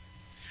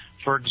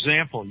 For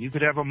example, you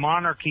could have a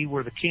monarchy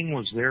where the king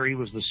was there, he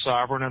was the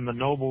sovereign, and the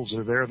nobles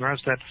are there, and the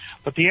rest of that,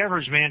 but the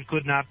average man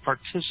could not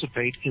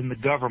participate in the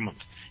government.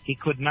 He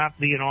could not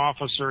be an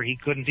officer, he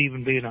couldn't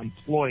even be an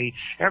employee.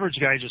 Average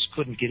guy just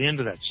couldn't get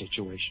into that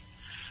situation.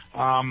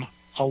 A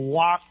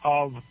lot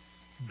of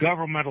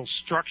governmental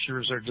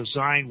structures are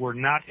designed where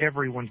not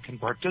everyone can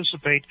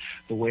participate.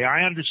 The way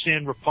I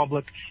understand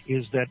republic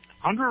is that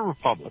under a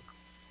republic,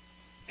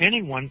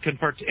 anyone can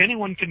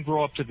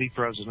grow up to be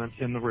president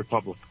in the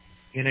republic.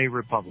 In a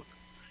republic,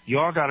 you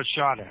all got a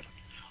shot at it.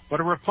 But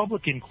a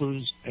republic,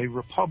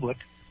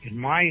 in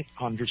my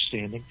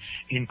understanding,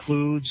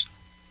 includes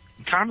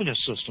a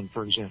communist system,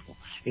 for example.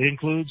 It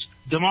includes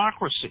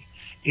democracy.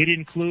 It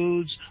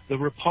includes the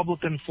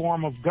Republican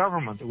form of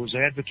government that was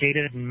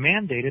advocated and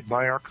mandated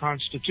by our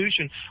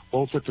Constitution,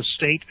 both at the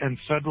state and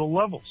federal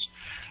levels.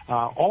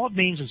 All it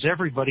means is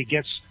everybody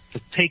gets a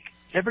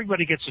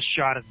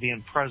shot at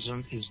being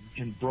president, is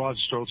in broad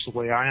strokes the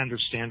way I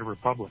understand a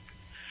republic.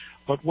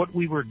 But what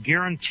we were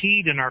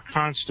guaranteed in our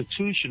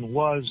Constitution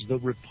was the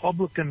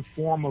Republican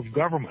form of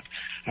government.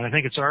 And I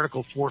think it's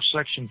Article 4,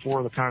 Section 4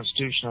 of the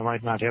Constitution. I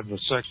might not have the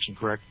section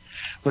correct.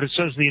 But it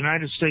says the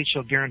United States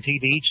shall guarantee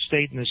to each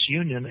state in this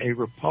union a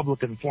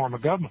Republican form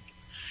of government.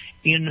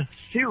 In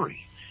theory,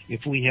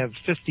 if we have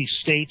 50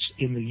 states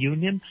in the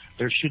union,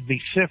 there should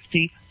be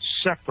 50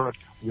 separate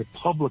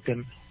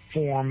Republican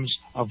forms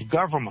of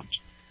government.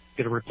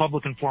 Get a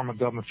Republican form of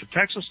government for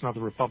Texas, another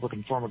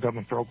Republican form of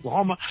government for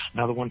Oklahoma,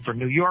 another one for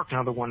New York,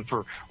 another one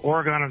for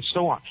Oregon, and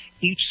so on.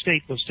 Each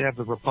state must have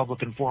the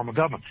Republican form of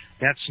government.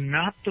 That's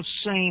not the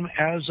same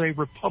as a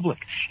republic,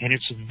 and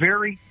it's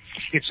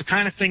the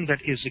kind of thing that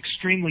is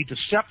extremely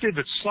deceptive.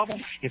 It's subtle.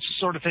 It's the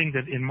sort of thing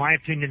that, in my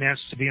opinion, has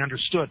to be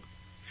understood.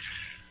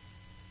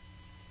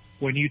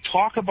 When you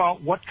talk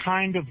about what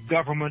kind of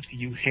government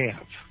you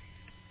have,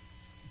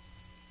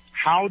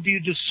 how do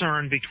you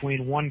discern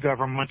between one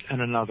government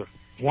and another?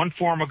 One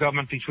form of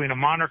government between a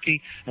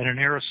monarchy and an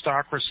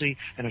aristocracy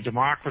and a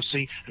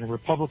democracy and a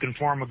Republican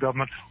form of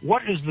government.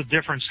 What is the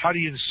difference? How do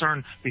you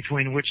discern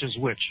between which is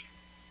which?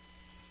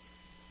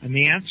 And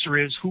the answer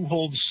is, who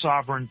holds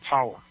sovereign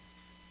power?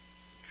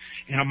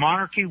 In a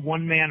monarchy,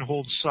 one man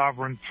holds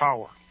sovereign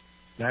power.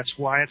 That's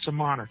why it's a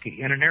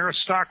monarchy. In an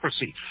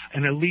aristocracy,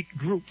 an elite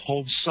group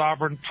holds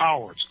sovereign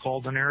power. It's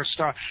called an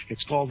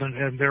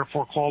and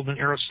therefore called an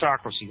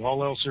aristocracy.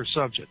 All else are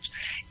subjects.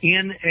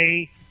 In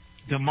a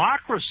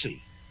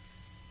democracy,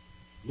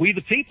 we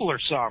the people are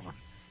sovereign.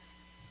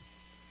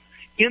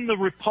 In the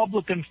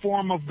Republican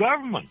form of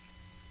government,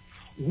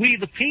 we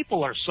the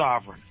people are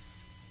sovereign.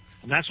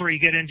 And that's where you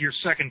get into your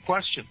second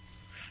question.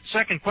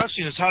 Second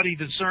question is, how do you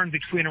discern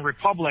between a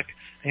republic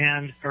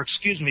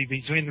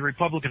between the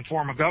Republican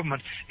form of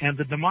government and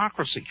the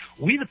democracy?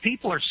 We the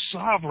people are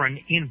sovereign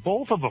in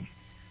both of them,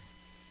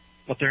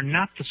 but they're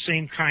not the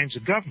same kinds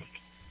of government.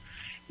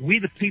 We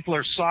the people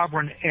are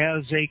sovereign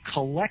as a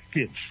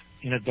collective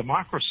in a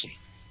democracy.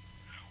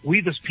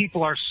 We the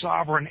people are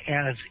sovereign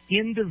as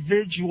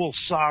individual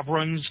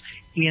sovereigns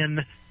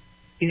in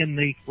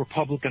the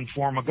Republican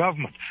form of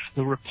government.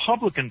 The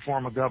Republican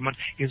form of government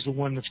is the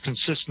one that's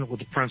consistent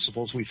with the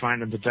principles we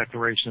find in the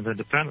Declaration of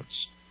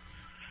Independence.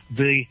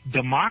 The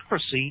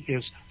democracy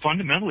is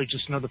fundamentally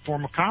just another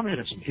form of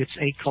communism. It's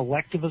a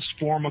collectivist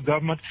form of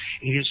government.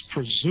 It is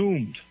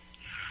presumed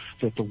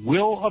that the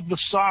will of the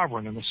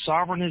sovereign, and the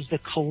sovereign is the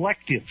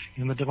collective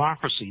in the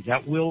democracy,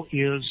 that will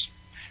is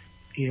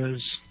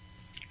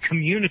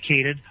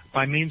communicated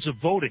by means of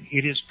voting.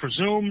 It is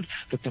presumed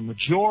that the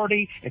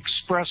majority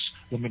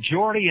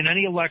in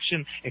any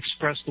election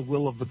express the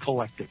will of the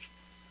collective.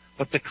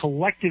 But the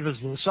collective is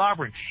the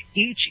sovereign.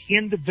 Each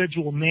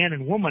individual man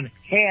and woman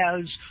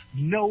has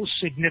no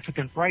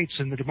significant rights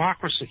in the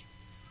democracy.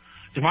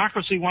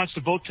 Democracy wants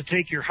to vote to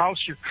take your house,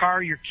 your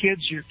car, your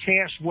kids, your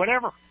cash,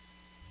 whatever.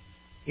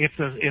 If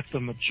the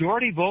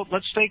majority vote,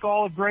 let's take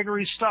all of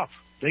Gregory's stuff,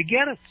 they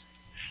get it.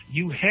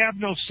 You have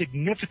no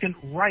significant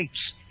rights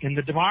in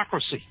the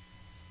democracy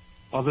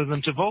other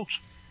than to vote.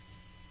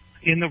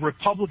 In the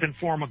Republican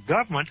form of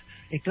government,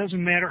 it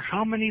doesn't matter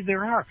how many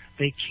there are.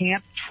 They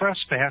can't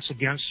trespass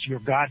against your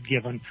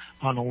God-given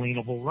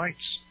unalienable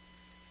rights.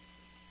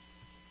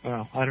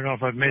 Well, I don't know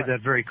if I've made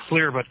that very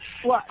clear, but...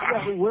 Well,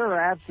 we're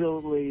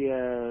absolutely,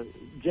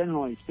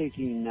 generally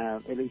speaking,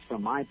 at least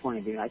from my point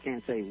of view, I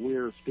can't say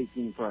we're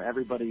speaking for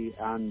everybody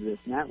on this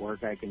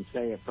network. I can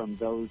say it from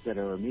those that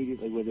are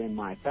immediately within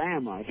my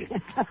family,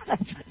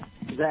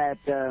 that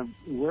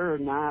we're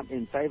not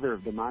in favor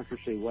of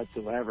democracy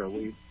whatsoever.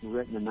 We've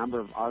written a number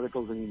of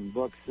articles and even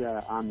books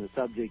on the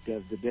subject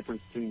of the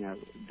difference between a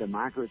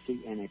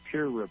democracy and a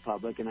pure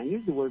republic. And I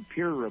use the word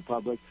pure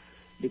republic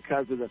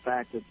because of the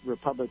fact that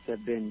republics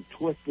have been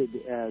twisted,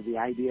 the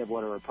idea of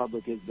what a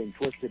republic has been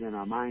twisted in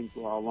our minds,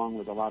 along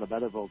with a lot of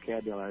other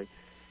vocabulary,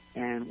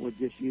 and would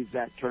just use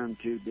that term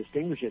to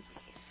distinguish it.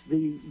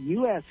 The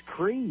U.S.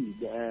 Creed,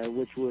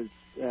 which was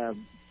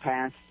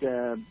passed,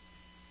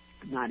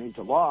 not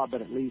into law,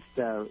 but at least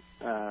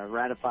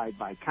ratified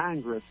by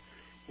Congress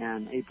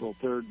on April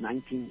 3rd,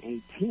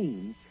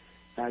 1918,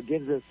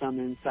 gives us some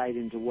insight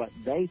into what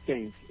they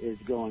think is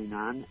going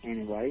on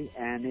anyway.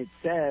 And it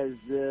says,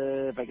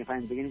 if I can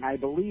find the beginning, I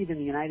believe in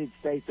the United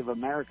States of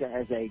America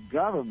as a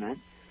government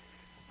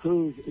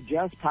whose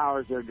just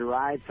powers are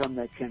derived from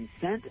the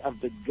consent of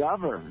the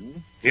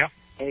governed,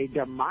 a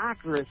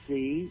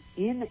democracy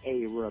in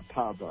a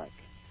republic.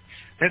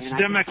 That's a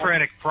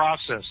democratic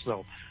process,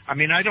 though. I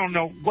mean, I don't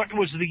know. What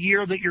was the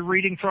year that you're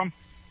reading from?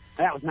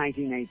 That was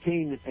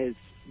 1918,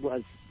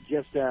 was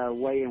just a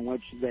way in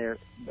which there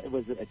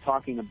was a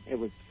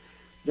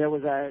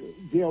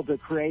deal to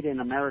create an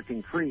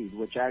American creed,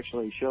 which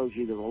actually shows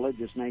you the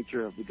religious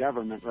nature of the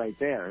government right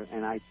there.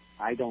 And I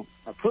don't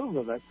approve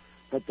of it,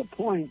 but the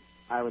point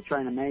I was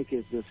trying to make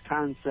is this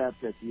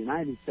concept that the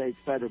United States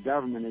federal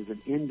government is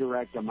an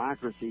indirect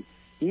democracy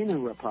in a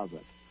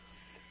republic.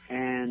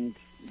 And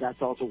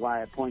that's also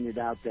why I pointed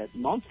out that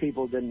most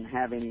people didn't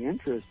have any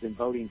interest in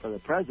voting for the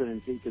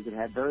presidency because it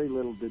had very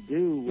little to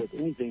do with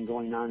anything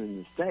going on in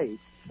the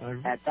states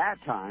at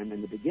that time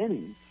in the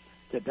beginning.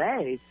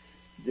 Today,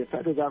 the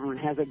federal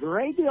government has a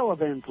great deal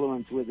of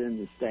influence within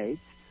the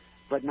states,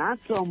 but not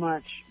so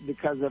much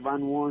because of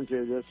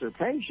unwarranted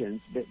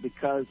usurpations, but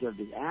because of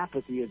the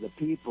apathy of the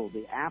people,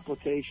 the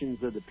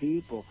applications of the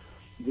people,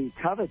 the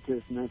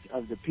covetousness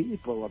of the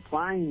people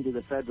applying to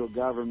the federal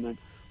government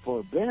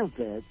for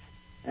benefits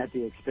at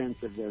the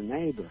expense of their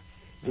neighbor.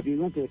 If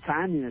you went to the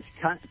communist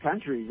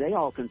countries, they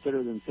all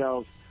consider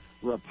themselves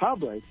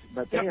republics,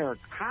 but they are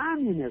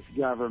communist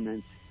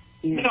governments.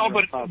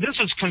 But this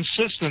is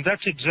consistent. That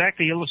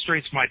exactly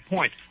illustrates my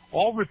point.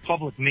 All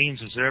republic means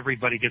is that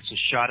everybody gets a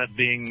shot at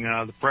being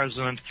the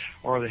president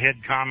or the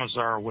head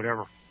commissar or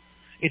whatever.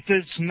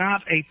 It's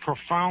not a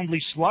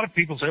profoundly... A lot of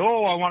people say,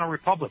 oh, I want a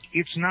republic.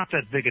 It's not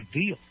that big a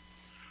deal.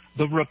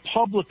 The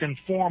Republican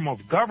form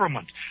of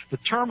government. The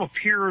term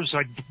appears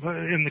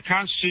in the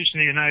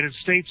Constitution of the United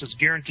States. It's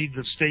guaranteed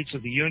to the states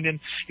of the Union.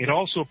 It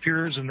also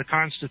appears in the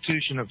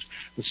Constitution of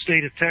the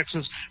state of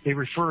Texas. They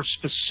refer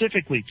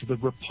specifically to the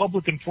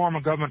Republican form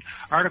of government.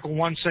 Article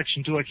 1,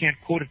 Section 2, I can't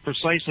quote it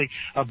precisely,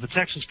 of the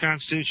Texas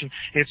Constitution.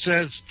 It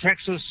says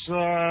Texas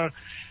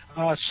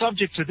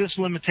subject to this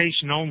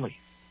limitation only.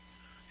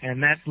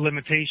 And that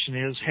limitation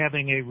is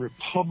having a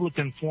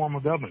Republican form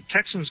of government.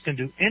 Texans can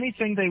do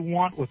anything they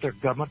want with their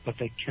government, but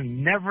they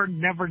can never,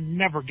 never,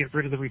 never get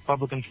rid of the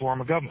Republican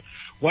form of government.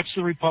 What's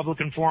the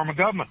Republican form of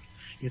government?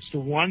 It's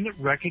the one that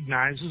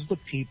recognizes the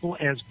people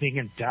as being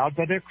endowed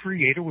by their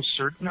Creator with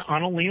certain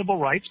unalienable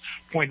rights.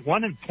 Point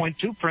 1 and point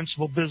 2,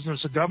 principal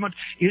business of government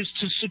is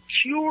to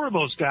secure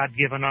those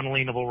God-given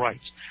unalienable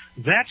rights.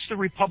 That's the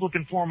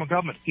Republican form of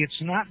government. It's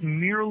not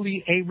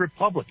merely a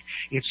republic.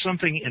 It's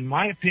something, in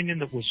my opinion,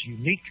 that was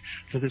unique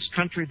to this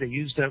country. They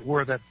used that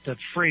word, that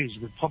phrase,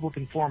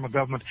 Republican form of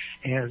government,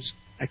 as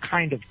a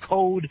kind of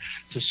code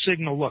to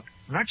signal, look,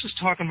 we're not just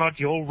talking about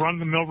the old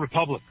run-of-the-mill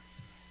republic.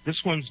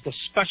 This one's the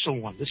special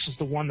one. This is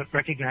the one that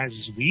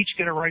recognizes we each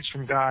get our rights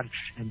from God,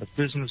 and the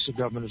business of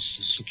government is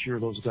to secure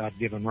those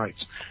God-given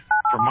rights.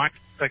 From my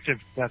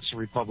perspective, that's the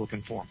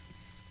Republican form.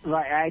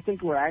 Right. I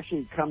think we're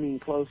actually coming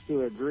close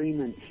to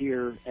agreement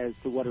here as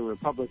to what a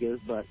republic is,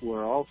 but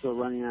we're also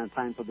running out of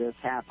time for this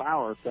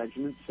half-hour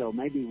segment, so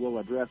maybe we'll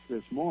address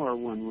this more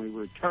when we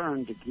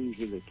return to Keys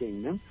of the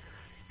Kingdom.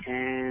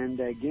 And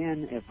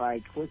again, if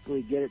I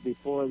quickly get it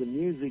before the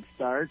music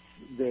starts,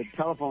 the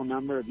telephone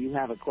number, if you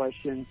have a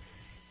question,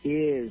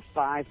 is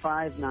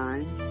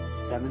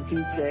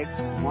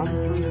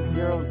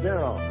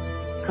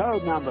 559-726-1300.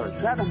 Code number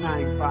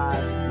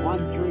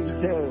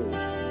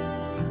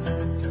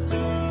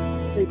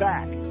 795-132. Be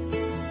back.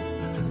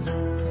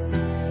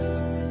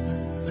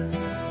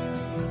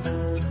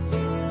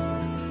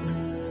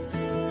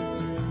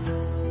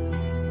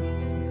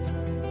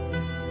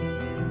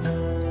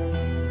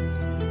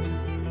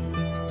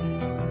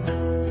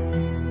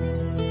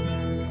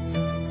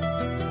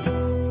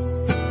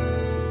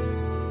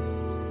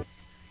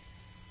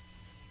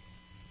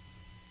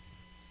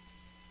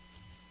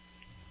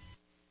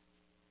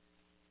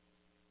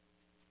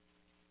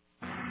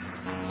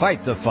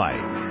 Fight the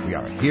fight. We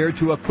are here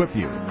to equip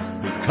you.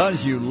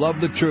 Because you love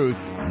the truth,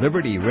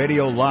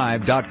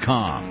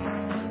 LibertyRadioLive.com.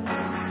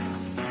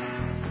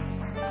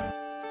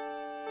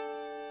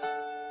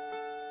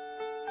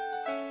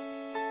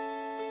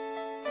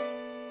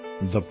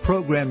 The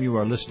program you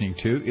are listening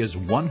to is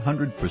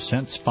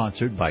 100%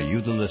 sponsored by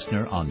you, the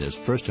listener, on this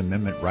First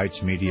Amendment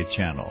Rights Media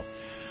channel.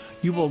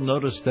 You will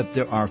notice that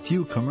there are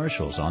few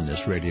commercials on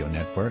this radio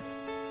network.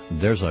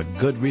 There's a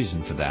good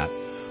reason for that.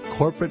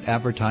 Corporate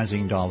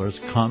advertising dollars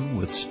come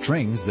with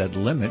strings that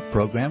limit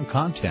program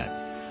content.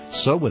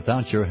 So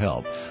without your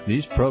help,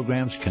 these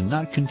programs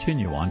cannot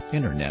continue on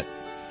Internet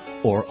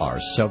or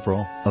our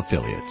several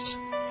affiliates.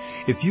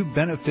 If you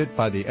benefit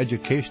by the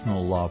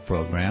educational law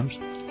programs,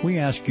 we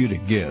ask you to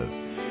give.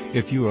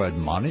 If you are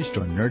admonished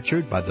or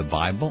nurtured by the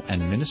Bible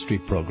and ministry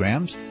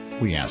programs,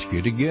 we ask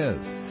you to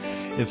give.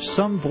 If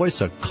some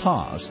voice a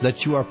cause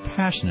that you are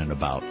passionate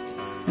about,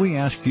 we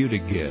ask you to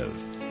give.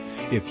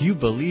 If you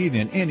believe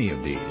in any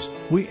of these,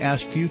 we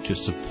ask you to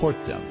support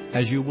them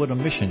as you would a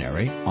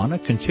missionary on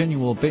a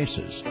continual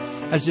basis,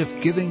 as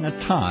if giving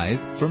a tithe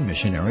for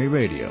missionary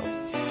radio.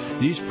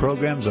 These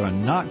programs are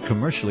not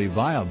commercially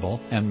viable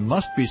and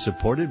must be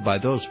supported by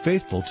those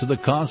faithful to the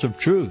cause of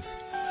truth.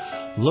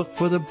 Look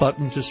for the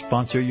button to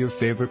sponsor your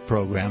favorite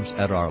programs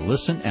at our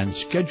listen and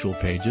schedule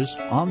pages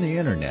on the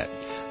Internet.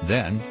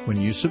 Then,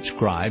 when you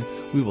subscribe,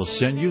 we will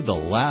send you the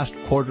last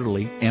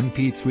quarterly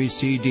MP3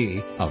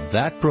 CD of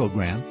that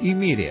program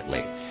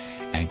immediately,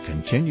 and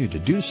continue to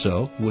do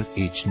so with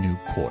each new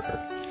quarter.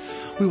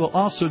 We will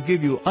also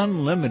give you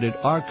unlimited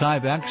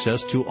archive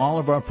access to all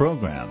of our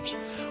programs.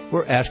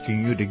 We're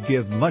asking you to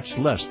give much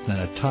less than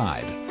a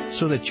tithe,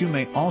 so that you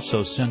may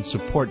also send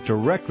support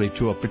directly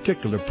to a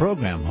particular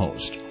program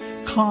host,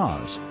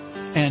 cause,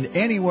 and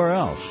anywhere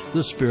else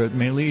the Spirit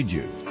may lead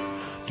you.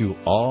 Do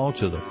all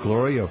to the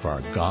glory of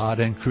our God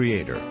and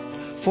Creator,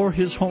 for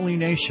His holy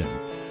nation,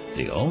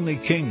 the only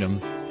kingdom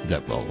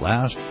that will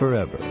last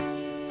forever.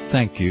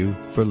 Thank you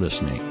for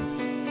listening.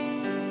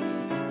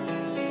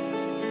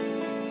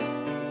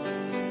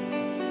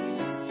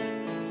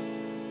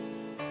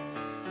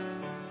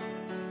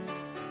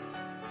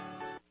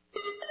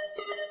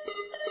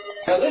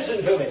 Now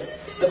listen to me.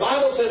 The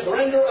Bible says,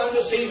 render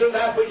unto Caesar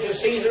that which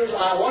is Caesar's.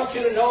 I want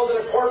you to know that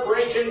a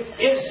corporation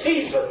is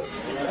Caesar.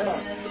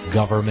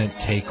 Government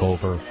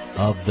takeover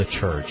of the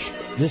church.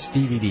 This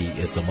DVD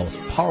is the most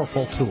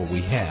powerful tool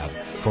we have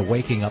for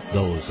waking up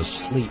those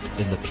asleep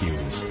in the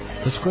pews.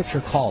 The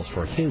Scripture calls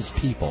for His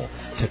people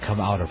to come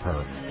out of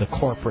her. The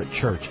corporate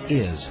church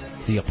is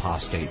the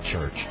apostate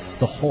church,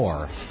 the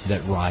whore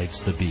that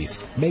rides the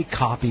beast. Make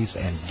copies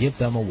and give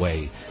them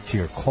away to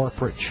your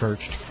corporate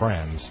church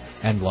friends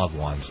and loved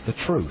ones. The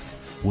truth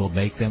will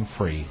make them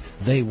free.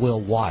 They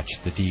will watch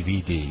the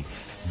DVD,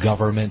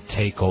 Government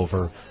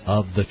Takeover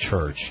of the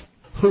Church.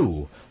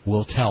 Who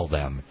will tell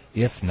them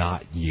if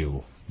not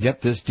you?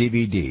 Get this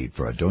DVD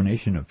for a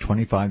donation of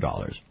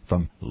 $25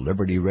 from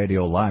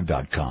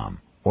LibertyRadioLive.com.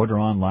 Order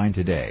online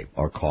today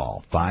or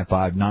call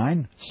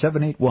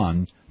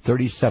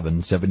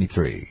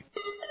 559-781-3773.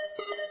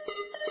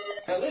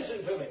 Now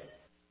listen to me.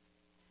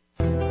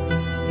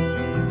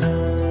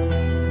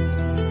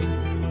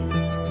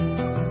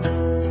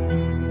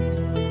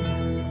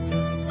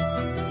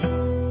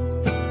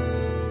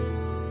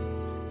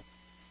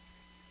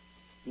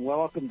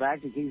 Welcome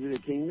back to Keys of the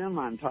Kingdom.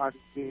 I'm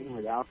talking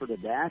with Alfred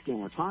Adack,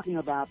 and we're talking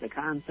about the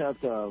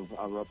concept of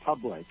a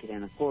republic.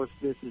 And, of course,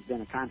 this has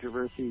been a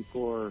controversy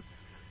for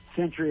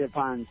century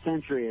upon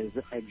century, is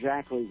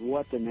exactly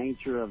what the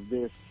nature of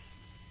this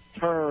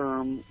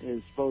term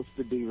is supposed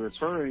to be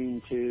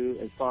referring to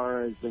as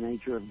far as the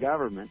nature of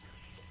government.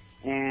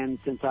 And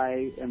since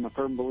I am a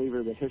firm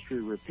believer that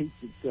history repeats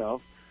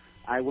itself,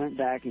 I went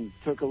back and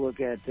took a look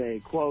at a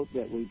quote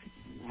that we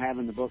have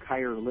in the book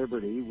Higher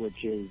Liberty,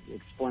 which is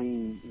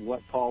explaining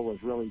what Paul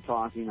was really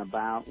talking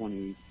about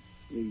when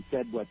he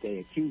said what they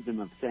accused him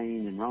of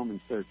saying in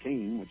Romans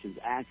 13, which is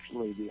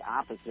actually the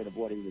opposite of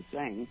what he was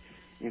saying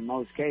in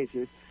most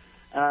cases.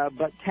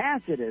 But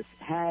Tacitus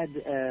had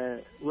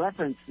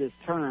referenced this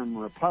term,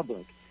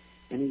 republic,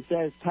 and he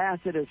says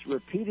Tacitus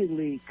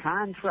repeatedly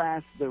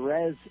contrasts the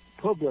res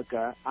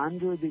publica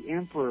under the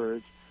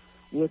emperors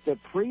with the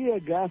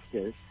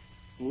pre-Augustus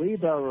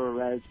libera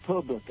res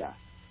publica.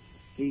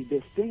 He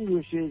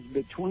distinguishes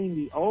between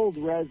the old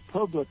res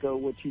publica,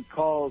 which he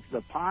calls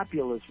the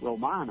populus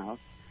Romanus,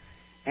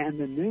 and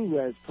the new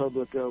res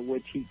publica,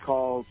 which he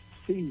calls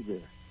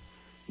Caesar.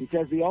 He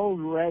says the old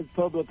res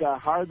publica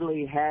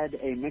hardly had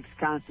a mixed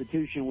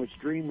constitution which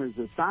dreamers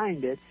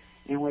assigned it,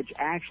 and which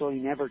actually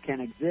never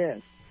can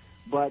exist,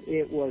 but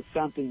it was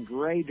something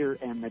greater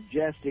and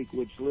majestic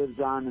which lives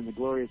on in the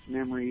glorious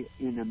memory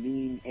in a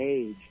mean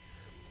age.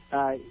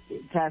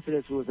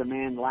 Tacitus was a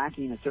man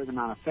lacking a certain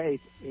amount of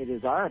faith. It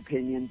is our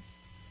opinion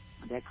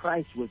that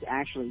Christ was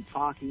actually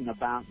talking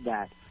about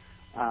that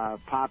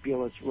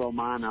populus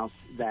Romanus,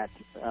 that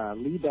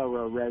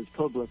libera res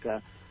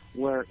publica,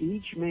 where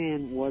each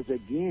man was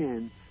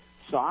again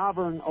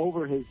sovereign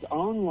over his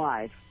own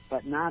life,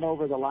 but not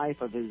over the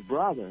life of his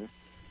brother,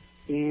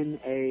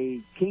 in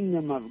a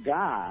kingdom of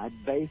God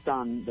based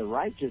on the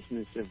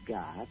righteousness of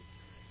God,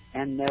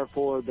 and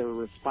therefore the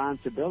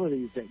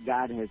responsibilities that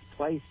God has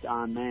placed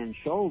on man's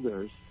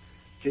shoulders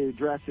to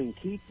dress and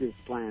keep this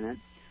planet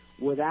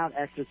without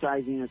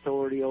exercising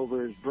authority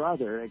over his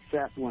brother,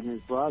 except when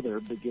his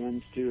brother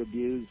begins to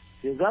abuse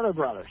his other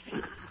brothers.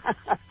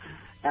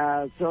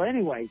 So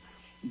anyway,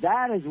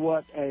 that is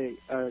what the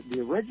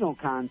original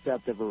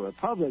concept of a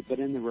republic. But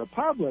in the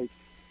republic,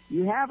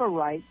 you have a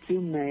right to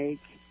make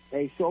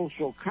a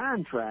social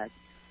contract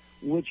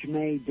which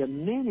may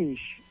diminish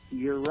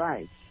your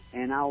rights.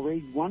 And I'll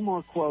read one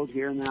more quote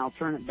here, and then I'll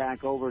turn it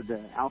back over to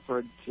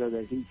Alfred so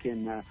that he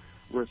can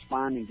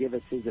respond and give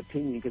us his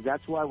opinion, because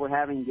that's why we're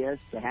having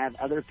guests, to have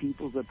other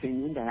people's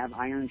opinion, to have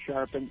iron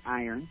sharpen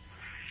iron.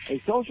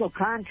 A social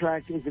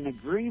contract is an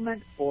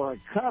agreement or a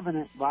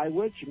covenant by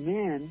which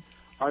men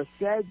are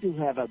said to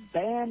have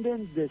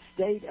abandoned the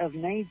state of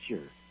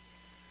nature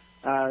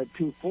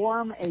to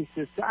form a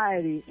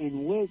society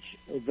in which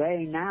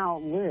they now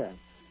live.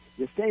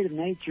 The state of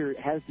nature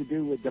has to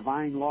do with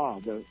divine law,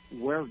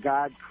 where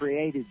God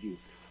created you.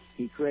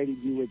 He created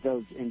you with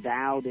those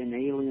endowed,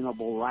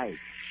 inalienable rights.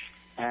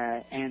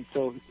 And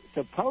so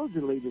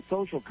supposedly the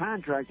social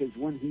contract is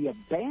when he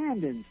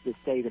abandons the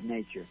state of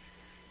nature.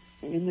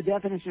 In the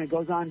definition, it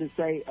goes on to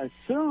say,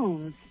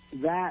 assumes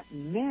that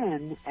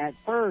men at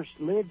first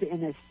lived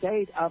in a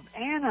state of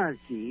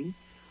anarchy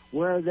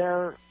where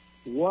there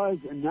was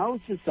no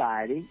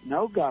society,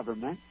 no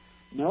government,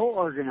 no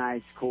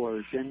organized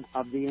coercion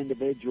of the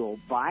individual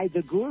by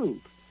the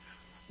group.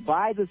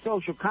 By the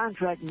social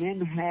contract,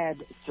 men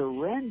had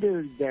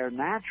surrendered their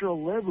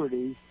natural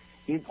liberties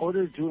in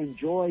order to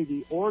enjoy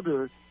the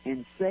order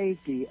and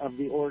safety of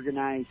the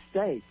organized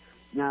state.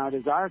 Now, it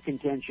is our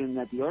contention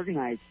that the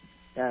organized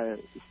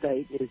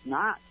state is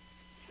not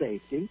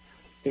safety.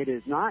 It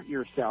is not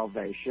your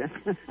salvation.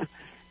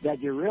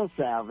 That your real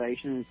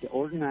salvation is to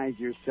organize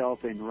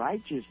yourself in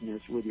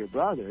righteousness with your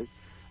brothers,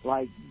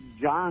 like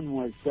John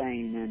was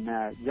saying,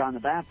 and John the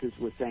Baptist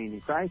was saying,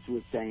 and Christ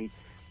was saying,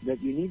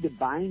 that you need to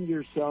bind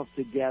yourself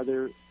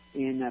together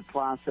in a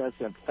process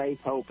of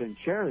faith, hope, and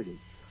charity,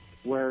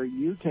 where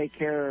you take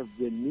care of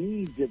the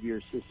needs of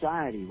your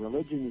society.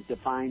 Religion is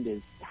defined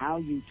as how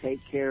you take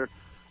care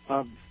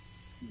of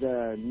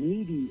the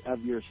needy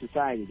of your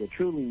society, the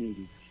truly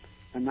needy,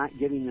 and not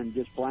giving them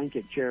just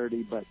blanket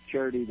charity, but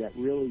charity that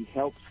really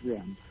helps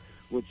them,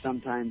 which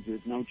sometimes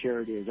is no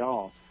charity at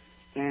all.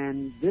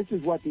 And this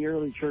is what the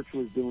early church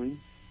was doing,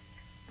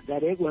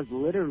 that it was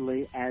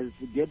literally, as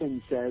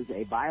Gibbons says,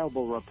 a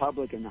viable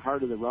republic in the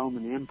heart of the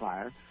Roman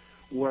Empire,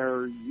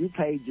 where you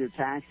paid your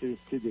taxes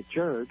to the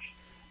church,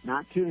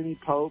 not to any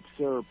popes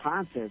or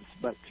pontiffs,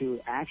 but to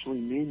actually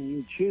men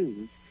you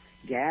choose,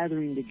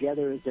 gathering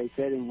together, as they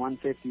said, in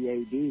 150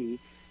 A.D.,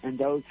 and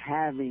those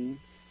having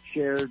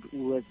shared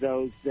with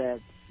those that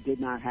did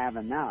not have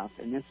enough.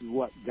 And this is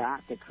what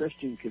got the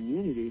Christian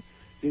community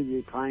through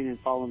the decline and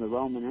fall of the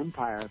Roman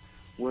Empire,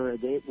 where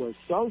it was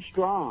so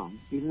strong,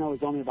 even though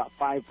it was only about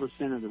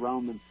 5% of the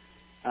Roman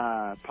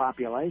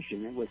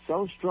population, it was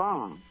so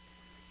strong,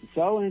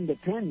 so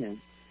independent,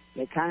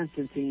 that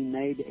Constantine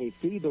made a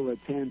feeble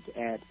attempt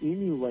at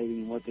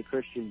emulating what the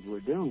Christians were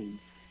doing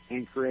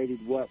and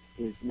created what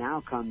is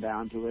now come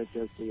down to us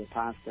as the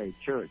apostate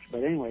church.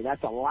 But anyway,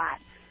 that's a lot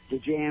to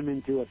jam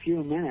into a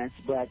few minutes,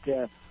 but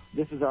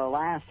this is our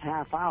last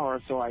half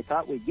hour, so I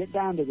thought we'd get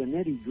down to the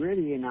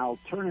nitty-gritty, and I'll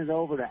turn it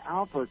over to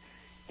Alfred.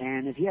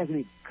 And if he has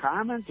any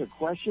comments or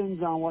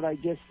questions on what I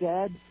just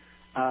said,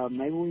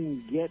 maybe we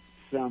can get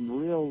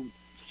some real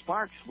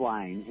sparks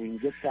flying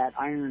and get that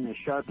iron as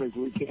sharp as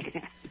we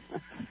can.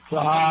 So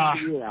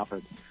you,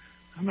 Alfred.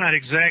 I'm not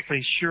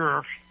exactly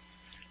sure.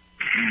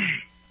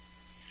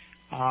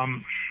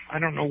 I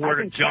don't know where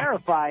to jump. I can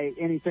clarify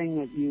anything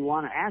that you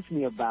want to ask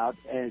me about,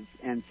 and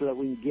so that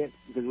we can get,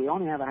 because we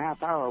only have a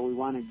half hour, we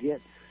want to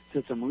get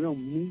to some real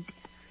meat,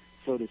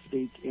 so to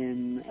speak,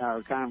 in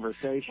our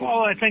conversation.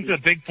 Well, I think the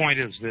big point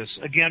is this.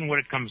 Again, what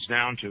it comes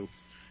down to,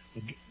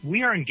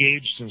 we are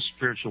engaged in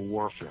spiritual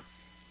warfare.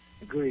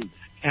 Agreed.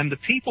 And the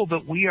people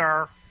that we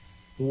are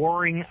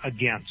warring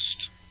against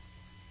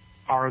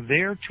are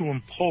there to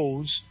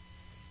impose,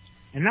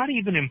 and not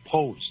even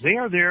impose. They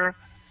are there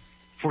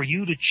for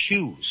you to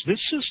choose. This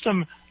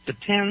system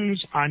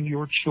depends on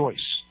your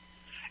choice.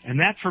 And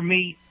that, for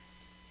me,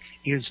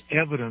 is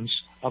evidence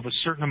of a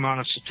certain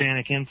amount of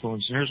satanic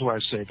influence. And here's why I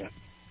say that.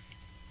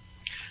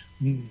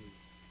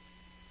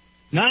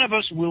 None of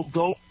us will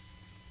go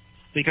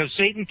because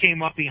Satan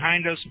came up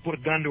behind us and put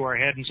a gun to our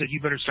head and said,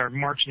 you better start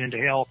marching into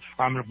hell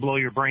or I'm going to blow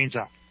your brains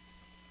out.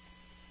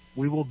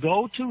 We will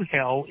go to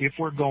hell if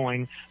we're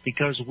going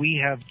because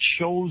we have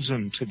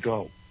chosen to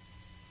go.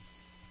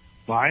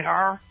 By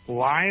our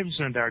lives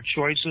and our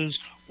choices,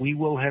 we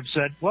will have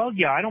said, well,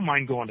 yeah, I don't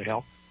mind going to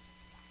hell.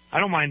 I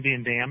don't mind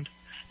being damned.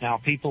 Now,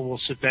 people will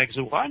sit back and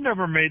say, well, I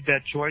never made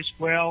that choice.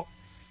 Well,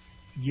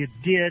 you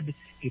did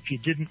if you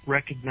didn't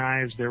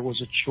recognize there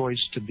was a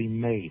choice to be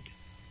made.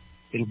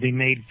 It'll be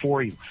made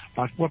for you.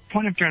 But what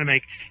point I'm trying to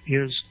make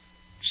is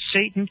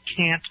Satan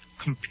can't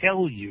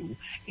compel you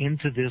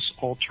into this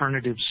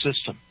alternative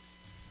system.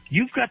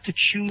 You've got to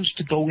choose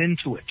to go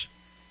into it.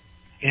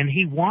 And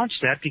he wants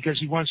that because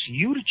he wants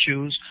you to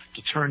choose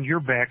to turn your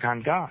back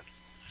on God.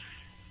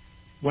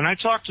 When I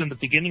talked in the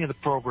beginning of the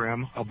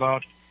program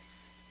about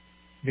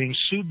being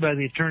sued by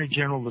the Attorney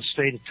General of the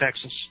state of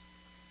Texas.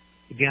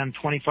 Again,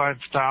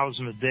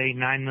 $25,000 a day,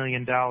 $9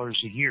 million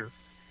a year.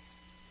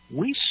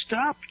 We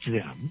stopped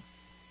them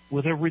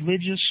with a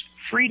religious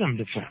freedom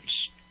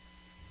defense.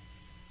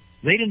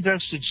 They'd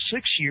invested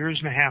 6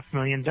 years and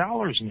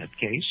 $500,000 in that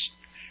case,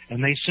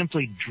 and they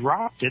simply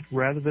dropped it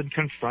rather than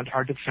confront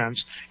our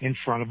defense in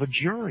front of a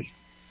jury.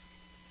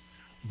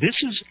 This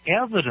is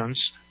evidence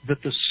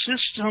that the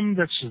system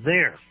that's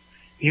there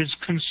is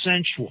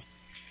consensual.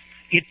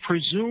 It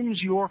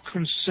presumes your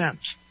consent,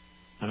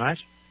 all right?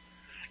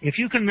 If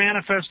you can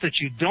manifest that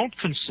you don't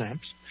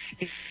consent,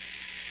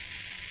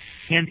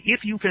 and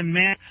if you can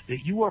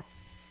that you are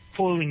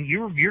following,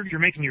 you're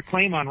making your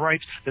claim on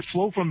rights that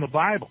flow from the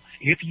Bible,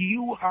 if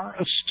you are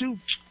astute,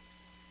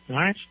 all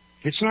right,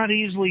 it's not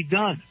easily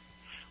done.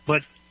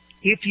 But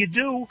if you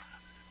do,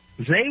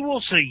 they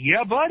will say,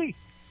 yeah, buddy,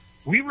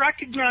 we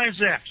recognize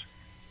that.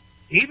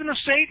 Even the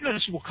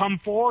Satanists will come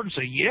forward and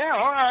say, yeah,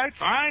 all right,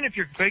 fine, if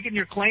you're taking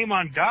your claim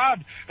on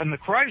God and the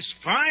Christ,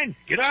 fine,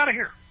 get out of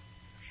here.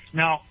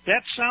 Now,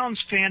 that sounds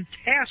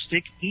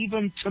fantastic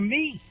even to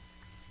me,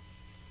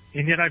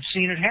 and yet I've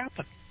seen it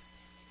happen.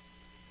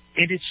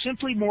 And it's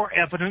simply more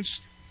evidence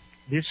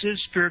this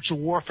is spiritual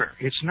warfare.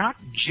 It's not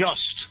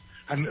just,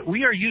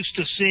 we are used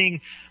to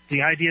seeing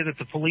the idea that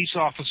the police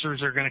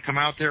officers are going to come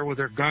out there with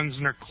their guns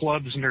and their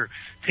clubs and their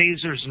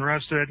tasers and the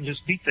rest of it and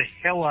just beat the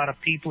hell out of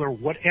people or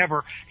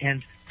whatever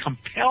and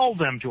compel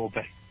them to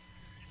obey.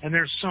 And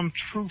there's some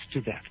truth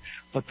to that.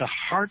 But the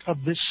heart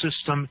of this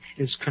system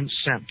is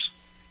consent.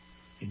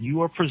 And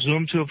you are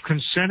presumed to have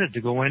consented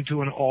to go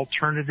into an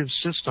alternative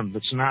system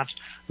that's not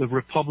the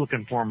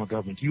Republican form of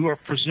government. You are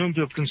presumed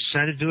to have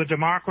consented to a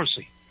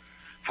democracy.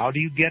 How do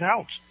you get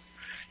out?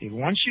 And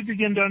once you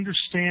begin to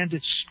understand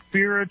it's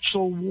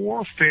spiritual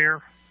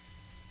warfare,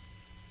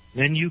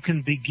 then you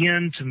can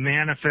begin to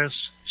manifest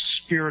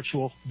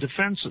spiritual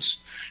defenses.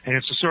 And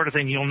it's the sort of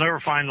thing you'll never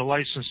find a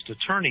licensed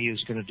attorney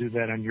who's going to do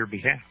that on your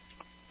behalf.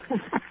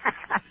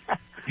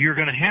 You're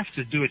going to have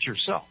to do it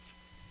yourself.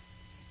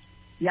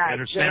 Yeah,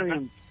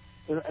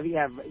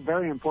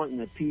 very important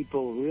that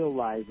people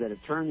realize that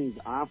attorneys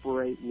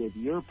operate with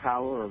your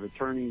power of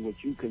attorney, which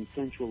you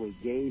consensually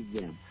gave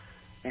them.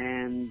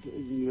 And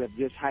you have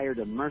just hired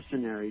a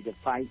mercenary to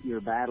fight your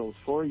battles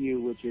for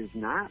you, which is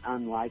not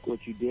unlike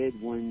what you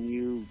did when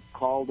you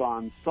called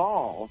on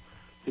Saul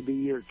to be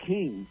your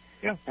king.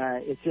 Yeah.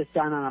 It's just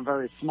done on a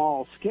very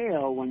small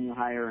scale when you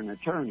hire an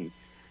attorney.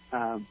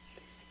 I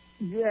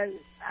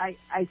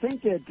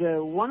think that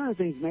one of the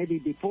things, maybe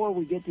before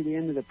we get to the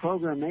end of the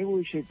program, maybe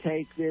we should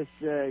take this,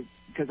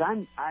 because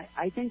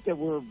I think that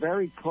we're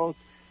very close.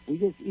 We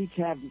just each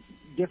have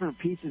different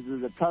pieces of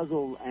the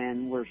puzzle,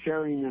 and we're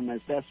sharing them as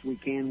best we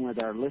can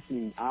with our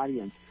listening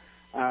audience.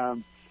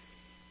 One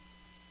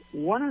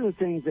of the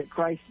things that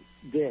Christ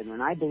did,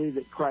 and I believe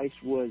that Christ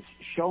was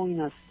showing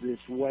us this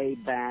way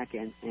back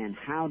and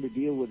how to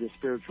deal with the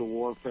spiritual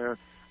warfare.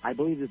 I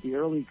believe that the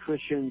early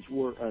Christians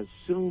were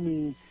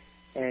assuming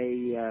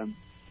a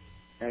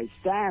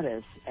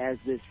status as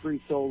this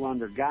free soul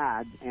under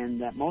God,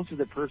 and that most of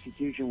the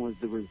persecution was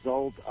the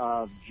result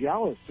of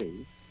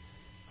jealousy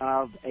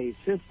of a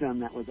system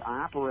that was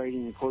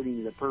operating according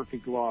to the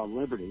perfect law of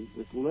liberty. It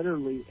was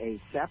literally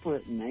a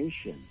separate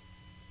nation.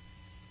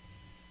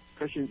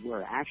 Christians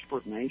were an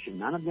expert nation.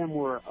 None of them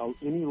were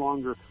any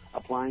longer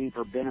applying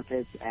for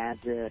benefits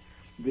at the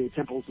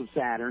temples of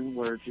Saturn,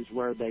 which is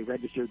where they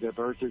registered their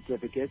birth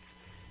certificates.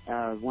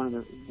 One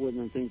of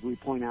the things we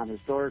point out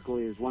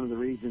historically is one of the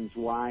reasons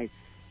why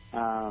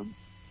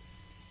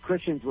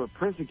Christians were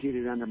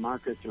persecuted under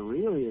Marcus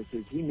Aurelius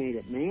is he made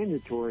it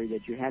mandatory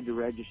that you had to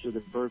register the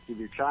birth of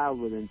your child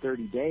within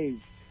 30 days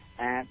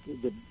at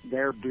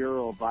their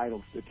Bureau of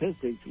Vital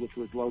Statistics, which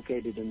was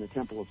located in the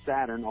Temple of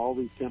Saturn. All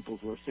these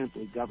temples were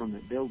simply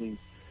government buildings.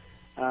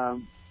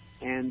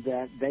 And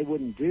that they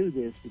wouldn't do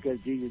this because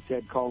Jesus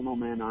said, call no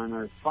man on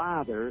earth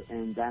Father,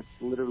 and that's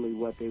literally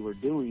what they were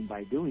doing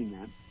by doing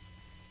that,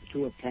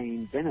 to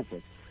obtain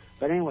benefits.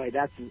 But anyway,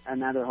 that's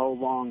another whole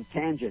long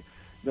tangent.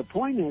 The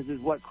point is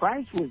what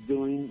Christ was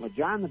doing, what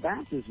John the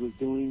Baptist was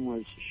doing,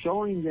 was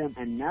showing them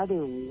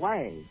another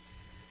way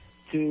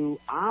to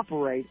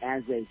operate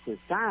as a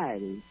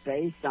society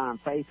based on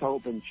faith,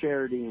 hope, and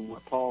charity and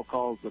what Paul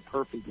calls the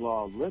perfect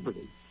law of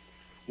liberty,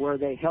 where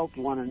they helped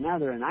one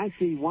another. And I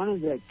see one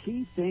of the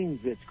key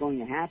things that's going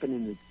to happen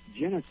in the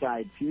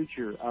genocide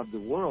future of the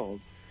world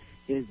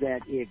is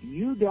that if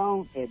you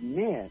don't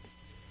admit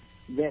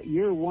that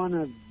you're one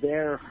of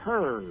their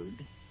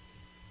herd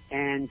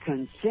and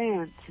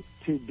consent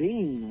to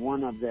being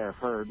one of their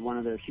herd, one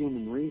of their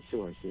human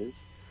resources,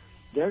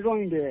 they're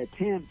going to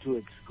attempt to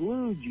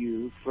exclude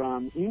you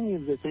from any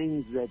of the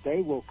things that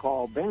they will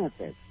call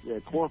benefits.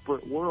 The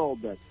corporate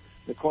world, the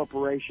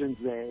corporations,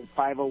 the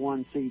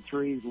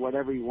 501c3s,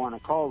 whatever you want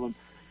to call them,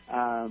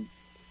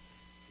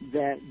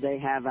 that they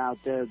have out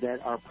there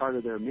that are part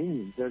of their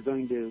minions. They're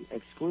going to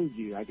exclude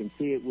you. I can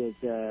see it with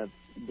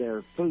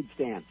their food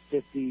stamps.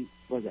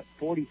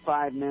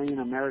 45 million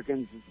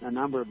Americans a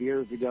number of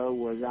years ago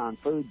was on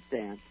food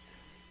stamps.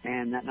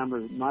 and that number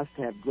must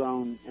have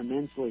grown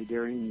immensely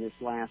during this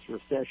last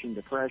recession,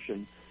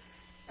 depression.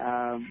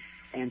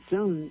 And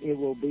soon it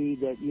will be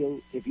that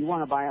if you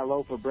want to buy a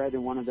loaf of bread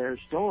in one of their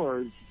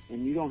stores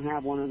and you don't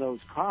have one of those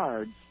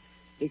cards,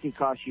 it could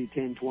cost you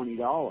 $10,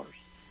 $20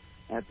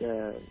 at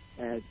a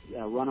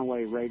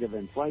runaway rate of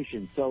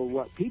inflation. So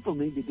what people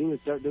need to do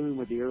is start doing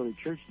what the early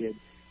church did,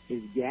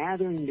 is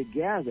gathering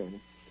together,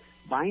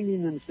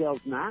 binding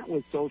themselves not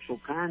with social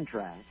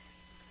contracts,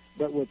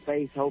 but with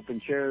faith, hope,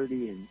 and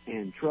charity,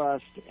 and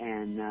trust,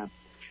 and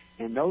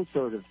those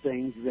sort of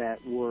things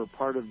that were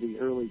part of the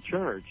early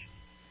church,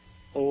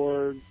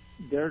 or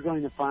they're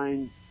going to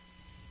find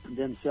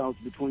themselves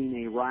between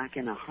a rock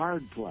and a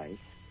hard place.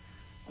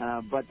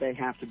 But they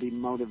have to be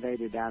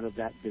motivated out of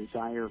that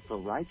desire for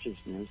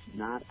righteousness,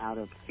 not out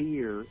of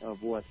fear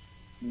of what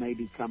may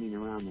be coming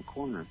around the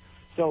corner.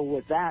 So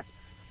with that,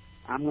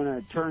 I'm going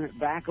to turn it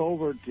back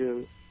over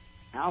to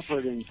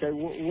Alfred and say,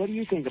 what do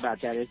you think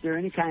about that? Is there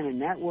any kind of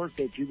network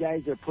that you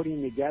guys are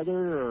putting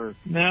together? Or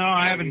no,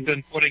 I haven't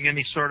been putting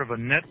any sort of a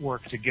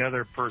network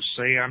together per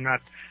se. I'm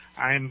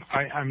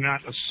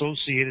not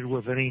associated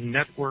with any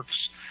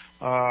networks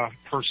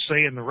per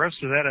se, and the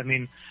rest of that, I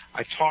mean,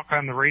 I talk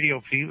on the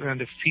radio,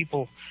 and if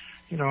people,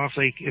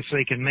 if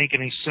they can make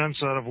any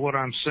sense out of what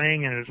I'm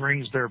saying, and it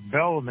rings their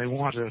bell, and they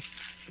want to,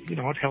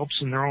 it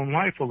helps in their own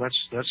life, well,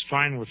 that's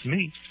fine with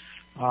me.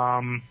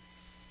 I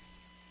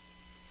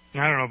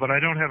don't know, but I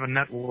don't have a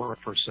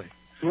network per se.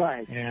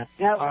 Right. Yeah.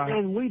 Now,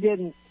 and we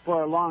didn't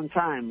for a long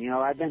time.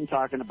 I've been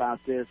talking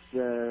about this.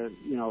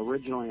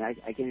 Originally, I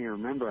can't even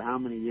remember how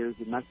many years.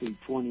 It must be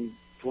 20,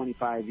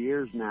 25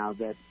 years now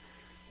that.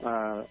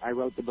 I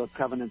wrote the book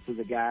Covenants of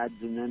the Gods,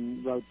 and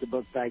then wrote the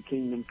book Thy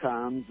Kingdom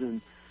Comes,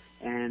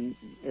 and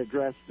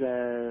addressed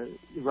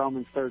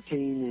Romans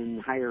 13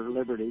 and higher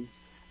liberty.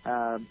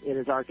 It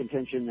is our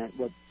contention that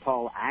what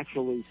Paul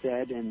actually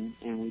said, and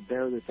we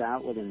bear this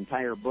out with an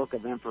entire book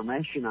of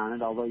information on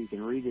it, although you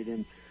can read it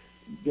and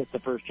get the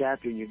first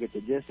chapter and you get the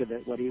gist of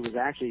it. What he was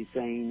actually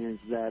saying is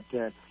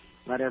that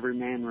let every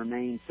man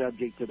remain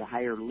subject to the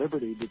higher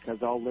liberty,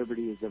 because all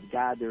liberty is of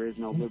God. There is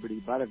no liberty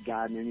but of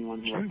God, and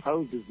anyone who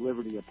opposes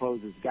liberty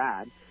opposes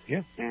God.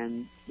 Yeah.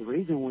 And the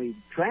reason we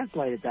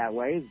translate it that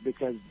way is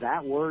because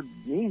that word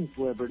means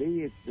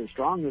liberty. It's the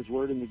strongest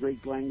word in the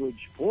Greek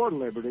language for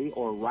liberty,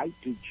 or right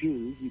to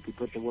choose. You could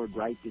put the word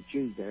right to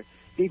choose there.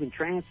 It's even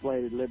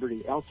translated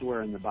liberty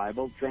elsewhere in the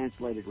Bible,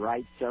 translated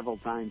right several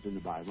times in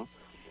the Bible.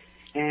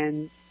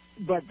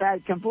 But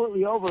that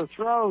completely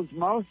overthrows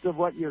most of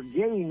what you're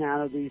getting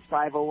out of these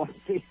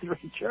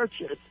 501c3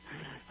 churches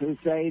who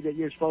say that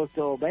you're supposed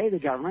to obey the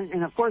government.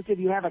 And, of course, if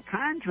you have a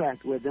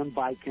contract with them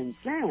by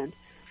consent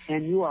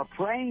and you are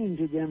praying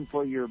to them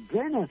for your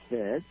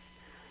benefits,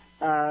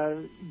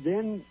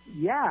 then,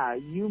 yeah,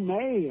 you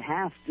may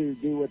have to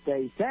do what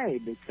they say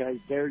because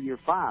they're your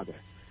father.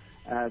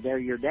 They're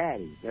your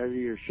daddy. They're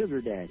your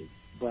sugar daddy.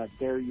 But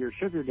they're your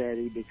sugar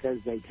daddy because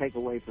they take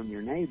away from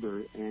your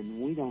neighbor,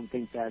 and we don't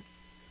think that's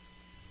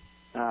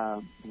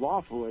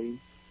lawfully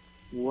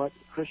what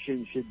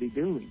Christians should be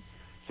doing.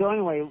 So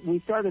anyway, we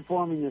started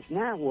forming this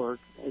network,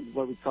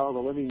 what we call the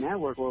Living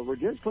Network, where we're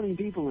just putting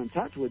people in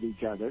touch with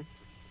each other.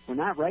 We're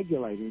not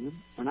regulating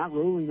them. We're not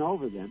ruling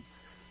over them.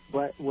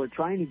 But we're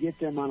trying to get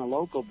them on a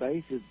local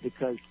basis,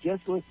 because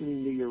just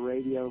listening to your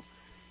radio,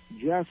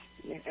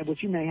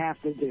 which you may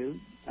have to do,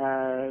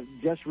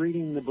 just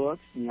reading the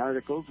books and the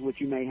articles,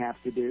 which you may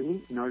have to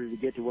do in order to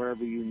get to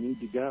wherever you need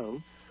to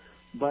go,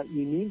 but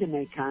you need to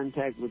make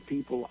contact with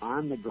people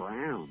on the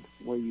ground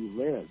where you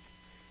live.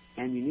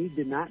 And you need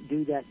to not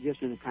do that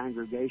just in a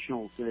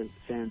congregational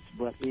sense,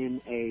 but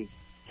in a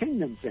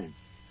kingdom sense,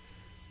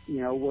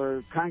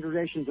 where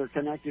congregations are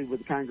connected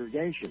with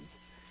congregations.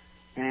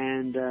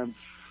 And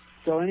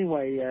so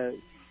anyway,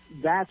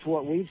 that's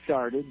what we've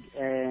started,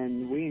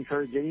 and we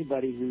encourage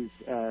anybody who's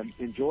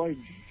enjoyed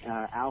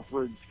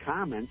Alfred's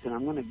comments, and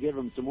I'm going to give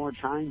him some more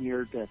time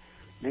here to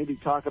maybe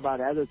talk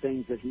about other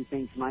things that he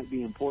thinks might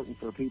be important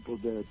for people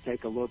to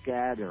take a look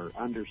at or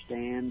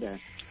understand.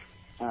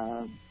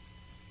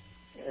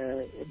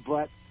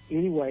 But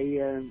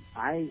anyway,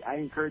 I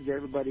encourage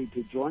everybody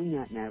to join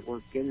that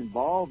network, get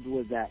involved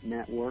with that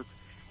network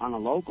on a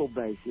local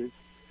basis,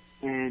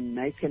 and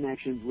make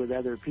connections with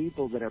other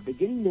people that are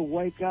beginning to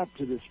wake up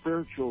to the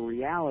spiritual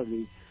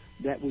reality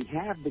that we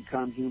have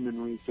become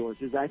human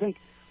resources. I think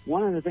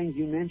one of the things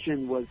you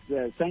mentioned was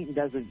Satan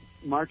doesn't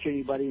march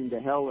anybody into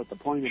hell at the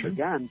point of a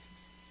gun.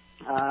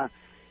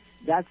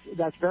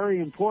 That's very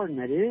important.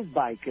 That it is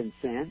by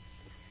consent.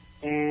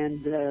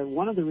 And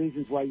one of the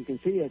reasons why you can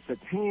see a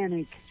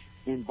satanic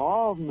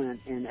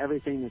involvement in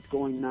everything that's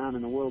going on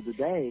in the world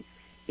today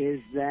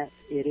is that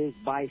it is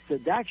by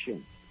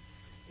seduction.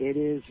 It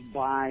is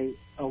by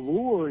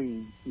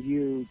alluring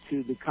you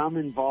to become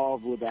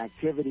involved with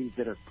activities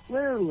that are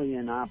clearly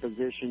in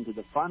opposition to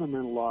the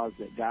fundamental laws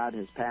that God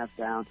has passed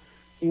down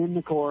in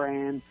the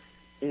Koran,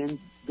 in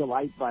the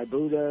Light by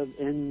Buddha,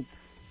 in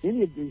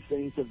any of these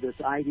things, of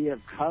this idea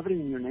of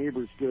coveting your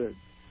neighbor's goods,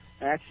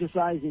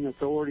 exercising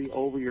authority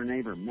over your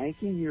neighbor,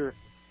 making your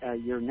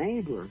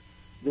neighbor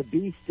the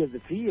beast of the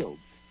fields,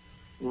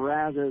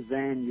 rather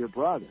than your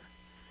brother.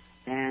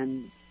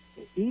 And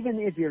even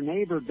if your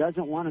neighbor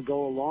doesn't want to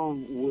go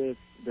along with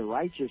the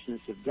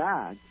righteousness of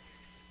God,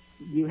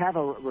 you have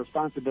a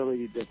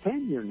responsibility to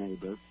defend your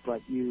neighbor,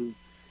 but you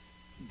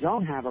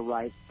don't have a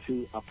right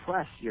to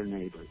oppress your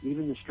neighbor,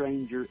 even the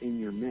stranger in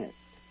your midst,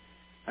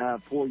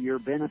 for your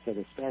benefit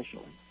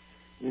especially.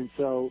 And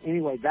so,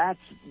 anyway, that's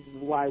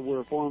why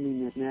we're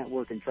forming this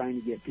network and trying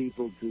to get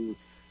people to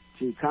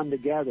come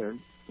together.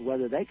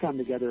 Whether they come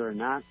together or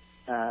not,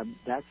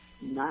 that's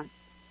not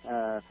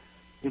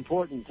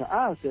important to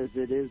us as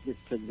it is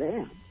to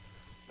them.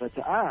 But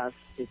to us,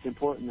 it's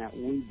important that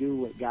we do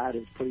what God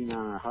is putting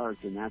on our hearts,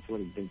 and that's what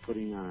He's been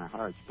putting on our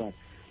hearts. But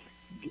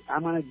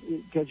I'm going to,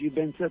 because you've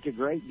been such a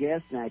great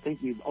guest, and I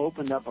think you've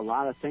opened up a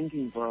lot of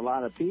thinking for a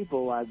lot of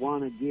people, I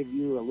want to give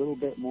you a little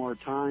bit more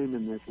time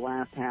in this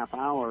last half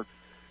hour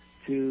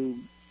to,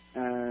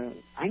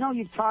 I know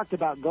you've talked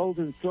about gold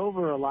and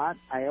silver a lot.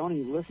 I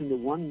only listened to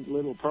one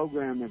little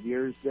program of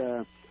yours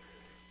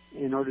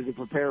in order to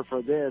prepare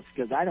for this,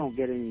 because I don't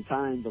get any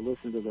time to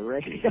listen to the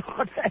radio.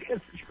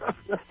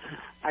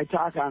 I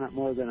talk on it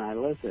more than I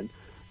listen.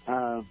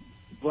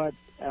 But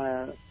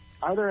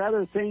are there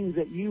other things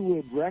that you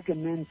would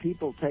recommend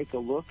people take a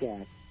look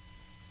at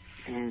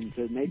and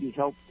to maybe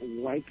help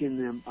waken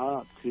them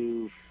up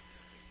to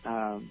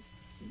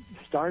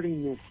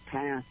starting this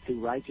path to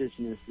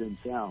righteousness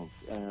themselves?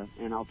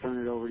 And I'll turn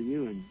it over to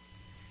you. And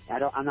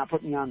I'm not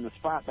putting you on the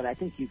spot, but I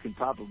think you can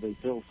probably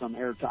fill some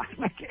airtime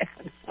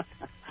again.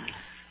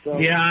 So,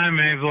 yeah, I'm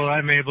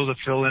able to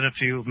fill in a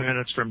few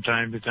minutes from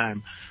time to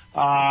time.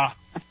 Talk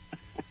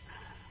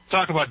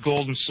about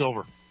gold and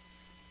silver.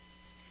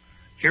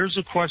 Here's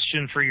a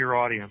question for your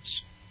audience.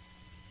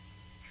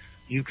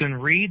 You can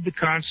read the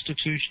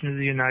Constitution of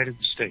the United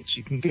States.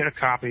 You can get a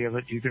copy of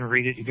it. You can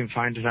read it. You can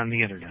find it on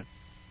the Internet.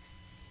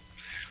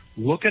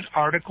 Look at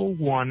Article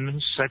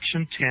 1,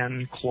 Section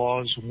 10,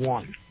 Clause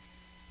 1.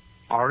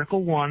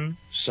 Article 1,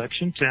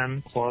 Section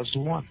 10, Clause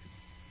 1,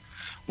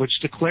 which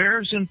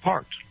declares in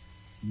part,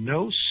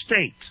 no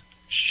state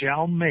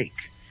shall make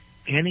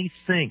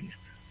anything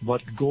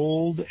but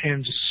gold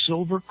and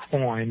silver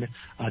coin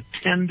a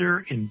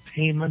tender in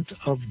payment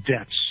of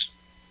debts.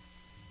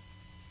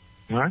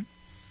 All right?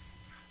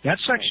 That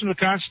section of the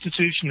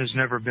Constitution has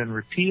never been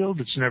repealed.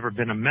 It's never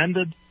been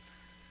amended.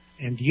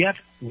 And yet,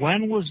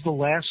 when was the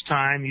last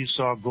time you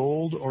saw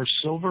gold or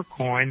silver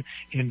coin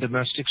in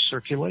domestic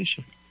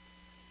circulation?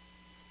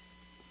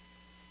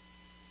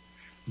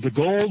 The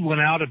gold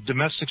went out of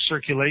domestic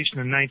circulation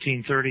in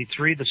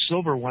 1933. The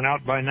silver went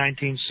out by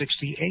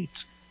 1968.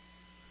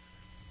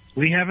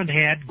 We haven't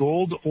had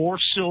gold or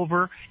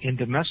silver in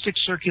domestic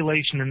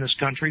circulation in this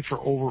country for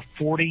over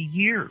 40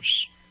 years.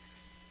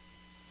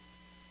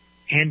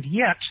 And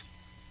yet,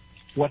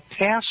 what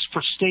passed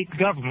for state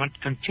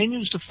government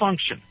continues to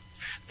function.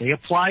 They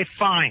apply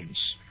fines.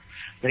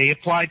 They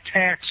apply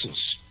taxes.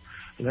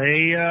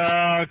 They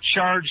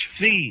charge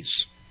fees.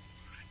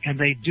 And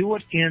they do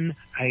it in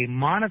a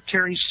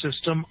monetary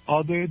system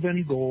other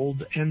than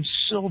gold and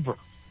silver.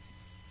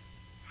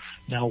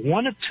 Now,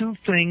 one of two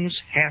things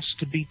has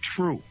to be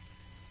true.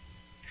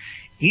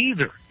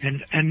 Either,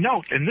 and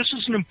note, and this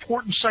is an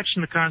important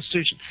section of the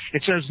Constitution,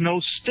 it says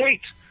no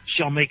state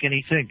shall make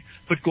anything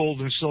but gold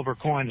and silver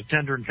coin a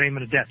tender in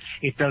payment of debt.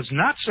 It does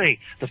not say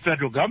the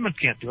federal government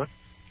can't do it.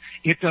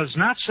 It does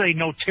not say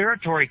no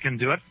territory can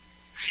do it.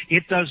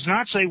 It does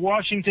not say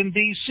Washington,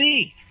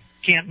 D.C.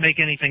 can't make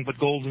anything but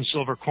gold and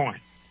silver coin.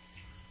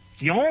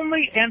 The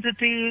only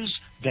entities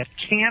that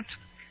can't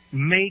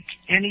make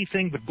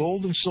anything but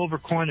gold and silver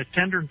coin a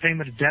tender in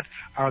payment of debt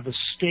are the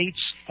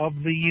states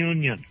of the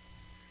Union.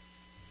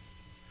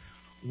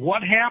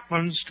 What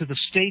happens to the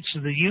states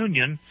of the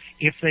Union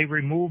if they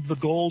remove the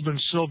gold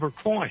and silver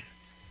coin?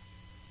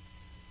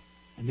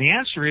 And the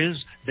answer is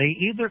they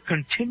either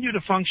continue to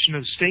function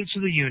as states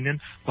of the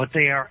Union, but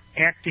they are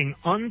acting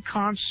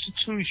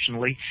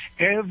unconstitutionally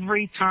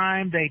every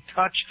time they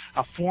touch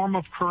a form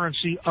of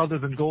currency other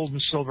than gold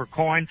and silver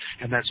coin,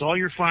 and that's all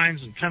your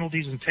fines and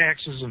penalties and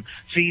taxes and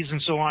fees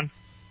and so on.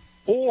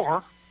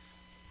 Or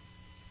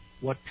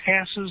what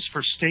passes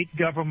for state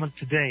government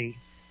today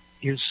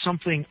is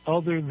something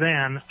other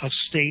than a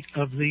state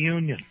of the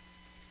Union.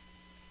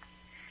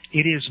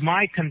 It is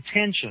my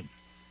contention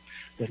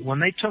that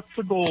when they took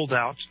the gold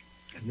out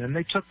and then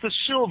they took the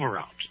silver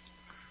out,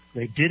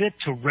 they did it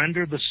to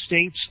render the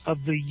states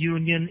of the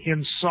Union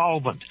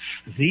insolvent.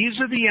 These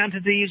are the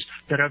entities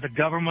that are the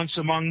governments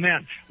among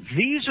men.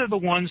 These are the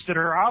ones that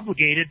are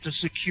obligated to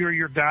secure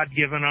your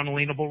God-given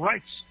unalienable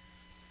rights.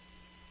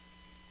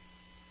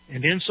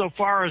 And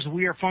insofar as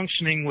we are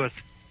functioning with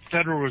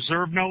Federal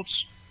Reserve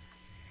notes,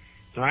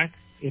 right,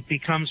 it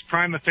becomes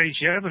prima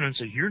facie evidence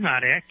that you're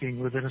not acting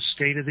within a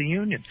state of the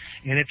Union.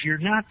 And if you're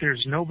not,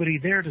 there's nobody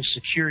there to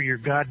secure your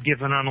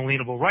God-given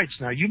unalienable rights.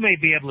 Now, you may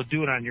be able to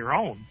do it on your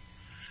own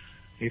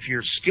if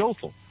you're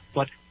skillful,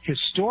 but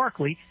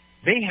historically,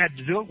 they had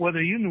to do it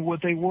whether you knew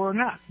what they were or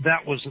not.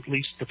 That was at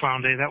least the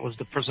foundation, that was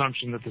the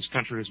presumption that this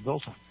country was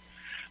built on.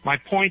 My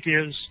point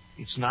is,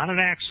 it's not an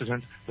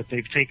accident that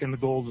they've taken the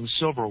gold and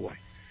silver away.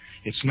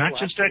 It's not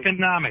just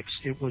economics.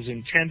 It was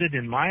intended,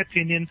 in my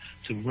opinion,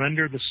 to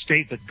render the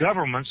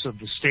governments of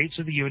the states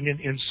of the Union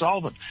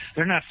insolvent.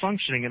 They're not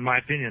functioning, in my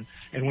opinion.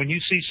 And when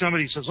you see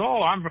somebody who says,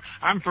 "Oh,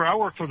 I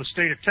work for the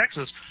state of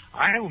Texas,"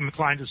 I am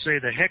inclined to say,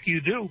 "The heck you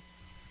do."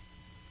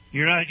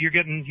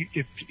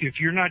 If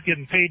you're not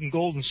getting paid in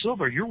gold and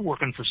silver, you're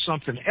working for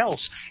something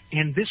else.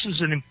 And this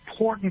is an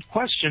important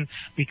question,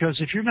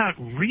 because if you're not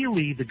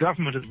really the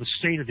government of the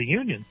State of the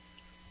Union,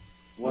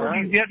 where do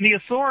you get any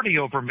authority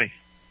over me?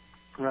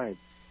 Right.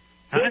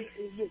 Huh?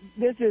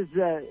 This is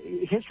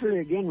history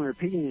again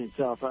repeating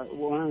itself.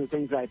 One of the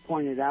things I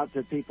pointed out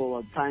to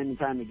people time and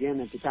time again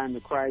at the time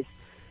of Christ,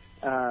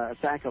 a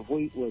sack of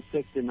wheat was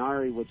 6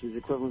 denarii, which is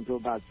equivalent to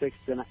about 6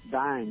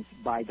 dimes.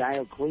 By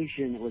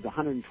Diocletian, it was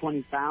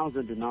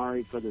 120,000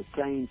 denarii for the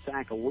same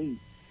sack of wheat.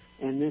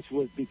 And this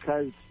was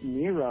because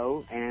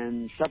Nero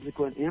and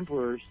subsequent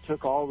emperors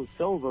took all the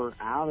silver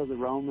out of the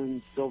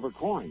Roman silver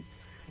coin.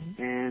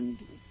 And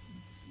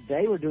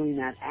they were doing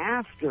that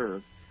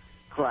after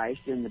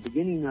Christ in the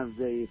beginning of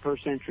the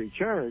first century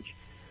church.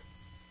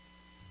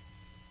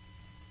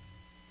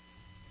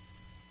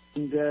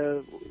 And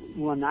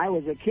when I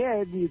was a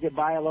kid, you could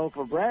buy a loaf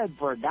of bread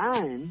for a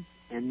dime,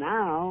 and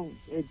now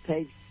it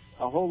takes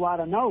a whole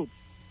lot of notes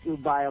to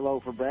buy a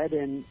loaf of bread,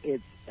 and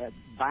it's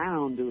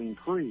bound to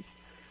increase.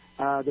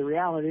 The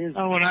reality is...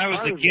 Oh, when I was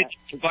a kid, you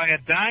could buy a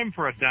dime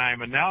for a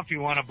dime, and now if you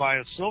want to buy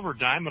a silver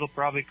dime, it'll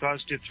probably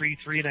cost you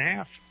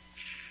 $3.50.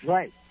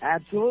 Right,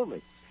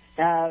 absolutely.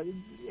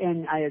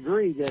 And I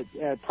agree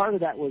that part of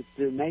that was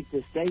to make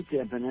the states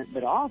impotent,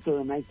 but also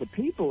to make the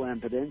people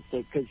impotent,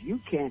 because you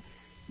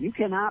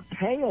cannot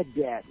pay a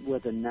debt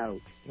with a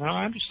note. No,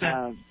 I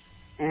understand.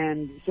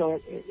 And so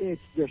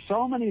there's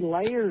so many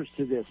layers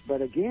to this.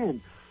 But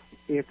again,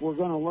 if we're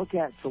going to look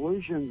at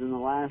solutions in the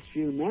last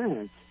few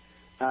minutes,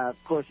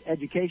 of course,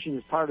 education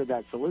is part of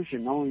that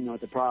solution, knowing what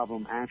the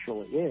problem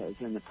actually is.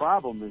 And the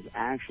problem is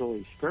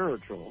actually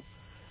spiritual.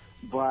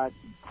 But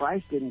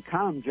Christ didn't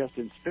come just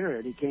in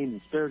spirit. He came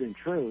in spirit and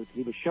truth.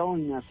 He was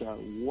showing us a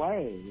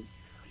way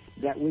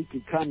that we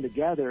could come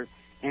together.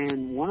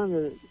 And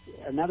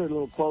another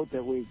little quote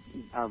that we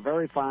are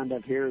very fond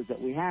of here is that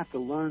we have to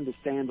learn to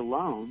stand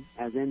alone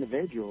as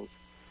individuals,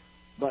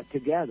 but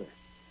together,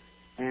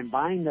 and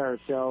bind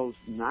ourselves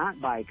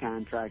not by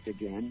contract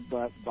again,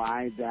 but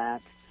by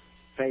that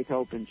faith,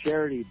 hope, and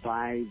charity,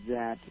 by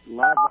that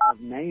love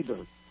of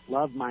neighbor.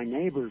 Love my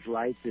neighbor's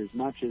rights as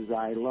much as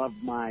I love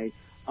my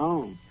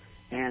own.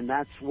 And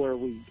that's where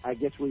we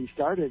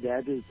started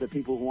at, is the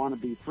people who want to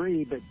be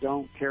free but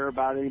don't care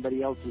about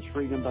anybody else's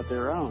freedom but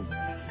their own.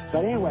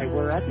 But anyway,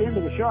 we're at the end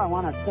of the show. I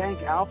want to thank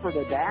Alfred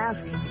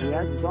Adask, who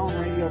has his own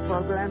radio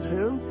program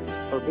too,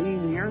 for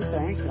being here.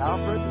 Thanks,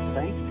 Alfred.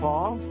 Thanks,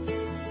 Paul.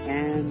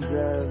 And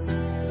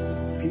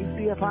peace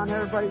be upon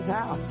everybody's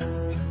house.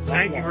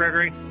 Thank you,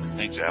 Gregory.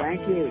 Thanks, Al.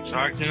 Thank you.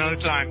 Talk to you another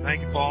time.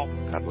 Thank you, Paul.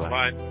 God bless.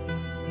 Bye.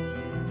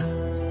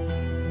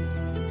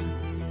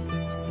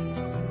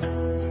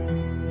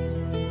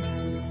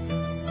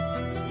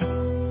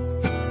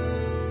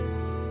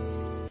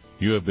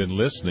 You have been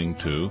listening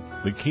to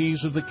The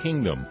Keys of the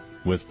Kingdom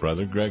with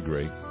Brother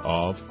Gregory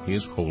of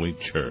His Holy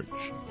Church.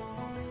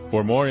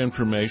 For more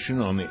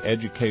information on the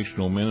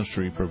educational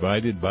ministry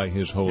provided by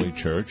His Holy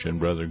Church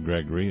and Brother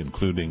Gregory,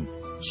 including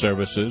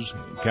services,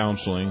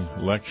 counseling,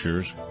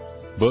 lectures,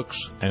 books,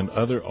 and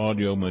other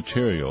audio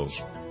materials,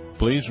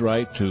 please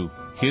write to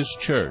His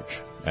Church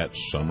at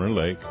Summer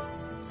Lake,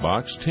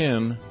 Box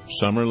 10,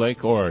 Summer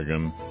Lake,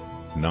 Oregon,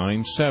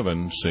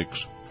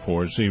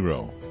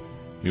 97640.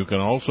 You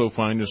can also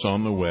find us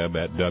on the web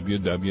at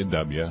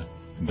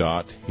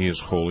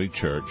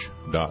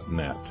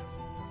www.hisholychurch.net.